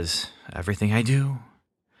says, everything I do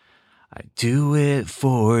it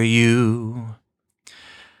for you.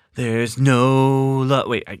 There's no love.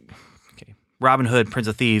 Wait, okay. Robin Hood, Prince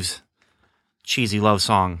of Thieves, cheesy love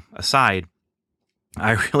song aside,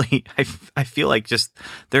 I feel like just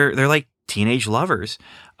they're like teenage lovers.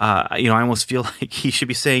 I almost feel like he should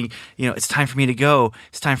be saying, it's time for me to go.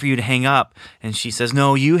 It's time for you to hang up. And she says,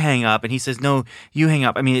 "No, you hang up." And he says, "No, you hang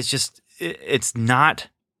up." I mean, it's not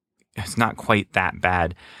quite that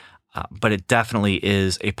bad, but it definitely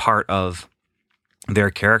is a part of their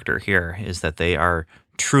character here, is that they are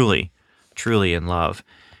truly, truly in love,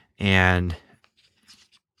 and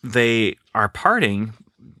they are parting.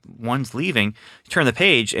 One's leaving. You turn the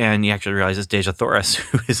page, and you actually realize it's Dejah Thoris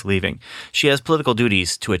who is leaving. She has political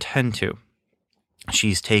duties to attend to.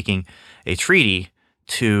 She's taking a treaty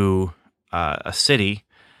to a city,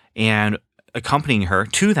 and accompanying her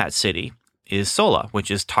to that city is Sola,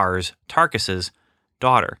 which is Tarkus's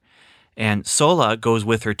daughter. And Sola goes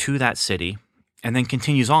with her to that city, and then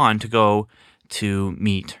continues on to go to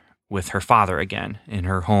meet with her father again in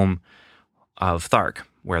her home of Thark,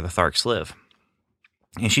 where the Tharks live.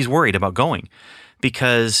 And she's worried about going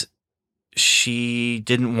because she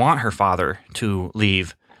didn't want her father to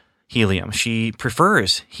leave Helium. She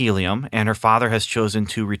prefers Helium, and her father has chosen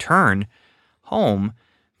to return home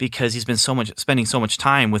because he's been spending so much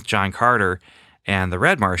time with John Carter and the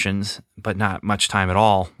Red Martians, but not much time at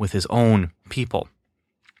all with his own people.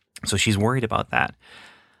 So she's worried about that.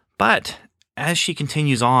 But as she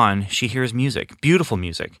continues on, she hears music, beautiful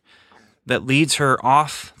music, that leads her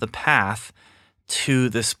off the path to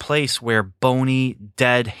this place where bony,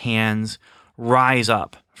 dead hands rise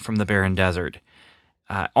up from the barren desert,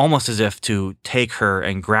 almost as if to take her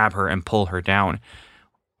and grab her and pull her down.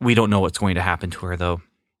 We don't know what's going to happen to her, though.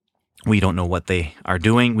 We don't know what they are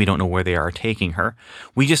doing. We don't know where they are taking her.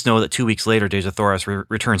 We just know that 2 weeks later, Dejah Thoris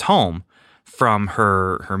returns home from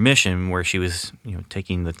her mission where she was,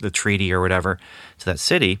 taking the treaty or whatever to that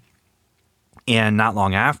city, and not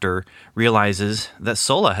long after realizes that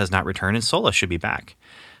Sola has not returned and Sola should be back.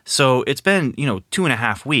 So it's been,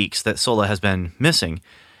 2.5 weeks that Sola has been missing,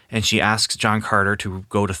 and she asks John Carter to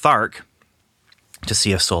go to Thark to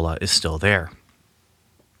see if Sola is still there.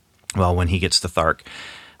 Well, when he gets to Thark,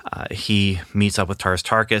 he meets up with Tars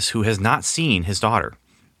Tarkas, who has not seen his daughter,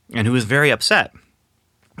 and who is very upset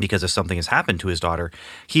because if something has happened to his daughter,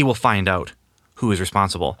 he will find out who is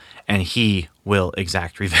responsible, and he will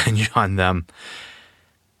exact revenge on them.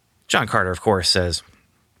 John Carter, of course, says,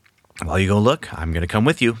 "While you go look, I'm going to come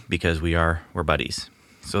with you because we're buddies."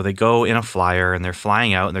 So they go in a flyer, and they're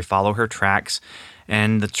flying out, and they follow her tracks,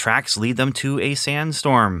 and the tracks lead them to a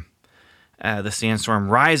sandstorm. The sandstorm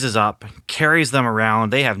rises up, carries them around.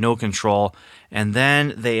 They have no control. And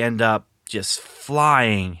then they end up just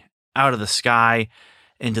flying out of the sky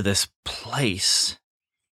into this place.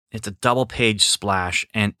 It's a double-page splash,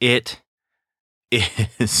 and it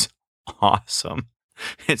is awesome.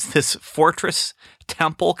 It's this fortress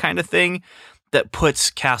temple kind of thing that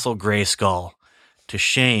puts Castle Grayskull to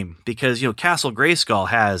shame. Because, Castle Grayskull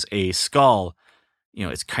has a skull,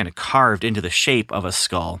 it's kind of carved into the shape of a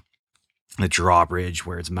skull. The drawbridge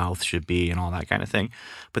where its mouth should be and all that kind of thing.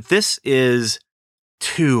 But this is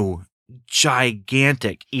 2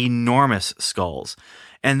 gigantic, enormous skulls.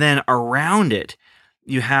 And then around it,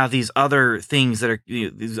 you have these other things that are,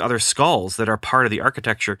 these other skulls that are part of the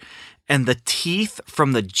architecture. And the teeth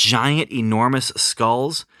from the giant, enormous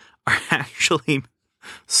skulls are actually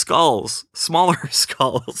skulls, smaller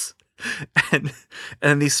skulls.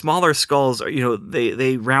 And these smaller skulls are,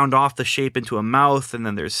 they round off the shape into a mouth, and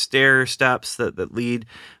then there's stair steps that lead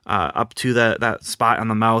up to that spot on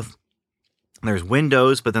the mouth. There's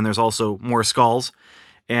windows, but then there's also more skulls,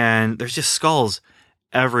 and there's just skulls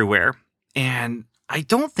everywhere. And I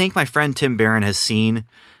don't think my friend Tim Barron has seen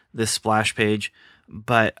this splash page,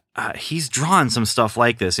 but he's drawn some stuff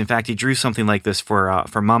like this. In fact, he drew something like this for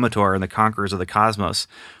Mamator and the Conquerors of the Cosmos,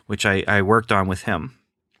 which I worked on with him.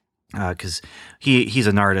 Because he's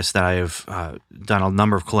an artist that I've done a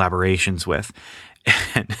number of collaborations with.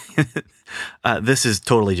 And this is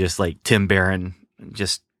totally just like Tim Barron.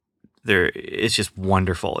 It's just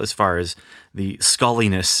wonderful as far as the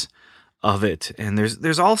sculliness of it. And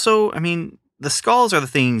there's also, the skulls are the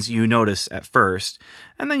things you notice at first.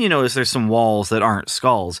 And then you notice there's some walls that aren't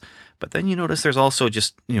skulls. But then you notice there's also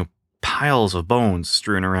just, piles of bones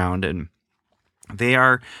strewn around, and they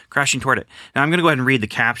are crashing toward it. Now, I'm going to go ahead and read the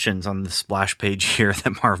captions on the splash page here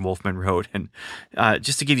that Marv Wolfman wrote. And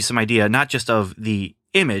just to give you some idea, not just of the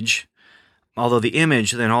image, although the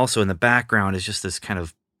image then also in the background is just this kind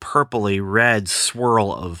of purpley red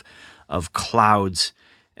swirl of clouds.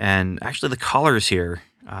 And actually the colors here,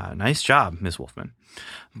 nice job, Ms. Wolfman.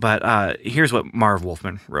 But here's what Marv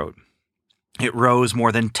Wolfman wrote. It rose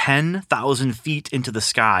more than 10,000 feet into the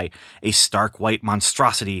sky, a stark white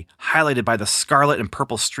monstrosity highlighted by the scarlet and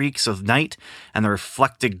purple streaks of night and the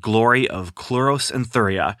reflected glory of Cluros and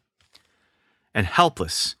Thuria. And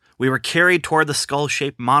helpless, we were carried toward the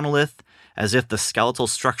skull-shaped monolith as if the skeletal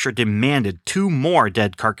structure demanded 2 more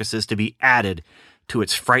dead carcasses to be added to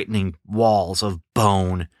its frightening walls of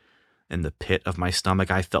bone. In the pit of my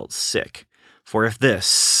stomach, I felt sick, for if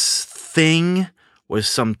this thing was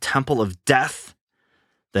some temple of death,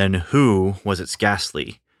 then who was its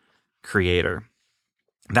ghastly creator?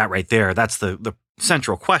 That right there, that's the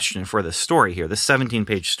central question for this story here, this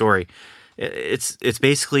 17-page story. It's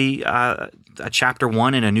basically a chapter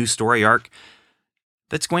 1 in a new story arc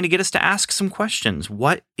that's going to get us to ask some questions.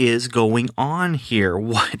 What is going on here?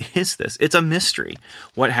 What is this? It's a mystery.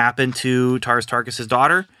 What happened to Tars Tarkas'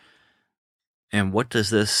 daughter? And what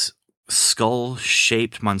does this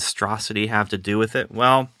skull-shaped monstrosity have to do with it?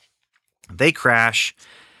 Well, they crash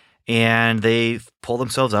and they pull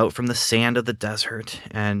themselves out from the sand of the desert.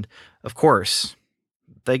 And of course,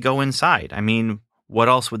 they go inside. What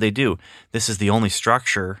else would they do? This is the only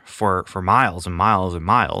structure for miles and miles and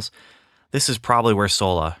miles. This is probably where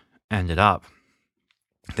Sola ended up.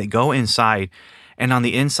 They go inside, and on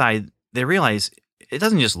the inside, they realize it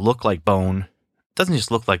doesn't just look like bone. It doesn't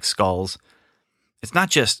just look like skulls. It's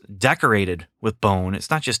not just decorated with bone.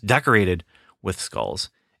 It's not just decorated with skulls.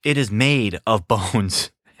 It is made of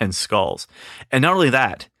bones and skulls. And not only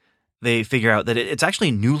that, they figure out that it's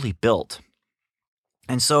actually newly built.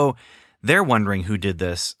 And so they're wondering who did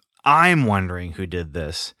this. I'm wondering who did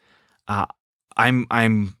this. I'm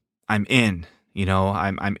in, I'm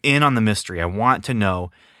in on the mystery. I want to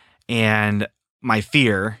know. And my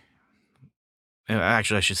fear,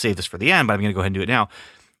 actually, I should save this for the end, but I'm going to go ahead and do it now.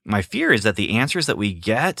 My fear is that the answers that we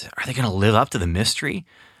get, are they going to live up to the mystery?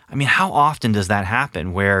 I mean, how often does that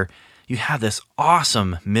happen where you have this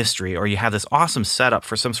awesome mystery or you have this awesome setup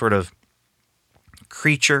for some sort of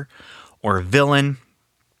creature or villain,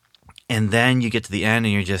 and then you get to the end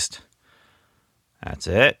and you're just, that's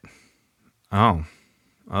it? Oh,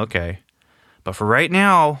 okay. But for right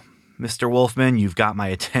now, Mr. Wolfman, you've got my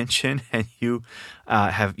attention and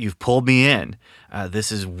you've pulled me in.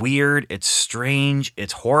 This is weird. It's strange.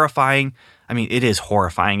 It's horrifying. I mean, it is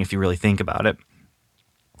horrifying if you really think about it.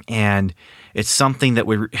 And it's something that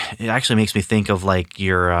it actually makes me think of like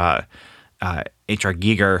your H.R.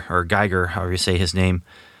 Geiger, however you say his name,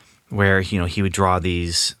 where, he would draw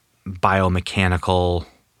these biomechanical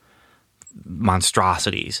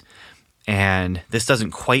monstrosities. And this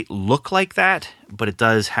doesn't quite look like that, but it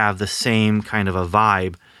does have the same kind of a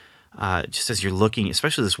vibe. Just as you're looking,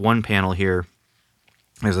 especially this one panel here,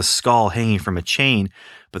 there's a skull hanging from a chain,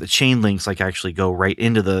 but the chain links like actually go right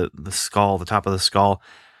into the skull, the top of the skull.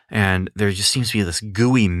 And there just seems to be this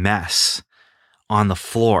gooey mess on the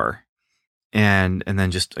floor. And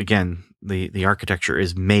then just, again, the architecture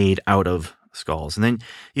is made out of skulls. And then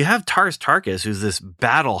you have Tars Tarkas, who's this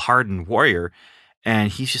battle-hardened warrior,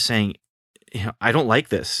 and he's just saying, I don't like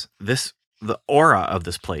this. The aura of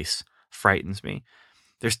this place frightens me.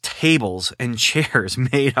 There's tables and chairs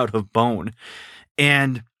made out of bone.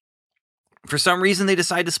 And for some reason, they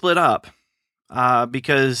decide to split up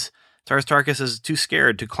because Tars Tarkas is too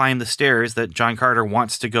scared to climb the stairs that John Carter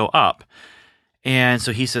wants to go up. And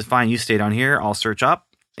so he says, fine, you stay down here. I'll search up.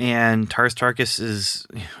 And Tars Tarkas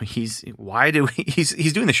he's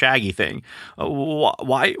doing the Shaggy thing.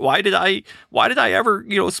 Why did I ever,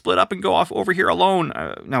 split up and go off over here alone?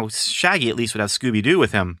 Now Shaggy at least would have Scooby-Doo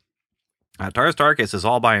with him. Tars Tarkas is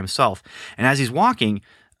all by himself. And as he's walking,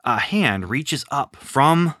 a hand reaches up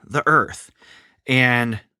from the earth,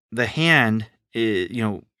 and the hand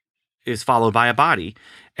is followed by a body.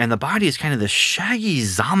 And the body is kind of this shaggy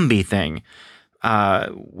zombie thing.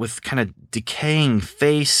 With kind of decaying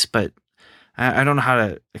face, but I don't know how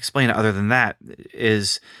to explain it other than that.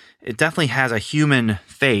 It definitely has a human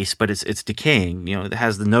face, but it's decaying. It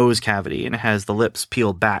has the nose cavity and it has the lips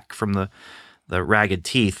peeled back from the ragged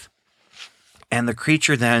teeth. And the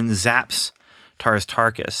creature then zaps Tars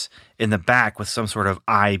Tarkas in the back with some sort of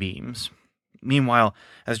eye beams. Meanwhile,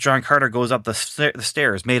 as John Carter goes up the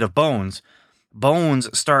stairs made of bones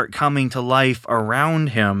start coming to life around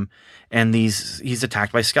him, and he's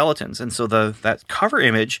attacked by skeletons. And so that cover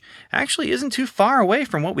image actually isn't too far away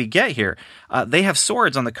from what we get here. They have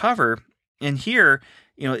swords on the cover, and here,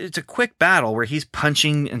 it's a quick battle where he's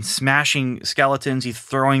punching and smashing skeletons. He's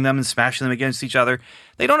throwing them and smashing them against each other.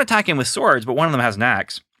 They don't attack him with swords, but one of them has an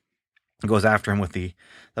axe. It goes after him with the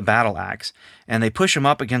battle axe, and they push him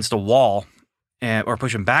up against a wall. Or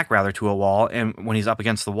push him back, rather, to a wall. And when he's up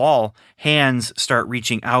against the wall, hands start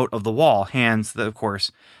reaching out of the wall. Hands that, of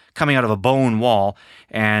course, coming out of a bone wall.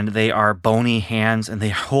 And they are bony hands, and they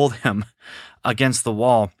hold him against the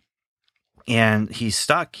wall. And he's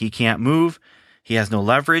stuck. He can't move. He has no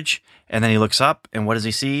leverage. And then he looks up, and what does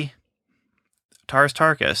he see? Tars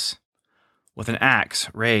Tarkas with an axe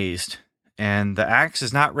raised. And the axe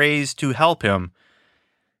is not raised to help him.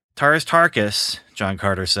 Tars Tarkas, John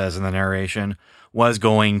Carter says in the narration, was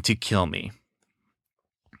going to kill me.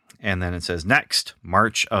 And then it says, next,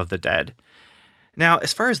 March of the Dead. Now,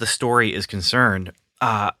 as far as the story is concerned,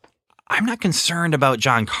 I'm not concerned about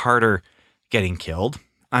John Carter getting killed.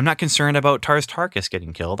 I'm not concerned about Tars Tarkas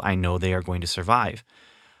getting killed. I know they are going to survive.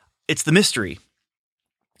 It's the mystery.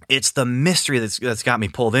 It's the mystery that's got me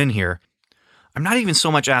pulled in here. I'm not even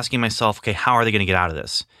so much asking myself, okay, how are they going to get out of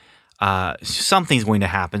this? Something's going to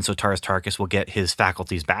happen, so Tars Tarkas will get his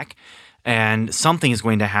faculties back. And something is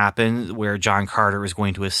going to happen where John Carter is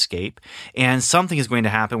going to escape. And something is going to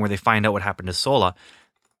happen where they find out what happened to Sola.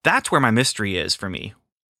 That's where my mystery is for me.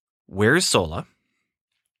 Where's Sola?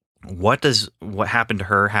 What does what happened to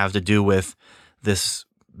her have to do with this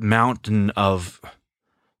mountain of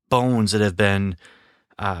bones that have been,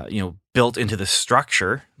 built into the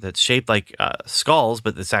structure that's shaped like skulls,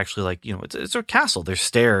 but it's actually like, it's a castle. There's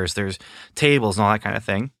stairs, there's tables and all that kind of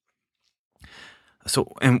thing.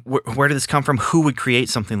 So, and where did this come from? Who would create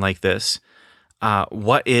something like this?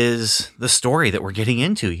 What is the story that we're getting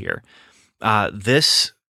into here?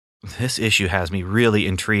 This this issue has me really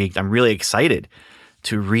intrigued. I'm really excited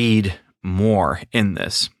to read more in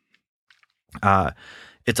this.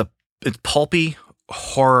 It's pulpy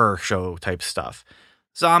horror show type stuff.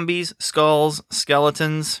 Zombies, skulls,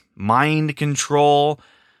 skeletons, mind control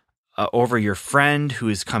over your friend who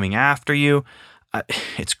is coming after you.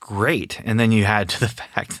 It's great. And then you add to the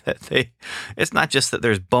fact that it's not just that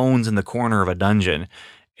there's bones in the corner of a dungeon.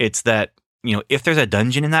 It's that, if there's a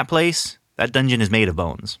dungeon in that place, that dungeon is made of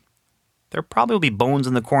bones. There probably will be bones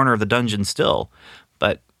in the corner of the dungeon still,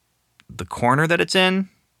 but the corner that it's in,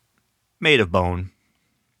 made of bone.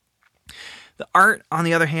 The art, on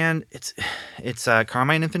the other hand, it's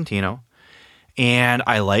Carmine Infantino, and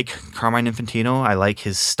I like Carmine Infantino. I like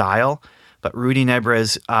his style, but Rudy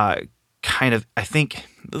Nebres kind of, I think,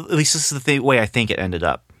 at least this is the way I think it ended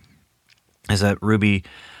up, is that Ruby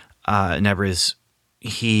Nebres,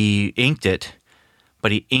 he inked it,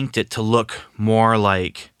 but he inked it to look more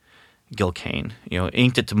like Gil Kane.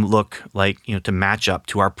 Inked it to look like, to match up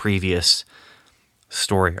to our previous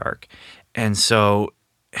story arc. And so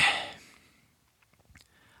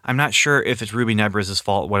I'm not sure if it's Ruby Nebres'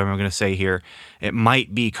 fault, what I'm going to say here. It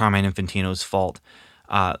might be Carmine Infantino's fault.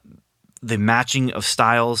 The matching of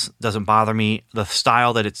styles doesn't bother me. The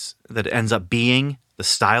style that it ends up being, the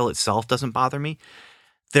style itself doesn't bother me.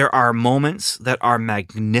 There are moments that are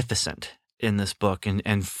magnificent in this book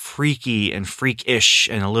and freaky and freakish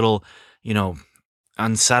and a little,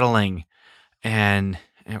 unsettling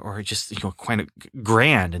or just, kind of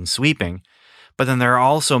grand and sweeping. But then there are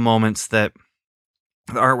also moments that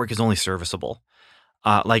the artwork is only serviceable.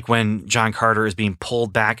 Like when John Carter is being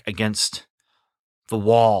pulled back against the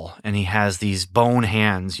wall and he has these bone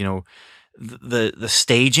hands, the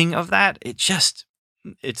staging of that,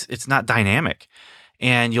 it's not dynamic.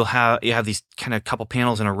 And you have these kind of couple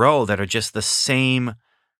panels in a row that are just the same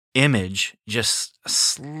image, just a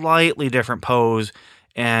slightly different pose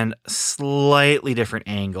and slightly different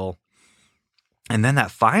angle. And then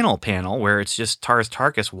that final panel where it's just Tars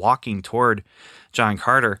Tarkas walking toward John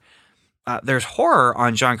Carter, there's horror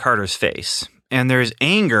on John Carter's face. And there's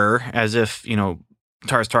anger as if,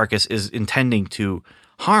 Tars Tarkas is intending to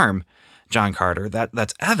harm John Carter.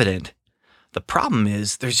 That's evident. The problem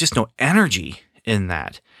is there's just no energy in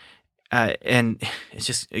that. And it's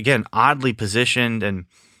just, again, oddly positioned, and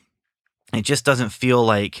it just doesn't feel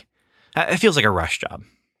like, it feels like a rush job.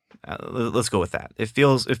 Let's go with that. It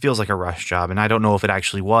feels like a rush job, and I don't know if it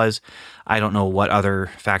actually was. I don't know what other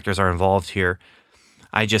factors are involved here.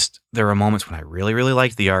 There are moments when I really, really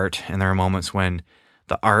liked the art, and there are moments when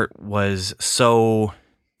the art was so,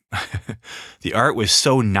 the art was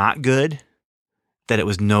so not good that it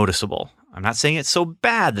was noticeable. I'm not saying it's so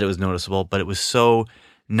bad that it was noticeable, but it was so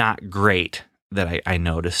not great that I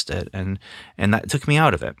noticed it, and that took me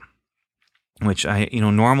out of it. Which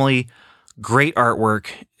normally great artwork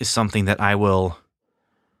is something that I will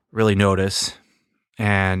really notice,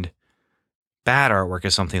 and bad artwork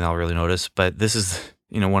is something that I'll really notice. But this is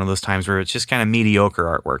one of those times where it's just kind of mediocre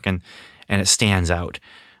artwork, and it stands out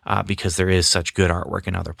because there is such good artwork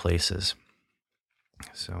in other places.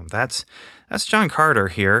 So that's John Carter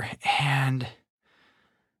here, and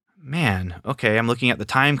man, okay, I'm looking at the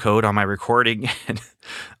time code on my recording, and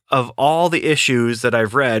of all the issues that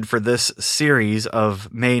I've read for this series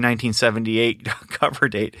of May 1978 cover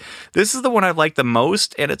date, this is the one I've liked the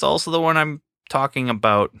most, and it's also the one I'm talking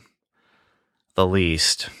about the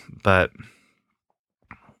least. But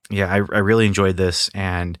yeah, I really enjoyed this,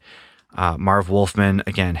 and Marv Wolfman,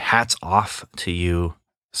 again, hats off to you,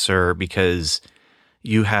 sir, because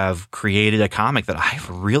you have created a comic that I've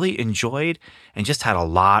really enjoyed and just had a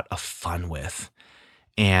lot of fun with.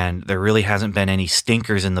 And there really hasn't been any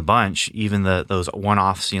stinkers in the bunch, even those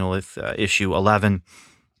one-offs, with issue 11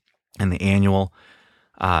 and the annual.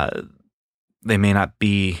 They may not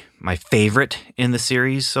be my favorite in the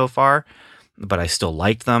series so far, but I still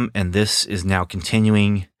liked them. And this is now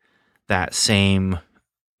continuing that same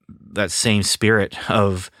spirit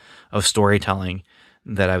of storytelling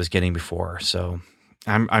that I was getting before. So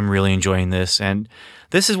I'm really enjoying this, and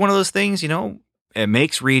this is one of those things, it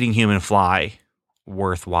makes reading Human Fly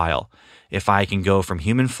worthwhile. If I can go from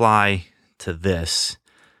Human Fly to this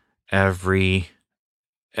every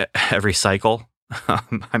cycle,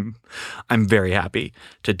 I'm very happy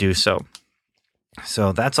to do so.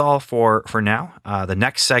 So that's all for now. The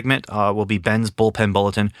next segment will be Ben's Bullpen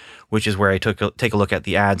Bulletin, which is where I take a look at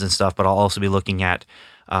the ads and stuff, but I'll also be looking at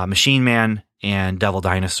Machine Man and Devil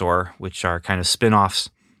Dinosaur, which are kind of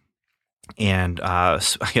spin-offs. And I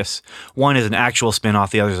guess one is an actual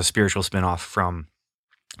spin-off, the other is a spiritual spin-off from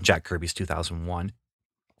Jack Kirby's 2001.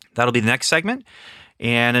 That'll be the next segment.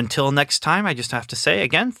 And until next time, I just have to say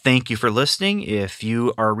again, thank you for listening. If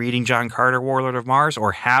you are reading John Carter, Warlord of Mars,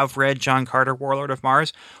 or have read John Carter, Warlord of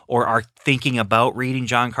Mars, or are thinking about reading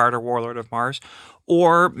John Carter, Warlord of Mars,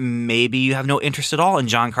 or maybe you have no interest at all in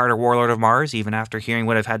John Carter, Warlord of Mars, even after hearing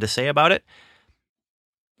what I've had to say about it,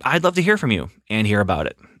 I'd love to hear from you and hear about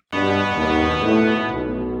it.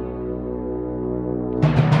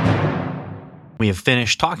 We have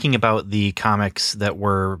finished talking about the comics that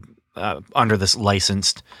were under this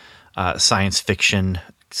licensed science fiction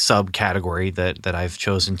subcategory that I've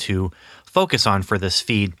chosen to focus on for this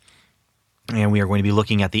feed. And we are going to be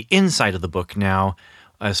looking at the inside of the book now,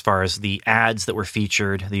 as far as the ads that were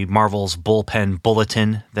featured, the Marvel's Bullpen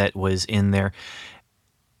Bulletin that was in there.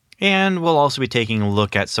 And we'll also be taking a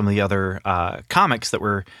look at some of the other comics that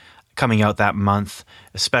were coming out that month,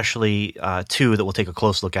 especially two that we'll take a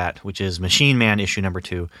close look at, which is Machine Man issue number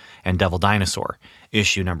 2 and Devil Dinosaur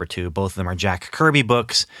issue number 2. Both of them are Jack Kirby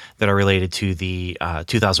books that are related to the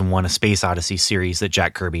 2001 A Space Odyssey series that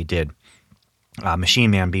Jack Kirby did. Machine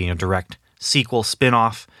Man being a direct sequel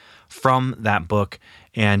spin-off from that book,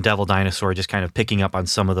 and Devil Dinosaur just kind of picking up on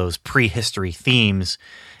some of those prehistory themes.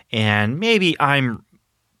 And maybe I'm,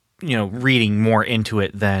 reading more into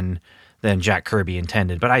it than Jack Kirby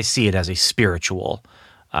intended, but I see it as a spiritual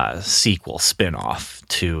sequel spin-off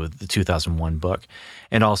to the 2001 book.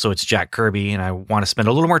 And also it's Jack Kirby, and I want to spend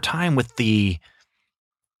a little more time with the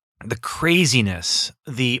craziness,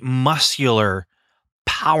 the muscular,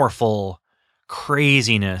 powerful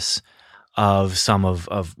craziness of some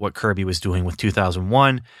of what Kirby was doing with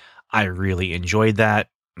 2001. I really enjoyed that.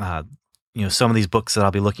 Some of these books that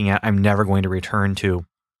I'll be looking at, I'm never going to return to.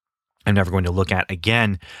 I'm never going to look at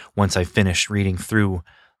again once I finish reading through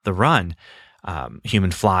the run. Human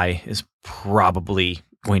Fly is probably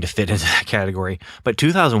going to fit into that category. But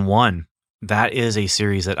 2001, that is a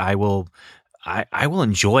series that I will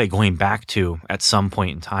enjoy going back to at some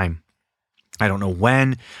point in time. I don't know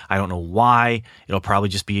when, I don't know why. It'll probably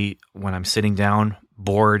just be when I'm sitting down,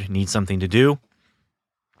 bored, need something to do.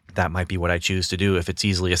 That might be what I choose to do if it's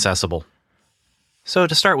easily accessible. So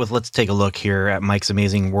to start with, let's take a look here at Mike's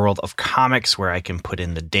Amazing World of Comics, where I can put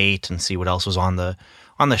in the date and see what else was on the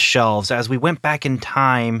shelves as we went back in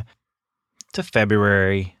time to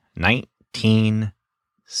February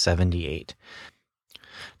 1978.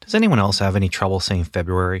 Does anyone else have any trouble saying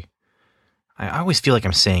February? I always feel like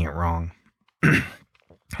I'm saying it wrong.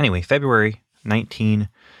 Anyway, February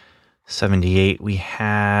 1978, we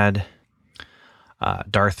had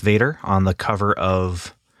Darth Vader on the cover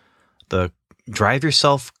of the Drive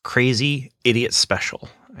Yourself Crazy Idiot Special.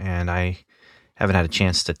 And I haven't had a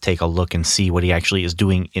chance to take a look and see what he actually is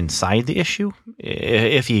doing inside the issue,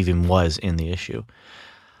 if he even was in the issue.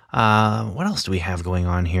 What else do we have going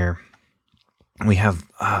on here? We have,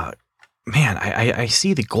 I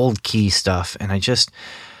see the Gold Key stuff, and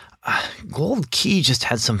Gold Key just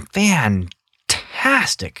had some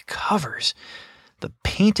fantastic covers. The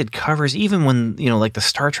painted covers, even when, like the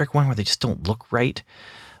Star Trek one where they just don't look right.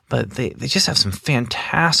 But they just have some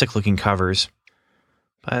fantastic looking covers.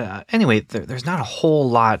 But anyway, there's not a whole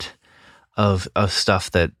lot of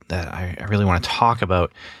stuff that I really want to talk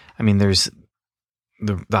about. I mean, there's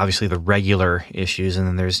obviously the regular issues, and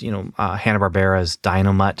then there's, Hanna-Barbera's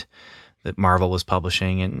Dynomutt that Marvel was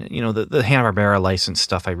publishing. And, the Hanna-Barbera licensed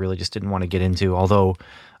stuff I really just didn't want to get into, although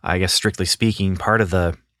I guess strictly speaking, part of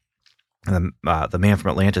the Man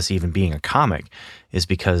from Atlantis even being a comic is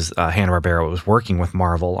because Hanna-Barbera was working with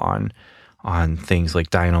Marvel on things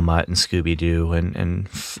like Dynomutt and Scooby-Doo and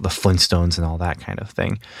the Flintstones and all that kind of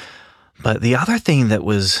thing. But the other thing that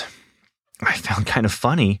I found kind of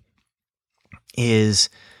funny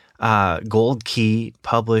is Gold Key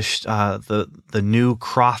published the new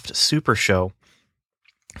Croft Super Show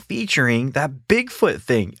featuring that Bigfoot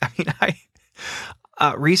thing. I mean,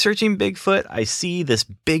 researching Bigfoot, I see this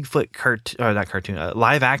Bigfoot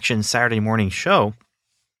live action Saturday morning show,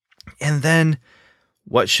 and then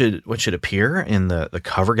what should appear in the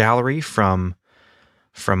cover gallery from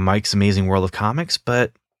Mike's Amazing World of Comics,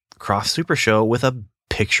 but Croft Super Show with a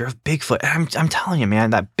picture of Bigfoot. And I'm telling you, man,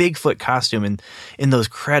 that Bigfoot costume in those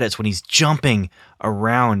credits when he's jumping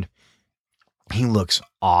around, he looks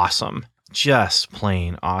awesome, just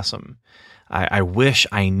plain awesome. I wish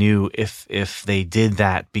I knew if they did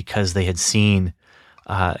that because they had seen,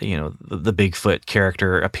 the Bigfoot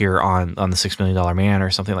character appear on the $6 Million Man or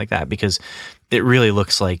something like that, because it really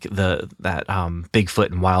looks like that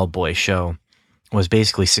Bigfoot and Wild Boy show was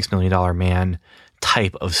basically $6 Million Man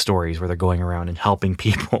type of stories where they're going around and helping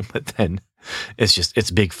people, but then it's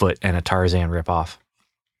Bigfoot and a Tarzan ripoff.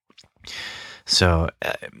 So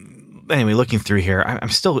anyway, looking through here, I'm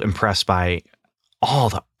still impressed by all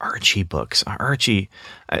the Archie books. Archie,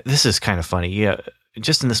 this is kind of funny. Yeah,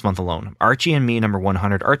 just in this month alone, Archie and Me number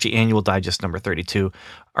 100, Archie Annual Digest number 32,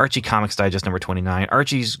 Archie Comics Digest number 29,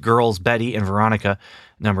 Archie's Girls Betty and Veronica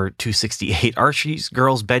number 268, Archie's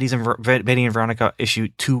Girls Betty and Veronica issue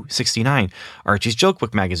 269, Archie's Joke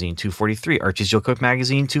Book Magazine 243, Archie's Joke Book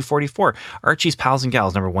Magazine 244, Archie's Pals and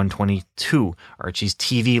Gals number 122, Archie's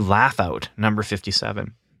TV Laugh Out number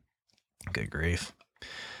 57. Good grief.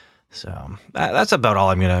 So that's about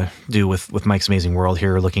all I'm going to do with Mike's Amazing World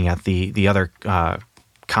here, looking at the other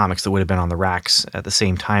comics that would have been on the racks at the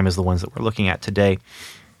same time as the ones that we're looking at today.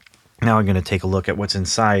 Now I'm going to take a look at what's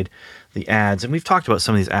inside the ads. And we've talked about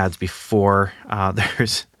some of these ads before.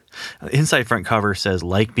 There's the inside front cover says,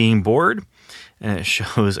 "Like being bored?" And it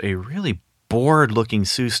shows a really bored-looking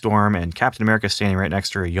Sue Storm and Captain America standing right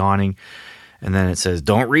next to her, yawning. And then it says,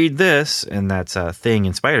 "Don't read this." And that's Thing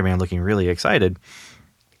and Spider-Man looking really excited.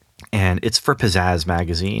 And it's for Pizzazz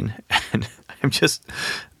magazine. And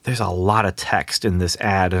there's a lot of text in this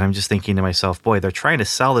ad. And I'm just thinking to myself, boy, they're trying to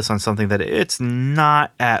sell this on something that it's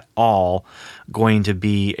not at all going to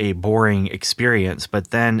be a boring experience.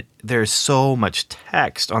 But then there's so much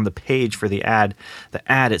text on the page for the ad. The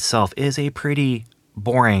ad itself is a pretty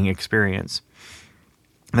boring experience.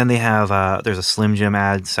 And then they have, there's a Slim Jim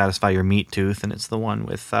ad, "Satisfy Your Meat Tooth." And it's the one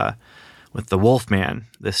with the Wolfman.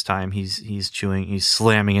 This time he's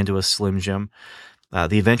slamming into a Slim Jim.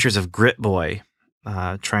 The Adventures of Grit Boy,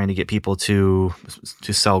 trying to get people to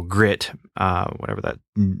sell grit, whatever that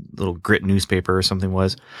little grit newspaper or something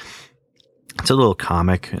was. It's a little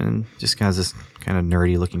comic and just has this kind of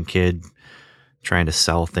nerdy looking kid trying to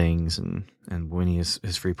sell things and winning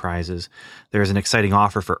his free prizes. There's an exciting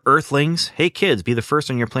offer for Earthlings. "Hey kids, be the first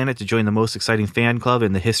on your planet to join the most exciting fan club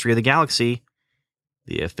in the history of the galaxy,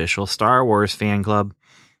 the official Star Wars fan club."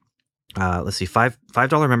 Let's see,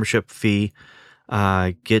 $5 membership fee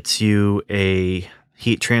gets you a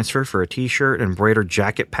heat transfer for a t-shirt, embroidered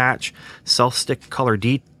jacket patch, self-stick color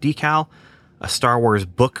decal, a Star Wars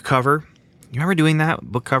book cover. You remember doing that?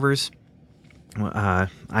 Book covers? I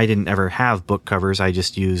didn't ever have book covers. I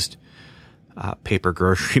just used paper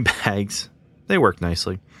grocery bags. They worked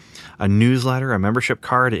nicely. A newsletter, a membership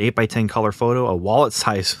card, an 8x10 color photo, a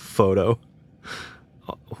wallet-size photo.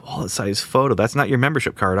 Wallet-size photo. That's not your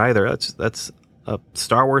membership card either. That's a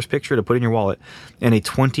Star Wars picture to put in your wallet. And a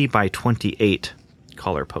 20x28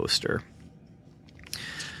 color poster.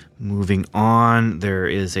 Moving on, there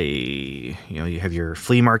is you have your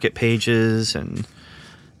flea market pages, and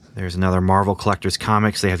there's another Marvel Collectors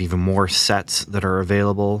Comics. They have even more sets that are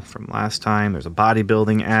available from last time. There's a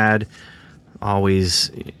bodybuilding ad,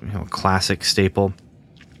 always classic staple.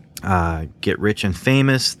 Get Rich and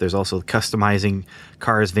Famous. There's also customizing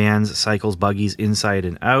cars, vans, cycles, buggies, inside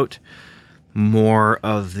and out. More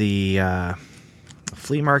of the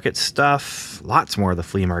flea market stuff. Lots more of the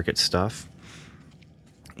flea market stuff.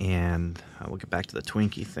 And we'll get back to the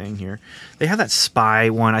Twinkie thing here. They have that spy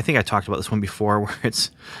one. I think I talked about this one before, where it's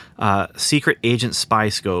Secret Agent Spy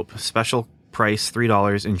Scope. Special price,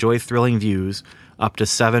 $3. Enjoy thrilling views up to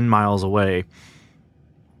 7 miles away.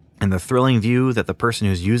 And the thrilling view that the person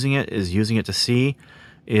who's using it to see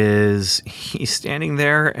is he's standing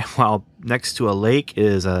there while next to a lake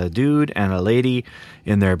is a dude and a lady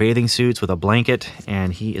in their bathing suits with a blanket,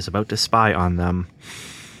 and he is about to spy on them.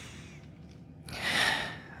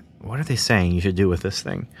 What are they saying you should do with this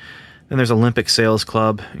thing? Then there's Olympic Sales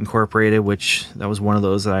Club Incorporated, which that was one of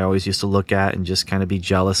those that I always used to look at and just kind of be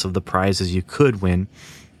jealous of the prizes you could win,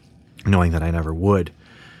 knowing that I never would.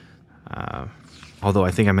 Although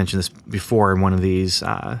I think I mentioned this before in one of these,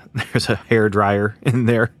 there's a hair dryer in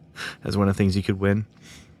there as one of the things you could win.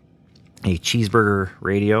 A cheeseburger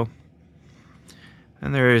radio.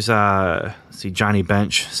 And there's, Johnny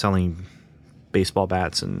Bench selling baseball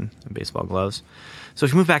bats and baseball gloves. So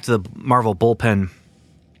if you move back to the Marvel Bullpen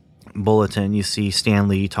Bulletin, you see Stan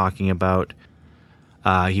Lee talking about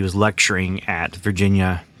he was lecturing at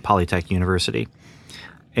Virginia Polytech University.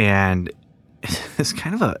 And it's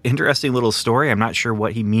kind of an interesting little story. I'm not sure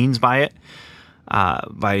what he means by it,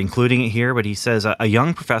 by including it here, but he says, a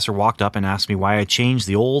young professor walked up and asked me why I changed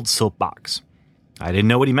the old soapbox. I didn't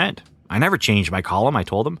know what he meant. I never changed my column, I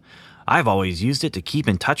told him. I've always used it to keep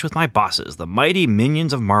in touch with my bosses, the mighty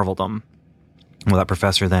minions of Marveldom. Well, that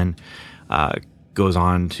professor then goes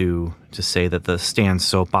on to say that the Stan's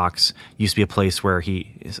soapbox used to be a place where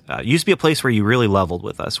you really leveled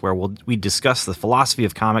with us, where we discuss the philosophy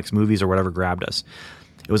of comics, movies, or whatever grabbed us.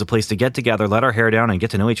 It was a place to get together, let our hair down, and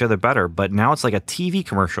get to know each other better. But now it's like a TV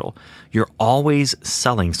commercial. You're always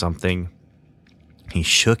selling something. He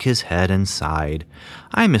shook his head and sighed.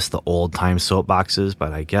 I miss the old-time soapboxes,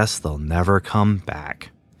 but I guess they'll never come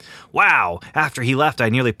back. Wow! After he left, I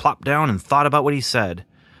nearly plopped down and thought about what he said.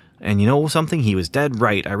 And you know something? He was dead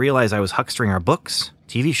right. I realized I was huckstering our books,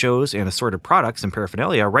 TV shows, and assorted products and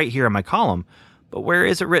paraphernalia right here in my column. But where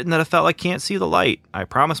is it written that a fella can't see the light? I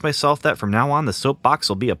promised myself that from now on, the soapbox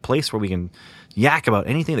will be a place where we can yak about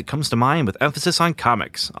anything that comes to mind with emphasis on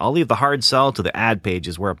comics. I'll leave the hard sell to the ad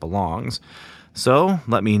pages where it belongs. So,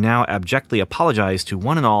 let me now abjectly apologize to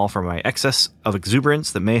one and all for my excess of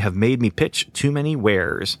exuberance that may have made me pitch too many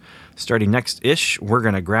wares. Starting next-ish, we're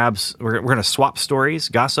gonna swap stories,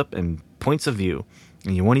 gossip, and points of view.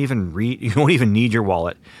 And you won't even need your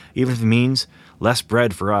wallet. Even if it means less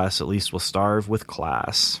bread for us, at least we'll starve with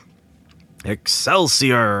class.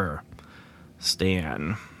 Excelsior!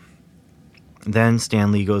 Stan. Then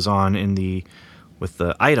Stan Lee goes on with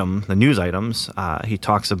the news items. He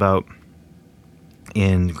talks about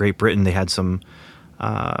in Great Britain they had some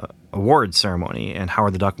awards ceremony, and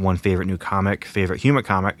Howard the Duck won favorite new comic, favorite humor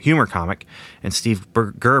comic, and Steve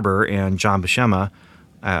Gerber and John Buscema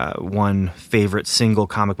won favorite single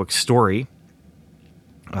comic book story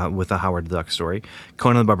with a Howard the Duck story.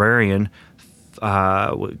 Conan the Barbarian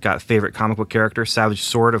got favorite comic book character. Savage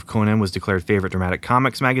Sword of Conan was declared favorite dramatic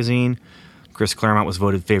comics magazine. Chris Claremont was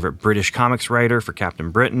voted favorite British comics writer for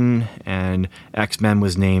Captain Britain, and X-Men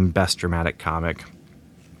was named best dramatic comic.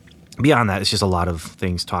 Beyond that, it's just a lot of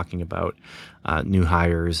things talking about new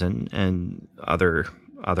hires and other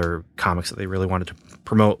comics that they really wanted to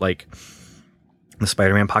promote, like the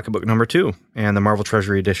Spider-Man Pocketbook #2 and the Marvel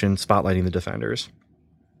Treasury Edition spotlighting the Defenders.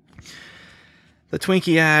 The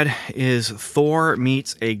Twinkie ad is Thor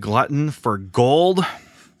meets a glutton for gold.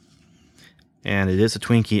 And it is a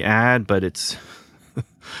Twinkie ad, but it's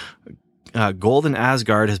gold in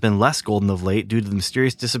Asgard has been less golden of late due to the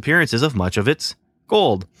mysterious disappearances of much of its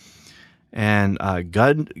gold. And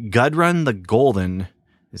Gudrun the Golden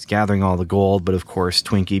is gathering all the gold, but of course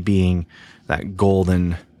Twinkie being that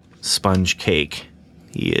golden sponge cake,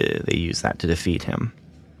 they use that to defeat him.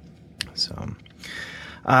 So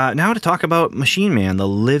now to talk about Machine Man, the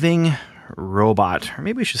living robot. Or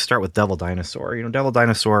maybe we should start with Devil Dinosaur. Devil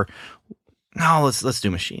Dinosaur. No, let's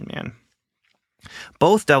do Machine Man.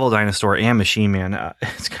 Both Devil Dinosaur and Machine Man,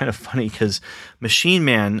 it's kind of funny because Machine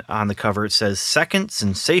Man on the cover, it says second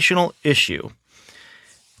sensational issue.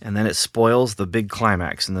 And then it spoils the big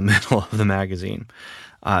climax in the middle of the magazine.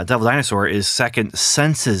 Devil Dinosaur is second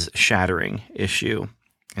senses shattering issue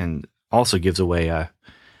and also gives away a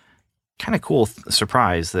kind of cool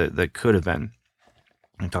surprise that could have been.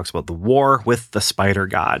 It talks about the war with the Spider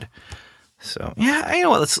God. So, yeah, you know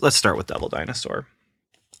what? Let's start with Devil Dinosaur.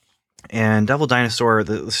 And Devil Dinosaur,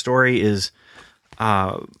 the story is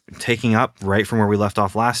taking up right from where we left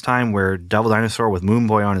off last time, where Devil Dinosaur with Moon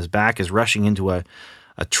Boy on his back is rushing into a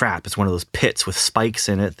trap. It's one of those pits with spikes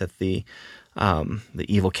in it that the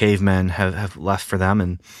evil cavemen have left for them.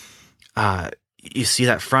 And you see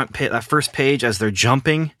that first page as they're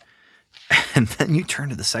jumping. And then you turn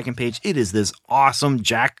to the second page. It is this awesome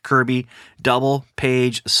Jack Kirby double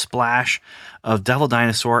page splash of Devil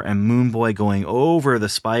Dinosaur and Moon Boy going over the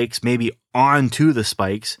spikes, maybe onto the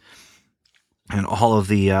spikes, and all of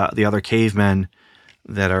the other cavemen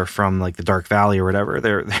that are from like the Dark Valley or whatever.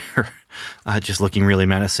 They're just looking really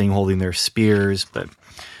menacing, holding their spears. But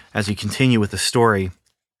as you continue with the story,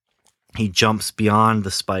 he jumps beyond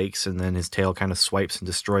the spikes, and then his tail kind of swipes and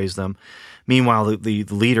destroys them. Meanwhile, the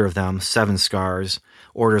leader of them, Seven Scars,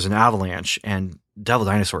 orders an avalanche, and Devil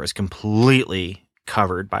Dinosaur is completely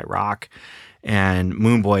covered by rock, and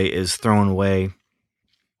Moon Boy is thrown away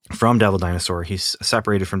from Devil Dinosaur. He's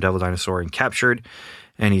separated from Devil Dinosaur and captured,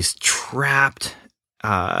 and he's trapped,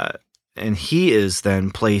 and he is then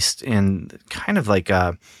placed in kind of like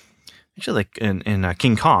in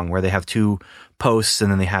King Kong, where they have two posts,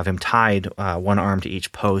 and then they have him tied one arm to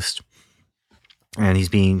each post. And he's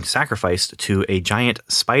being sacrificed to a giant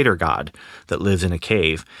spider god that lives in a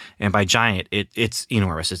cave. And by giant, it's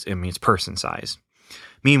enormous. It's person size.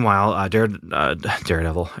 Meanwhile,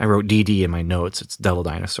 Daredevil, I wrote DD in my notes. It's Devil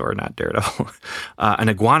Dinosaur, not Daredevil. An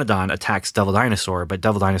iguanodon attacks Devil Dinosaur, but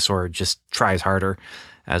Devil Dinosaur just tries harder,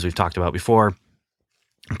 as we've talked about before,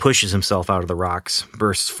 pushes himself out of the rocks,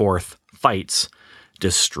 bursts forth, fights,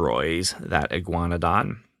 destroys that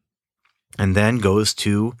iguanodon, and then goes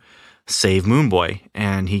to save Moon Boy,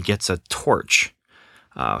 and he gets a torch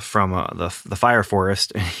from the fire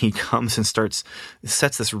forest, and he comes and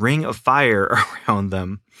sets this ring of fire around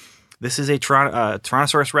them. This is a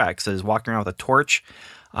Tyrannosaurus Rex that is walking around with a torch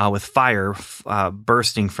with fire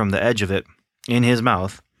bursting from the edge of it in his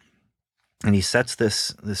mouth, and he sets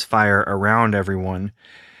this fire around everyone,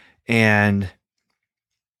 and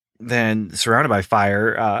then surrounded by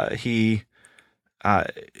fire, he's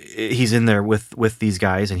in there with these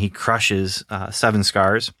guys, and he crushes Seven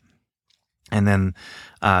Scars, and then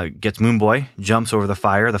gets Moon Boy, jumps over the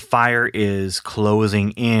fire. The fire is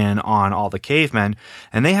closing in on all the cavemen,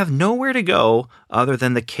 and they have nowhere to go other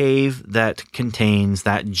than the cave that contains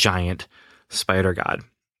that giant spider god.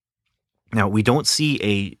 Now, we don't see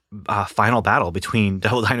a final battle between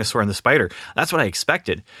Devil Dinosaur and the spider. That's what I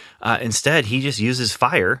expected. Instead, he just uses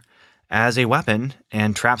fire as a weapon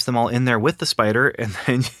and traps them all in there with the spider, and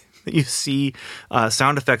then you see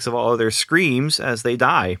sound effects of all of their screams as they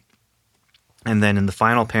die. And then in the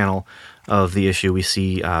final panel of the issue, we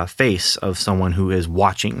see a face of someone who is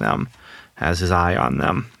watching them, has his eye on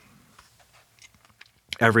them.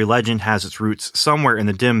 Every legend has its roots somewhere in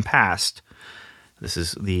the dim past. This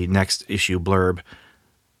is the next issue blurb.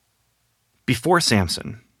 Before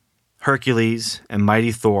Samson, Hercules, and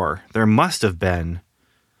mighty Thor, there must have been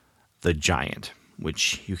the giant,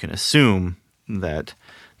 which you can assume that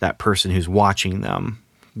that person who's watching them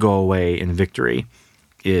go away in victory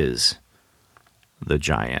is the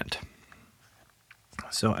giant.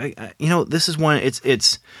 So this is one.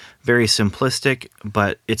 It's very simplistic,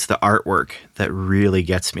 but it's the artwork that really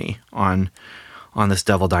gets me on this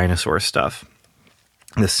Devil Dinosaur stuff.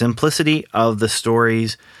 The simplicity of the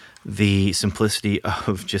stories, the simplicity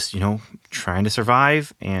of just trying to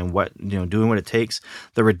survive and doing what it takes.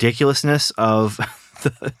 The ridiculousness of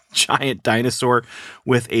the giant dinosaur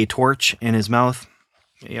with a torch in his mouth.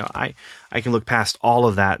 I can look past all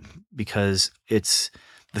of that because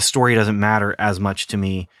the story doesn't matter as much to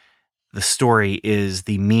me. The story is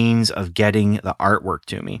the means of getting the artwork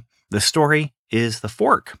to me. The story is the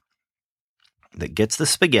fork that gets the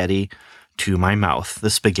spaghetti to my mouth. The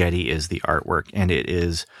spaghetti is the artwork, and it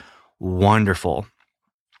is wonderful,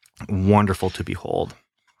 wonderful to behold.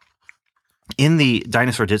 In the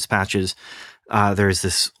Dinosaur Dispatches, there's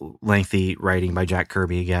this lengthy writing by Jack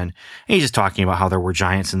Kirby again. And he's just talking about how there were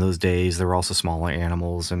giants in those days. There were also smaller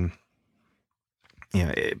animals. And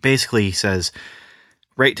it basically says,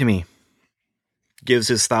 write to me. Gives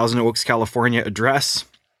his Thousand Oaks, California address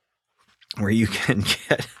where you can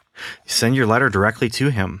send your letter directly to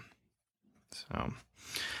him. So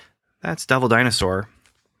that's Devil Dinosaur.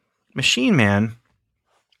 Machine Man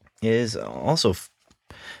is also,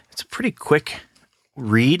 it's a pretty quick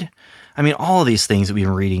read. I mean, all of these things that we've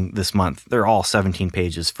been reading this month, they're all 17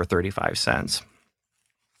 pages for 35 cents.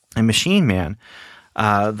 And Machine Man,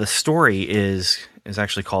 the story is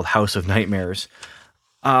actually called House of Nightmares.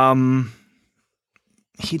 He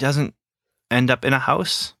doesn't end up in a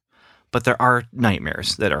house, but there are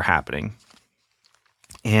nightmares that are happening.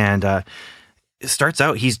 And it starts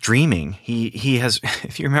out, he's dreaming. He has,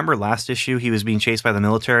 if you remember last issue, he was being chased by the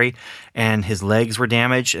military and his legs were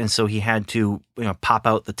damaged. And so he had to pop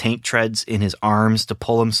out the tank treads in his arms to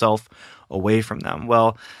pull himself away from them.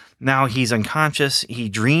 Well, now he's unconscious. He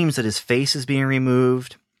dreams that his face is being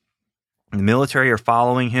removed. The military are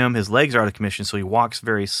following him. His legs are out of commission, so he walks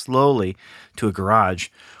very slowly to a garage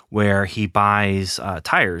where he buys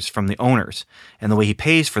tires from the owners. And the way he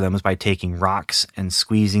pays for them is by taking rocks and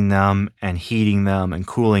squeezing them and heating them and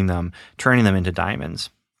cooling them, turning them into diamonds.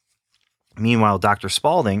 Meanwhile, Dr.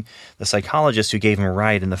 Spaulding, the psychologist who gave him a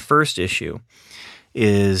ride in the first issue,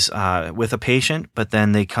 is with a patient, but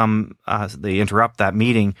then they interrupt that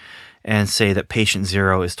meeting and say that patient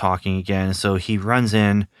zero is talking again. So he runs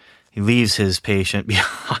in, he leaves his patient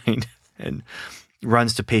behind and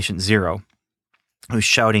runs to patient zero, who's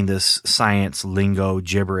shouting this science lingo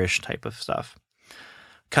gibberish type of stuff.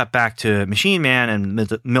 Cut back to Machine Man, and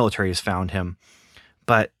the military has found him.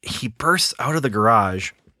 But he bursts out of the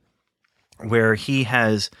garage where he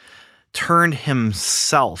has turned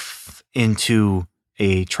himself into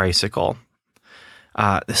a tricycle.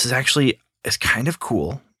 This is actually, it's kind of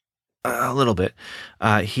cool, a little bit.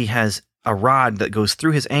 He has a rod that goes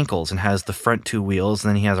through his ankles and has the front two wheels. And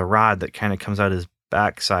then he has a rod that kind of comes out his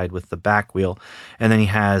backside with the back wheel. And then he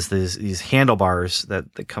has these handlebars that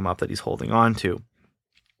come up that he's holding on to.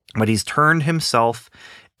 But he's turned himself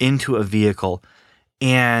into a vehicle.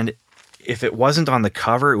 And if it wasn't on the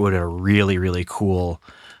cover, it would have a really, really cool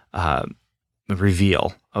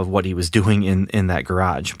reveal of what he was doing in that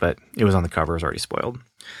garage. But it was on the cover. It was already spoiled.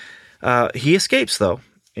 He escapes, though.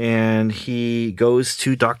 And he goes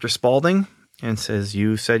to Dr. Spaulding and says,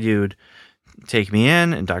 you said you'd take me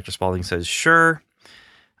in. And Dr. Spaulding says, sure,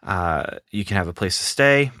 you can have a place to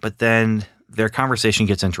stay. But then their conversation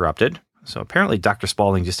gets interrupted. So apparently Dr.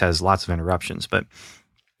 Spaulding just has lots of interruptions. But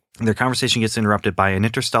Their conversation gets interrupted by an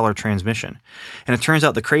interstellar transmission. And it turns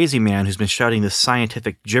out the crazy man who's been shouting this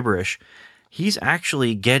scientific gibberish, he's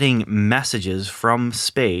actually getting messages from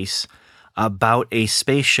space about a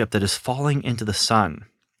spaceship that is falling into the sun.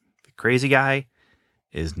 The crazy guy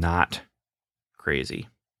is not crazy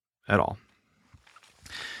at all.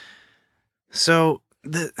 So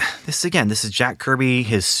this is Jack Kirby,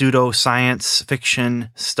 his pseudo science fiction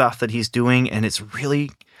stuff that he's doing, and it's really,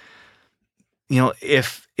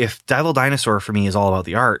 if Devil Dinosaur for me is all about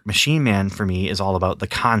the art, Machine Man for me is all about the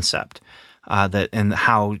concept, and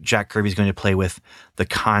how Jack Kirby's going to play with the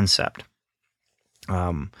concept.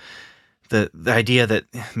 The idea that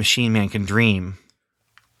Machine Man can dream.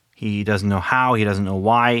 He doesn't know how, he doesn't know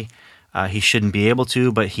why. He shouldn't be able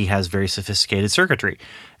to, but he has very sophisticated circuitry.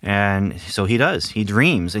 And so he does. He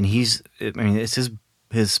dreams, and it's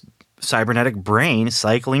his cybernetic brain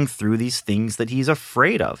cycling through these things that he's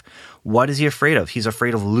afraid of. What is he afraid of? He's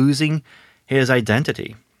afraid of losing his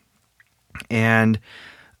identity. And,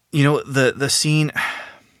 the scene,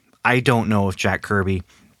 I don't know if Jack Kirby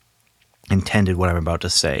intended what I'm about to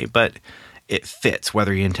say, but it fits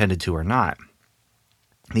whether he intended to or not.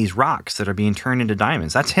 These rocks that are being turned into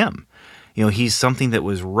diamonds, that's him. He's something that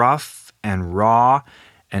was rough and raw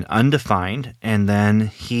and undefined, and then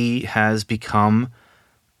he has become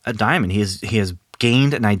a diamond. He has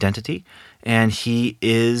gained an identity, and he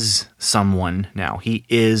is someone now. He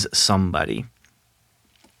is somebody.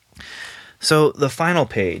 So the final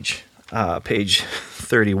page, page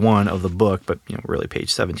 31 of the book, but really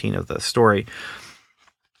page 17 of the story,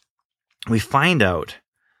 we find out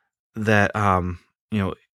that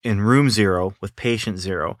in room 0 with patient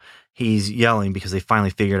 0, he's yelling because they finally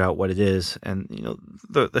figured out what it is. And,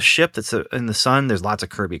 the ship that's in the sun, there's lots of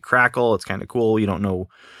Kirby crackle. It's kind of cool. You don't know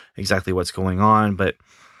exactly what's going on, but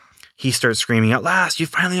he starts screaming, "At last, you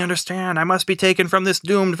finally understand. I must be taken from this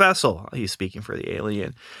doomed vessel." He's speaking for the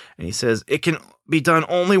alien. And he says, "It can be done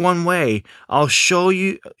only one way. I'll show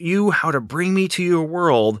you how to bring me to your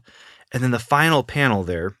world." And then the final panel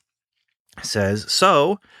there says,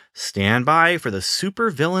 "So, stand by for the super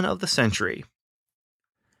villain of the century.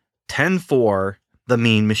 10-4, the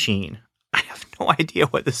Mean Machine." I have no idea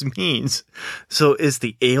what this means. So is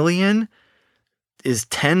the alien, is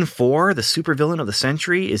 10-4 the super villain of the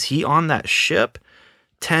century? Is he on that ship?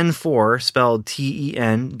 10-4 spelled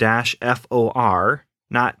TEN-FOR,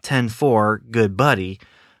 not 10-4 good buddy,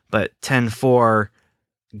 but 10-4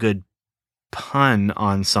 good pun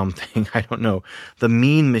on something. I don't know. The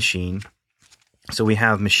Mean Machine. So we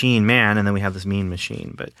have Machine Man, and then we have this Mean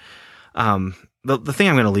Machine. But the thing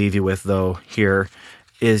I'm going to leave you with, though, here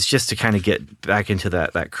is just to kind of get back into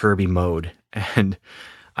that Kirby mode. And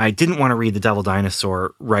I didn't want to read the Devil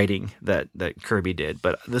Dinosaur writing that Kirby did,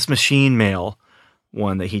 but this Machine Mail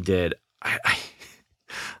one that he did, I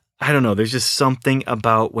don't know. There's just something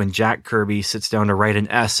about when Jack Kirby sits down to write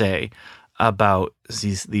an essay about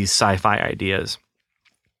these sci-fi ideas.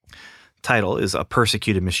 Title is A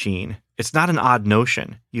Persecuted Machine. It's not an odd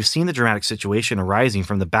notion. You've seen the dramatic situation arising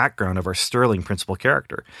from the background of our sterling principal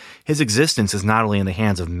character. His existence is not only in the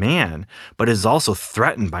hands of man, but is also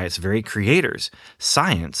threatened by its very creators.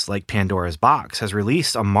 Science, like Pandora's box, has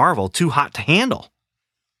released a marvel too hot to handle.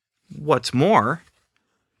 What's more,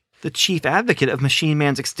 the chief advocate of Machine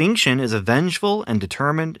Man's extinction is a vengeful and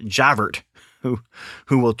determined Javert, who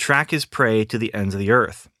will track his prey to the ends of the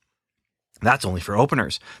earth. That's only for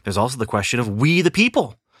openers. There's also the question of we the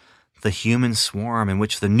people, the human swarm in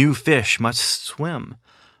which the new fish must swim.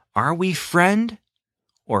 Are we friend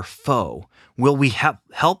or foe? Will we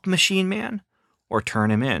help Machine Man or turn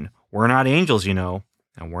him in? We're not angels,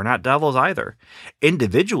 and we're not devils either.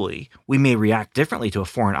 Individually, we may react differently to a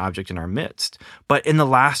foreign object in our midst, but in the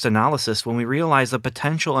last analysis, when we realize the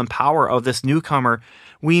potential and power of this newcomer,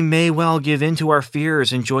 we may well give in to our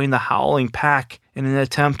fears and join the howling pack in an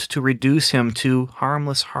attempt to reduce him to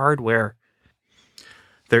harmless hardware.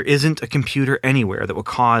 There isn't a computer anywhere that will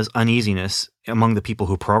cause uneasiness among the people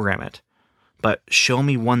who program it. But show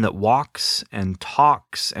me one that walks and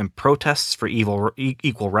talks and protests for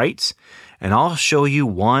equal rights, and I'll show you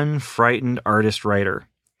one frightened artist-writer.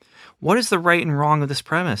 What is the right and wrong of this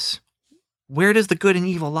premise? Where does the good and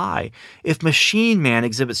evil lie? If Machine Man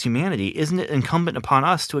exhibits humanity, isn't it incumbent upon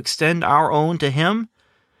us to extend our own to him?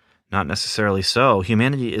 Not necessarily so.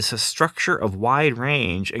 Humanity is a structure of wide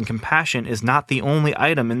range, and compassion is not the only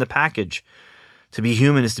item in the package. To be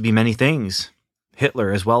human is to be many things.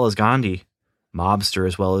 Hitler as well as Gandhi. Mobster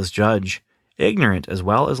as well as judge. Ignorant as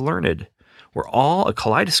well as learned. We're all a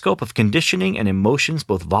kaleidoscope of conditioning and emotions,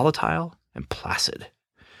 both volatile and placid.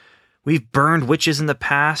 We've burned witches in the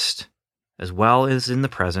past, as well as in the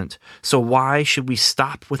present. So why should we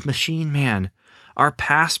stop with Machine Man? Our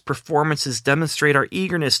past performances demonstrate our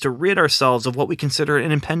eagerness to rid ourselves of what we consider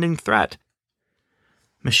an impending threat.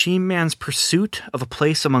 Machine Man's pursuit of a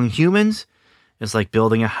place among humans is like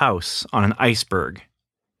building a house on an iceberg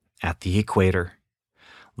at the equator.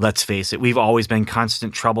 Let's face it, we've always been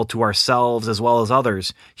constant trouble to ourselves as well as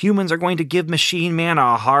others. Humans are going to give Machine Man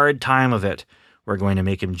a hard time of it. We're going to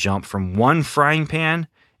make him jump from one frying pan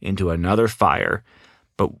into another fire.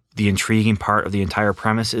 But the intriguing part of the entire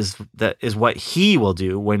premise is what he will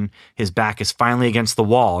do when his back is finally against the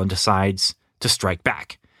wall and decides to strike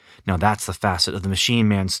back. Now that's the facet of the Machine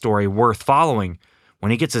Man story worth following.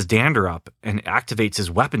 When he gets his dander up and activates his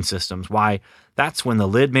weapon systems, why, that's when the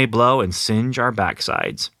lid may blow and singe our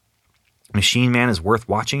backsides. Machine Man is worth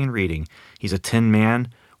watching and reading. He's a tin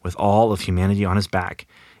man with all of humanity on his back.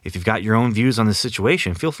 If you've got your own views on this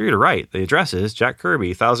situation, feel free to write. The address is Jack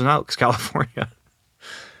Kirby, Thousand Oaks, California.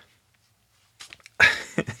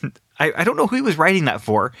 I don't know who he was writing that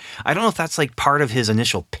for. I don't know if that's like part of his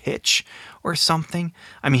initial pitch or something.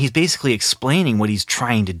 I mean, he's basically explaining what he's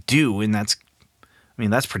trying to do, and that's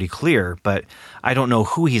pretty clear, but I don't know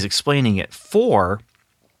who he's explaining it for,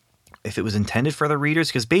 if it was intended for the readers,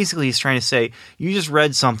 because basically he's trying to say, you just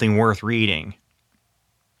read something worth reading.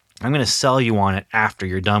 I'm going to sell you on it after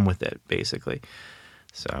you're done with it, basically.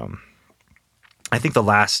 So I think the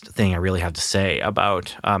last thing I really have to say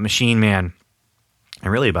about Machine Man,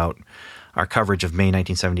 and really about our coverage of May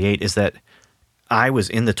 1978, is that I was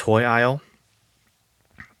in the toy aisle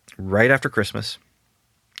right after Christmas,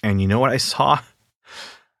 and you know what I saw?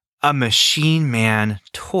 A Machine Man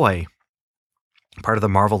toy, part of the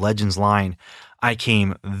Marvel Legends line. I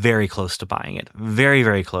came very close to buying it. Very,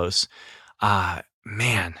 very close.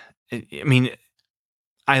 Man, I mean,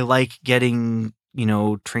 I like getting,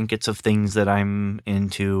 trinkets of things that I'm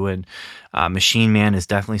into, and Machine Man is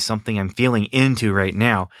definitely something I'm feeling into right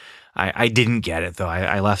now. I didn't get it though.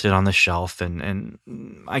 I left it on the shelf, and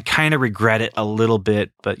I kind of regret it a little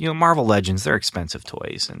bit. But Marvel Legends, they're expensive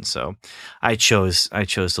toys, and so I chose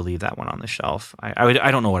to leave that one on the shelf.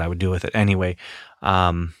 I don't know what I would do with it anyway.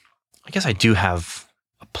 I guess I do have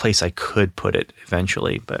a place I could put it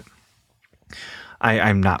eventually, but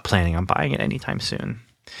I'm not planning on buying it anytime soon.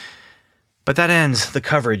 But that ends the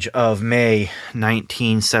coverage of May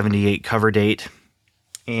 1978 cover date.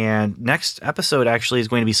 And next episode actually is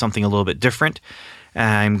going to be something a little bit different.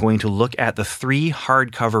 I'm going to look at the 3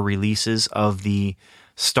 hardcover releases of the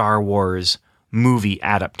Star Wars movie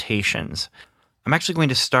adaptations. I'm actually going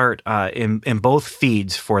to start in both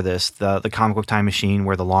feeds for this, the Comic Book Time Machine,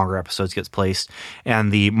 where the longer episodes gets placed,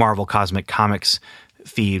 and the Marvel Cosmic Comics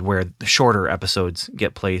feed, where the shorter episodes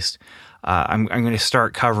get placed. I'm going to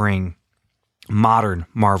start covering modern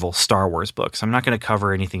Marvel Star Wars books. I'm not going to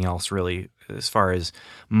cover anything else really as far as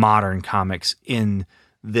modern comics in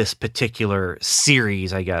this particular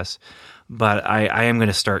series, I guess. But I am going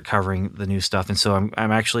to start covering the new stuff. And so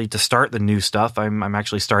I'm actually, to start the new stuff, I'm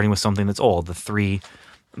actually starting with something that's old, the 3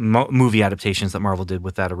 movie adaptations that Marvel did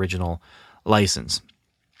with that original license.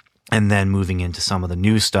 And then moving into some of the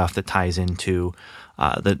new stuff that ties into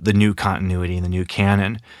the new continuity and the new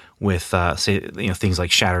canon with things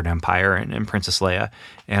like Shattered Empire and Princess Leia.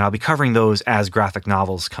 And I'll be covering those as graphic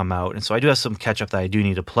novels come out. And so I do have some catch up that I do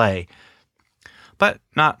need to play, but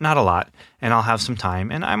not a lot. And I'll have some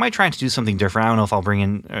time, and I might try to do something different. I don't know if I'll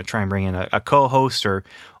try and bring in a co-host or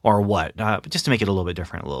what, but just to make it a little bit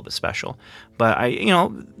different, a little bit special. But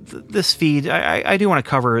this feed, I do want to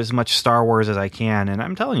cover as much Star Wars as I can. And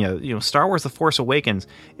I'm telling you, Star Wars: The Force Awakens,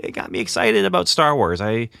 it got me excited about Star Wars.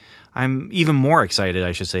 I'm even more excited,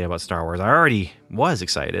 I should say, about Star Wars. I already was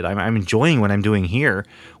excited. I'm enjoying what I'm doing here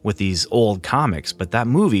with these old comics, but that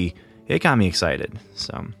movie, it got me excited.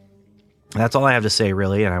 So that's all I have to say,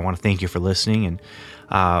 really, and I want to thank you for listening. And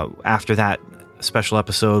after that special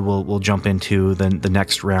episode, we'll jump into the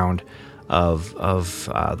next round of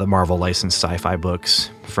the Marvel licensed sci-fi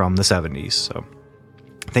books from the 70s. So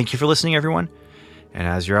thank you for listening, everyone. And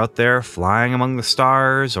as you're out there flying among the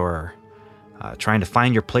stars, or trying to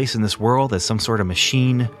find your place in this world as some sort of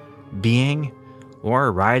machine being,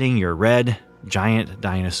 or riding your red giant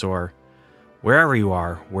dinosaur, wherever you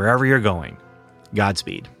are, wherever you're going,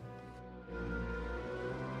 Godspeed.